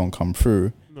do that don't come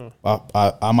through. No.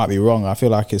 I might be wrong. I feel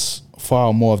like it's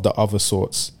far more of the other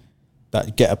sorts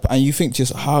that get and you think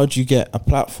just how do you get a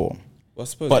platform? Well, I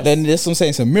suppose But then there's some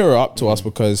saying it's a mirror up to us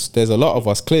because there's a lot of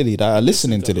us clearly that are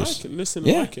listening to this. Listen,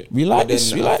 Yeah, like it. we like But then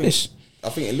this. We I like think- this. I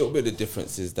think a little bit of the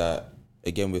difference is that,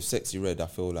 again, with Sexy Red, I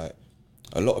feel like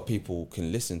a lot of people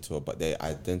can listen to her, but they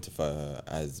identify her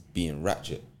as being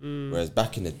ratchet. Whereas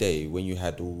back in the day, when you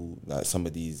had all like some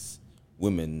of these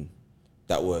women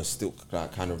that were still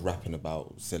like kind of rapping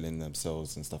about selling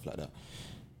themselves and stuff like that,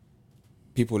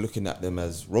 people looking at them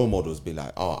as role models, be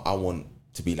like, "Oh, I want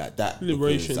to be like that."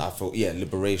 Liberation. Because I feel,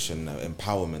 liberation,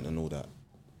 empowerment, and all that.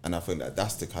 And I think that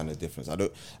that's the kind of difference.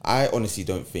 I honestly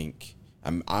don't think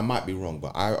I might be wrong,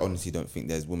 but I honestly don't think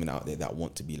there's women out there that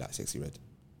want to be like Sexy Red.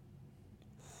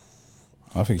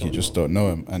 I think you just don't know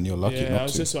him, and you're lucky Yeah, I not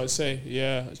was to. just about to say.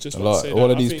 Yeah, just A about to lot, say all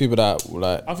that. of these people that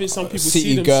like, I think some people city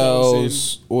see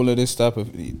themselves girls, all of this type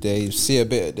of, they see a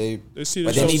bit, they see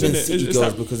But then themselves even in it. city It's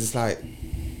girls, like, because it's like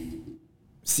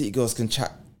city girls can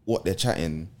chat what they're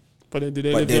chatting, but then do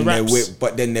they but live their then raps?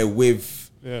 they're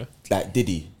with Yeah. like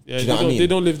Diddy. Yeah, Do you know what I mean? they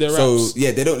don't live their So raps.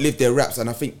 yeah, they don't live their raps, and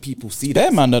I think people see bare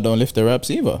that. man that don't lift their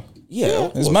raps either. Yeah,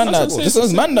 of There's course. man That's that what I'm this saying.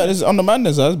 is man that is on the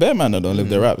madness. There's bare man that don't live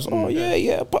their raps. Oh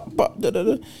yeah, but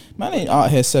man ain't out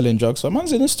here selling drugs. So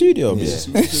man's in the studio. Yeah.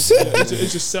 bitch. It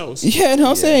just sells. Yeah, and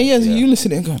I'm saying, yeah, yeah. you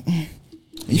listening and going,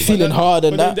 you feeling hard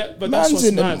and But that. then that's Man's what's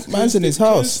in mad, man's in his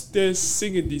house. They're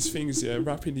singing these things, yeah,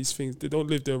 rapping these things. They don't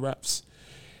live their raps.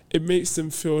 It makes them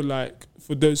feel like,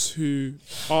 for those who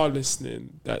are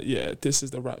listening, that yeah, this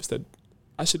is the raps that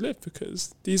I should live,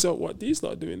 because these are what these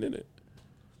lot are doing, innit?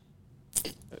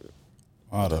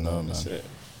 I don't know, man. That's it.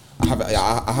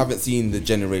 I haven't seen the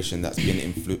generation that's been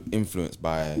influenced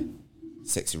by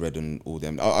Sexy Red and all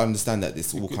them. I understand that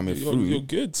this all coming You're through.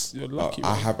 good. You're lucky.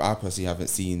 I personally haven't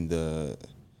seen the,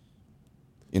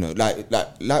 you know,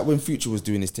 like when Future was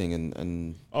doing his thing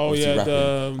and oh obviously yeah,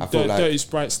 rapping, I felt like Dirty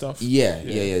Sprite stuff. yeah,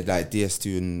 like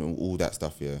DS2 and all that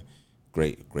stuff. Yeah,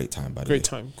 great time by the way.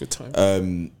 Good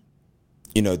time.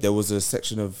 You know, there was a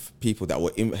section of people that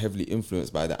were heavily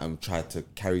influenced by that and tried to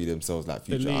carry themselves like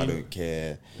Future. I don't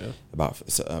care about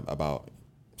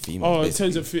females. Oh, in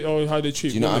basically. terms of how they treat.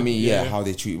 Do you know what I women. mean? Yeah, how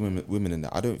they treat women and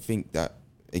that. I don't think that,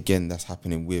 again, that's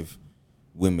happening with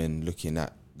women looking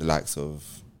at the likes of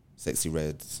Sexy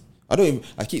Reds. I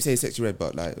keep saying Sexy Red,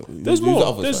 but like, There's who's the more.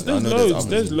 others? There's I know loads. others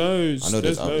There's as well. loads. I know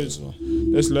There's there's others loads. as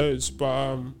well. There's loads,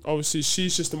 but obviously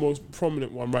she's just the most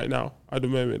prominent one right now at the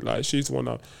moment. Like she's the one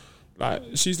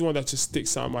that just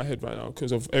sticks out in my head right now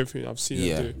because of everything I've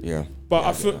seen her do. Yeah. But Yeah,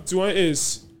 I feel, do you know what it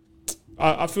is?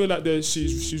 I feel like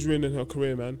she's ruining her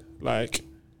career, man. Like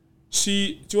do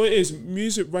you know what it is?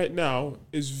 Music right now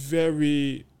is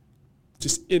very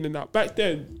just in and out. Back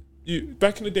then,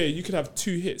 back in the day, you could have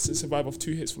 2 hits and survive off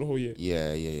 2 hits for the whole year.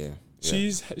 Yeah.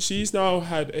 She's now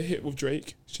had a hit with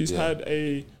Drake. She's had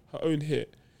her own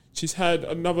hit. She's had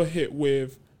another hit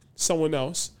with someone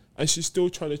else, and she's still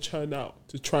trying to churn out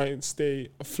to try and stay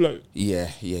afloat.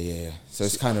 Yeah. So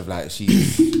it's kind of like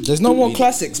she's. There's no more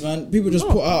classics, man. People just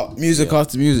put out music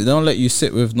after music. They don't let you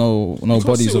sit with no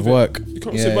bodies of work. You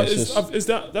can't sit,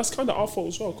 but that's kind of our fault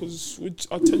as well, because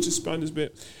our attention span is a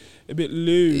bit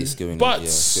loose. It's going, but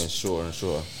it's getting shorter and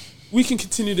shorter. we can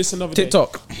continue this another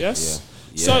TikTok. day. Yes.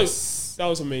 Yeah. So that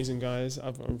was amazing, guys.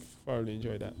 I've thoroughly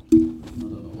enjoyed that.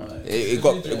 It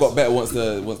got better once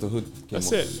the hood came That's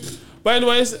off. it. But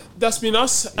anyways, that's been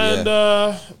us, and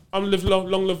I'm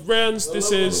Long Live Brands.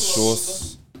 This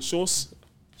is Shores.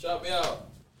 Shout me out.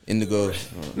 Indigo.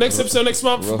 Next episode next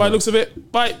month. By the looks of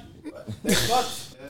it. Bye. What?